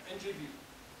 Okay? ngView.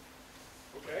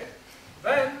 Okay?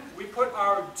 Then we put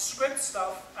our script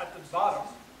stuff at the bottom.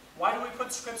 Why do we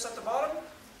put scripts at the bottom?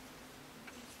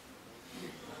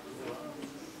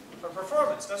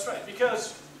 performance, that's right.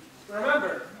 Because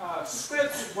remember,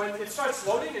 scripts, when it starts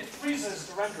loading, it freezes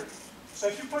the rendering. So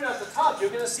if you put it at the top, you're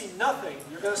going to see nothing.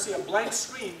 You're going to see a blank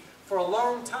screen for a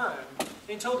long time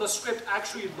until the script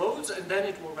actually loads, and then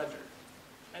it will render.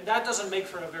 And that doesn't make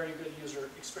for a very good user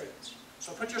experience.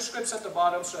 So put your scripts at the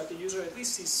bottom so that the user at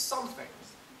least sees something.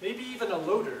 Maybe even a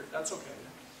loader, that's okay.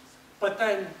 But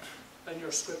then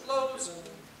your script loads and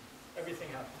everything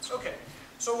happens. Okay,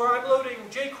 so where I'm loading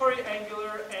jQuery,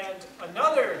 Angular, and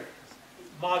another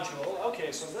module.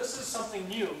 Okay, so this is something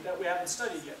new that we haven't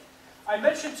studied yet. I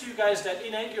mentioned to you guys that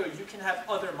in Angular you can have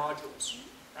other modules,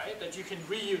 right, that you can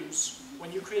reuse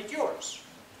when you create yours.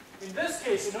 In this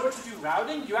case, in order to do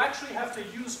routing, you actually have to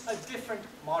use a different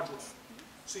module.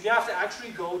 So you have to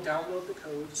actually go download the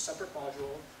code, a separate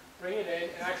module, bring it in,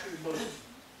 and actually load it.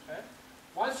 Okay?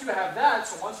 Once you have that,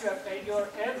 so once you have Angular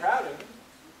and routing,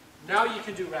 now you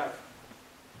can do routing.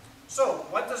 So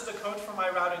what does the code for my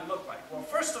routing look like? Well,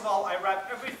 first of all, I wrap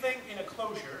everything in a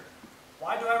closure.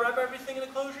 Why do I wrap everything in a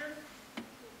closure?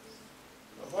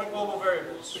 Avoid global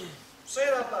variables. Say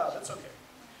it out loud, that's okay.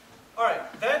 All right,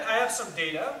 then I have some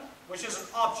data, which is an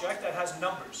object that has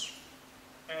numbers.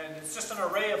 And it's just an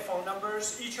array of phone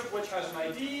numbers, each of which has an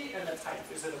ID and a type.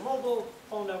 Is it a mobile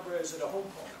phone number? Is it a home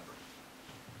phone number?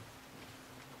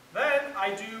 Then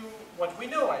I do what we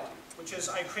know I do, which is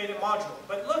I create a module.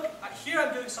 But look, here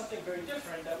I'm doing something very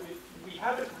different that we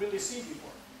haven't really seen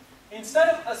before. Instead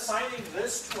of assigning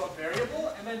this to a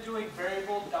variable and then doing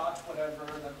variable dot whatever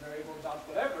and then variable dot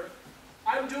whatever,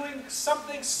 I'm doing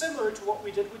something similar to what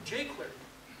we did with jQuery.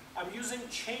 I'm using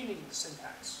chaining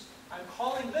syntax. I'm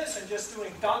calling this and just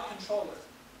doing dot controller,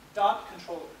 dot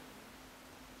controller.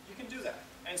 You can do that.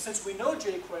 And since we know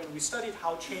jQuery and we studied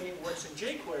how chaining works in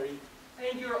jQuery,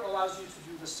 Angular allows you to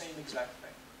do the same exact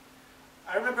thing.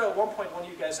 I remember at one point one of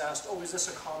you guys asked, oh, is this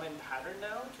a common pattern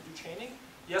now to do chaining?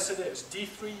 Yes, it is.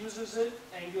 D3 uses it,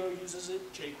 Angular uses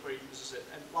it, jQuery uses it,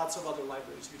 and lots of other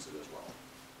libraries use it as well.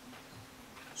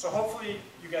 So hopefully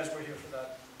you guys were here for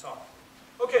that talk.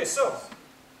 Okay, so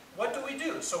what do we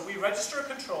do? So we register a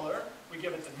controller, we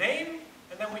give it the name,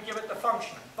 and then we give it the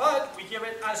function. But we give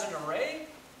it as an array.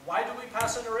 Why do we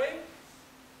pass an array?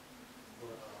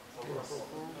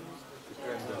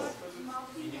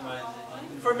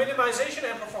 For minimization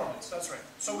and performance, that's right.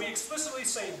 So we explicitly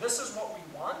say this is what we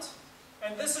want,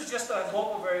 and this is just a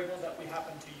local variable that we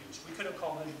happen to use. We could have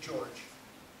called it George.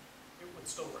 It would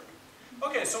still work.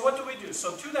 Okay, so what do we do?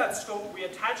 So to that scope, we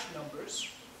attach numbers,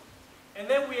 and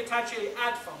then we attach an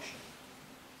add function.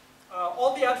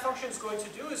 All the add function is going to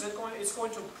do is it's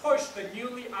going to push the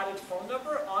newly added phone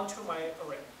number onto my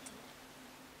array.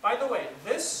 By the way,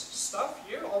 this stuff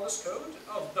here, all this code,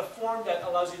 of the form that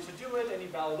allows you to do it, any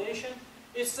validation,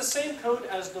 it's the same code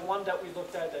as the one that we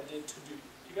looked at that did to-do.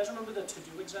 Do you guys remember the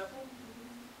to-do example?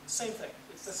 Same thing.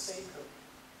 It's the same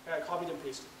code. I copied and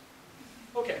pasted.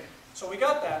 Okay, so we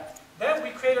got that. Then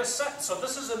we create a second. So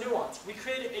this is a nuance. We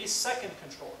created a second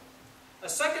controller. A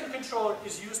second controller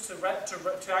is used to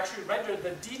actually render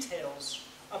the details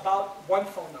about one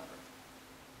phone number.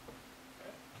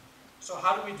 Okay. So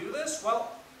how do we do this?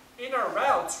 Well, in our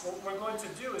routes, what we're going to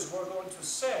do is we're going to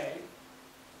say,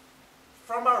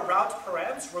 from our route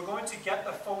params, we're going to get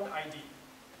the phone ID.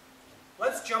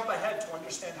 Let's jump ahead to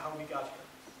understand how we got here.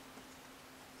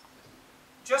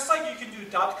 Just like you can do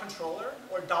dot controller,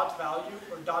 or dot value,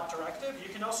 or dot directive,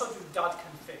 you can also do dot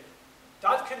config.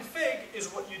 Dot config is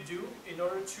what you do in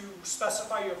order to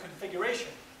specify your configuration.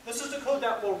 This is the code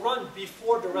that will run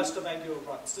before the rest of Angular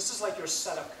runs. This is like your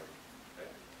setup code. Okay?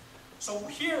 So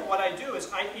here what I do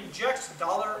is I inject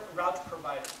 $route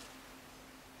provider.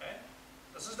 Okay?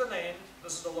 This is the name,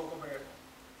 this is the local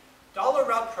variable.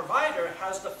 $route provider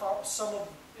has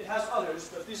it has others,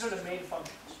 but these are the main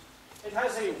functions. It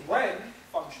has a when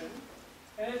function,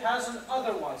 and it has an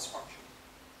otherwise function.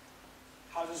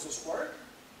 How does this work?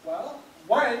 Well,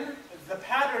 when the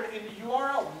pattern in the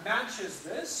URL matches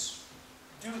this,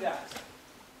 do that.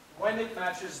 When it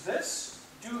matches this,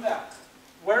 do that.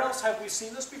 Where else have we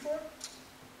seen this before?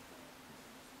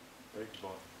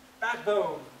 Backbone.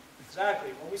 Backbone.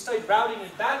 Exactly. When we studied routing in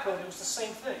Backbone, it was the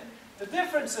same thing. The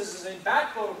difference is in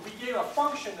Backbone, we gave a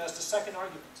function as the second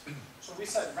argument. So we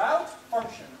said route,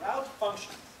 function, route,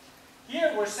 function.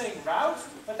 Here we're saying route,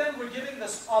 but then we're giving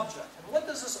this object. And what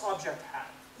does this object have?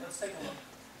 Let's take a look.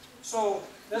 So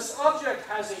this object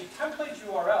has a template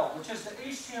URL, which is the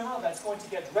HTML that's going to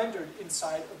get rendered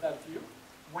inside of that view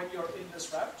when you're in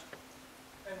this route.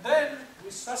 And then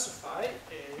we specify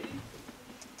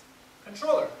a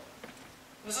controller.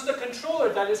 This is the controller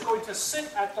that is going to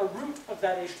sit at the root of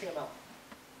that HTML.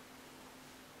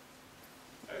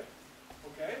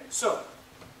 Okay, so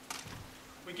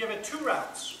we give it two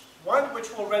routes. One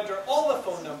which will render all the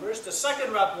phone numbers. The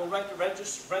second route will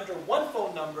render one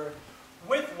phone number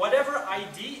with whatever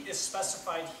ID is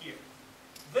specified here.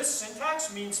 This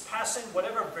syntax means pass in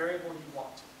whatever variable you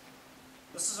want.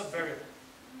 This is a variable.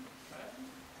 Okay?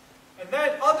 And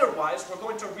then otherwise, we're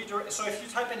going to redirect. So if you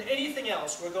type in anything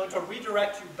else, we're going to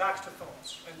redirect you back to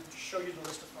phones and show you the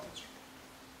list of phones.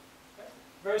 Okay?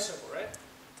 Very simple, right?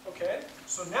 Okay,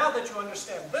 so now that you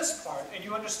understand this part, and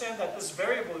you understand that this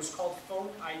variable is called phone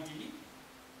ID,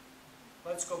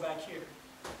 let's go back here.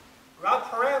 Route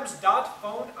params dot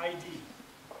phone ID.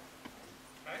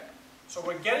 Okay, so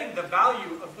we're getting the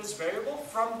value of this variable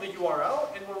from the URL,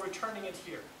 and we're returning it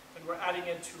here, and we're adding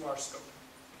it to our scope.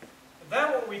 And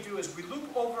then what we do is we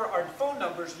loop over our phone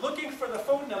numbers, looking for the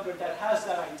phone number that has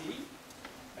that ID.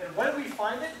 And when we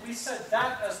find it, we set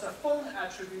that as the phone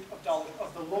attribute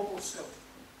of the local scope.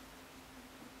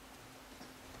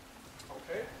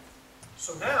 Okay,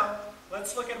 so now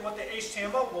let's look at what the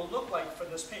HTML will look like for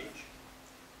this page.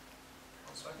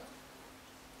 One second.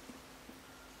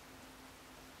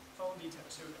 Phone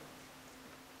details, here we go.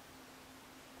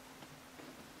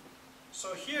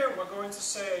 So here we're going to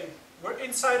say, we're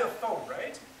inside a phone,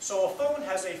 right? So a phone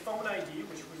has a phone ID,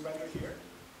 which we render here.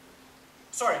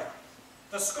 Sorry,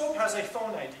 the scope has a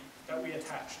phone ID that we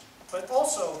attached. But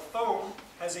also phone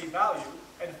has a value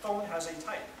and phone has a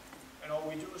type. And all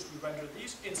we do is we render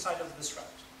these inside of this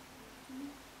route.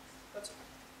 That's it.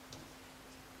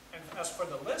 And as for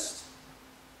the list,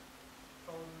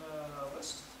 phone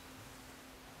list,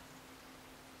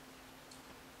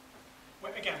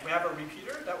 again, we have a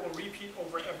repeater that will repeat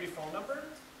over every phone number,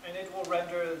 and it will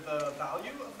render the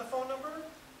value of the phone number,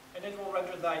 and it will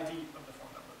render the ID of the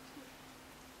phone number.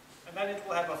 And then it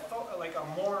will have a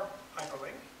more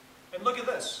hyperlink. And look at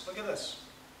this, look at this.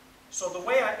 So the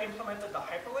way I implemented the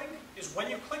hyperlink is when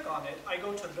you click on it, I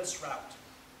go to this route,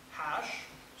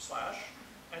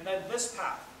 / and then this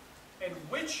path. And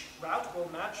which route will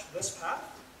match this path?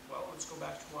 Well, let's go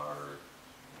back to our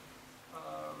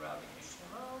routing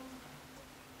HTML.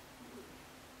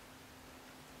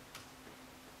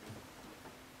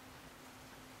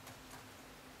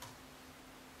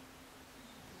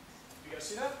 You guys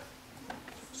see that?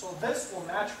 So this will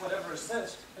match whatever is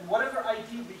this, and whatever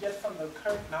ID we get from the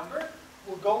current number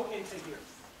will go into here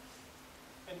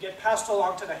and get passed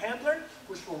along to the handler,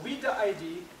 which will read the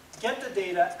ID, get the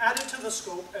data, add it to the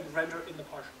scope, and render in the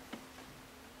partial.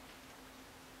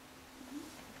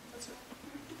 That's it.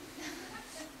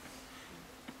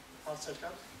 How's that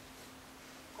count?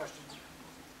 Questions?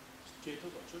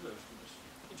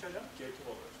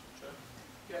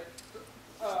 Yeah.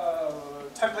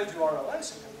 Template URL,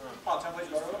 template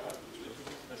URL.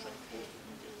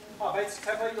 Բայց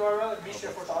template URL միշտ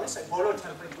որ տալիս է բոլոր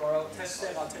template URL test-ը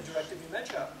directive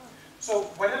image. So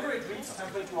whenever it reads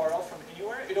template URL from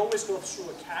anywhere, it always goes through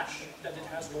a cache that it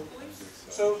has locally.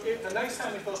 So if the next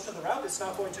time it goes to the route, it's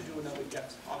not going to do another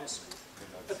get, obviously.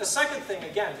 But the second thing,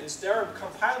 again, is there are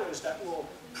compilers that will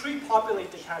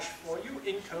pre-populate the cache for you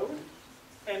in code,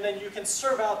 and then you can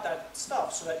serve out that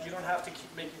stuff so that you don't have to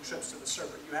keep making trips to the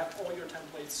server. You have all your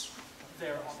templates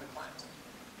there on the client.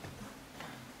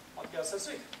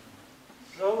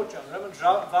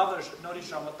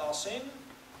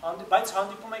 Բայց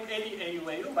հանդիպում ենք էլի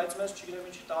AUA-ում, բայց մեզ չգիտեմ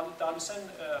ինչի տալիս են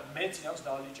մեծ իրաց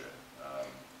դալիճը,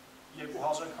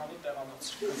 2000 քանի տեղանոց։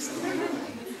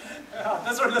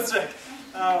 That's what let's check.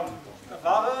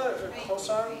 Vava,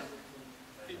 Kosang.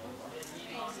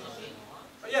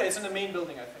 Yeah, it's in the main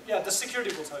building, I think. Yeah, the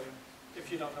security will tell you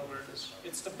if you don't know where it is.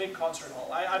 It's the big concert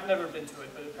hall. I've never been to it,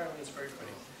 but apparently it's very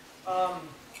pretty.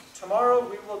 Tomorrow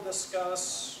we will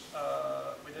discuss,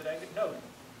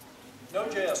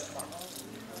 Node.js tomorrow.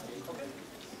 Okay?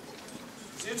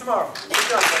 See you tomorrow. Good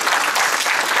job, guys.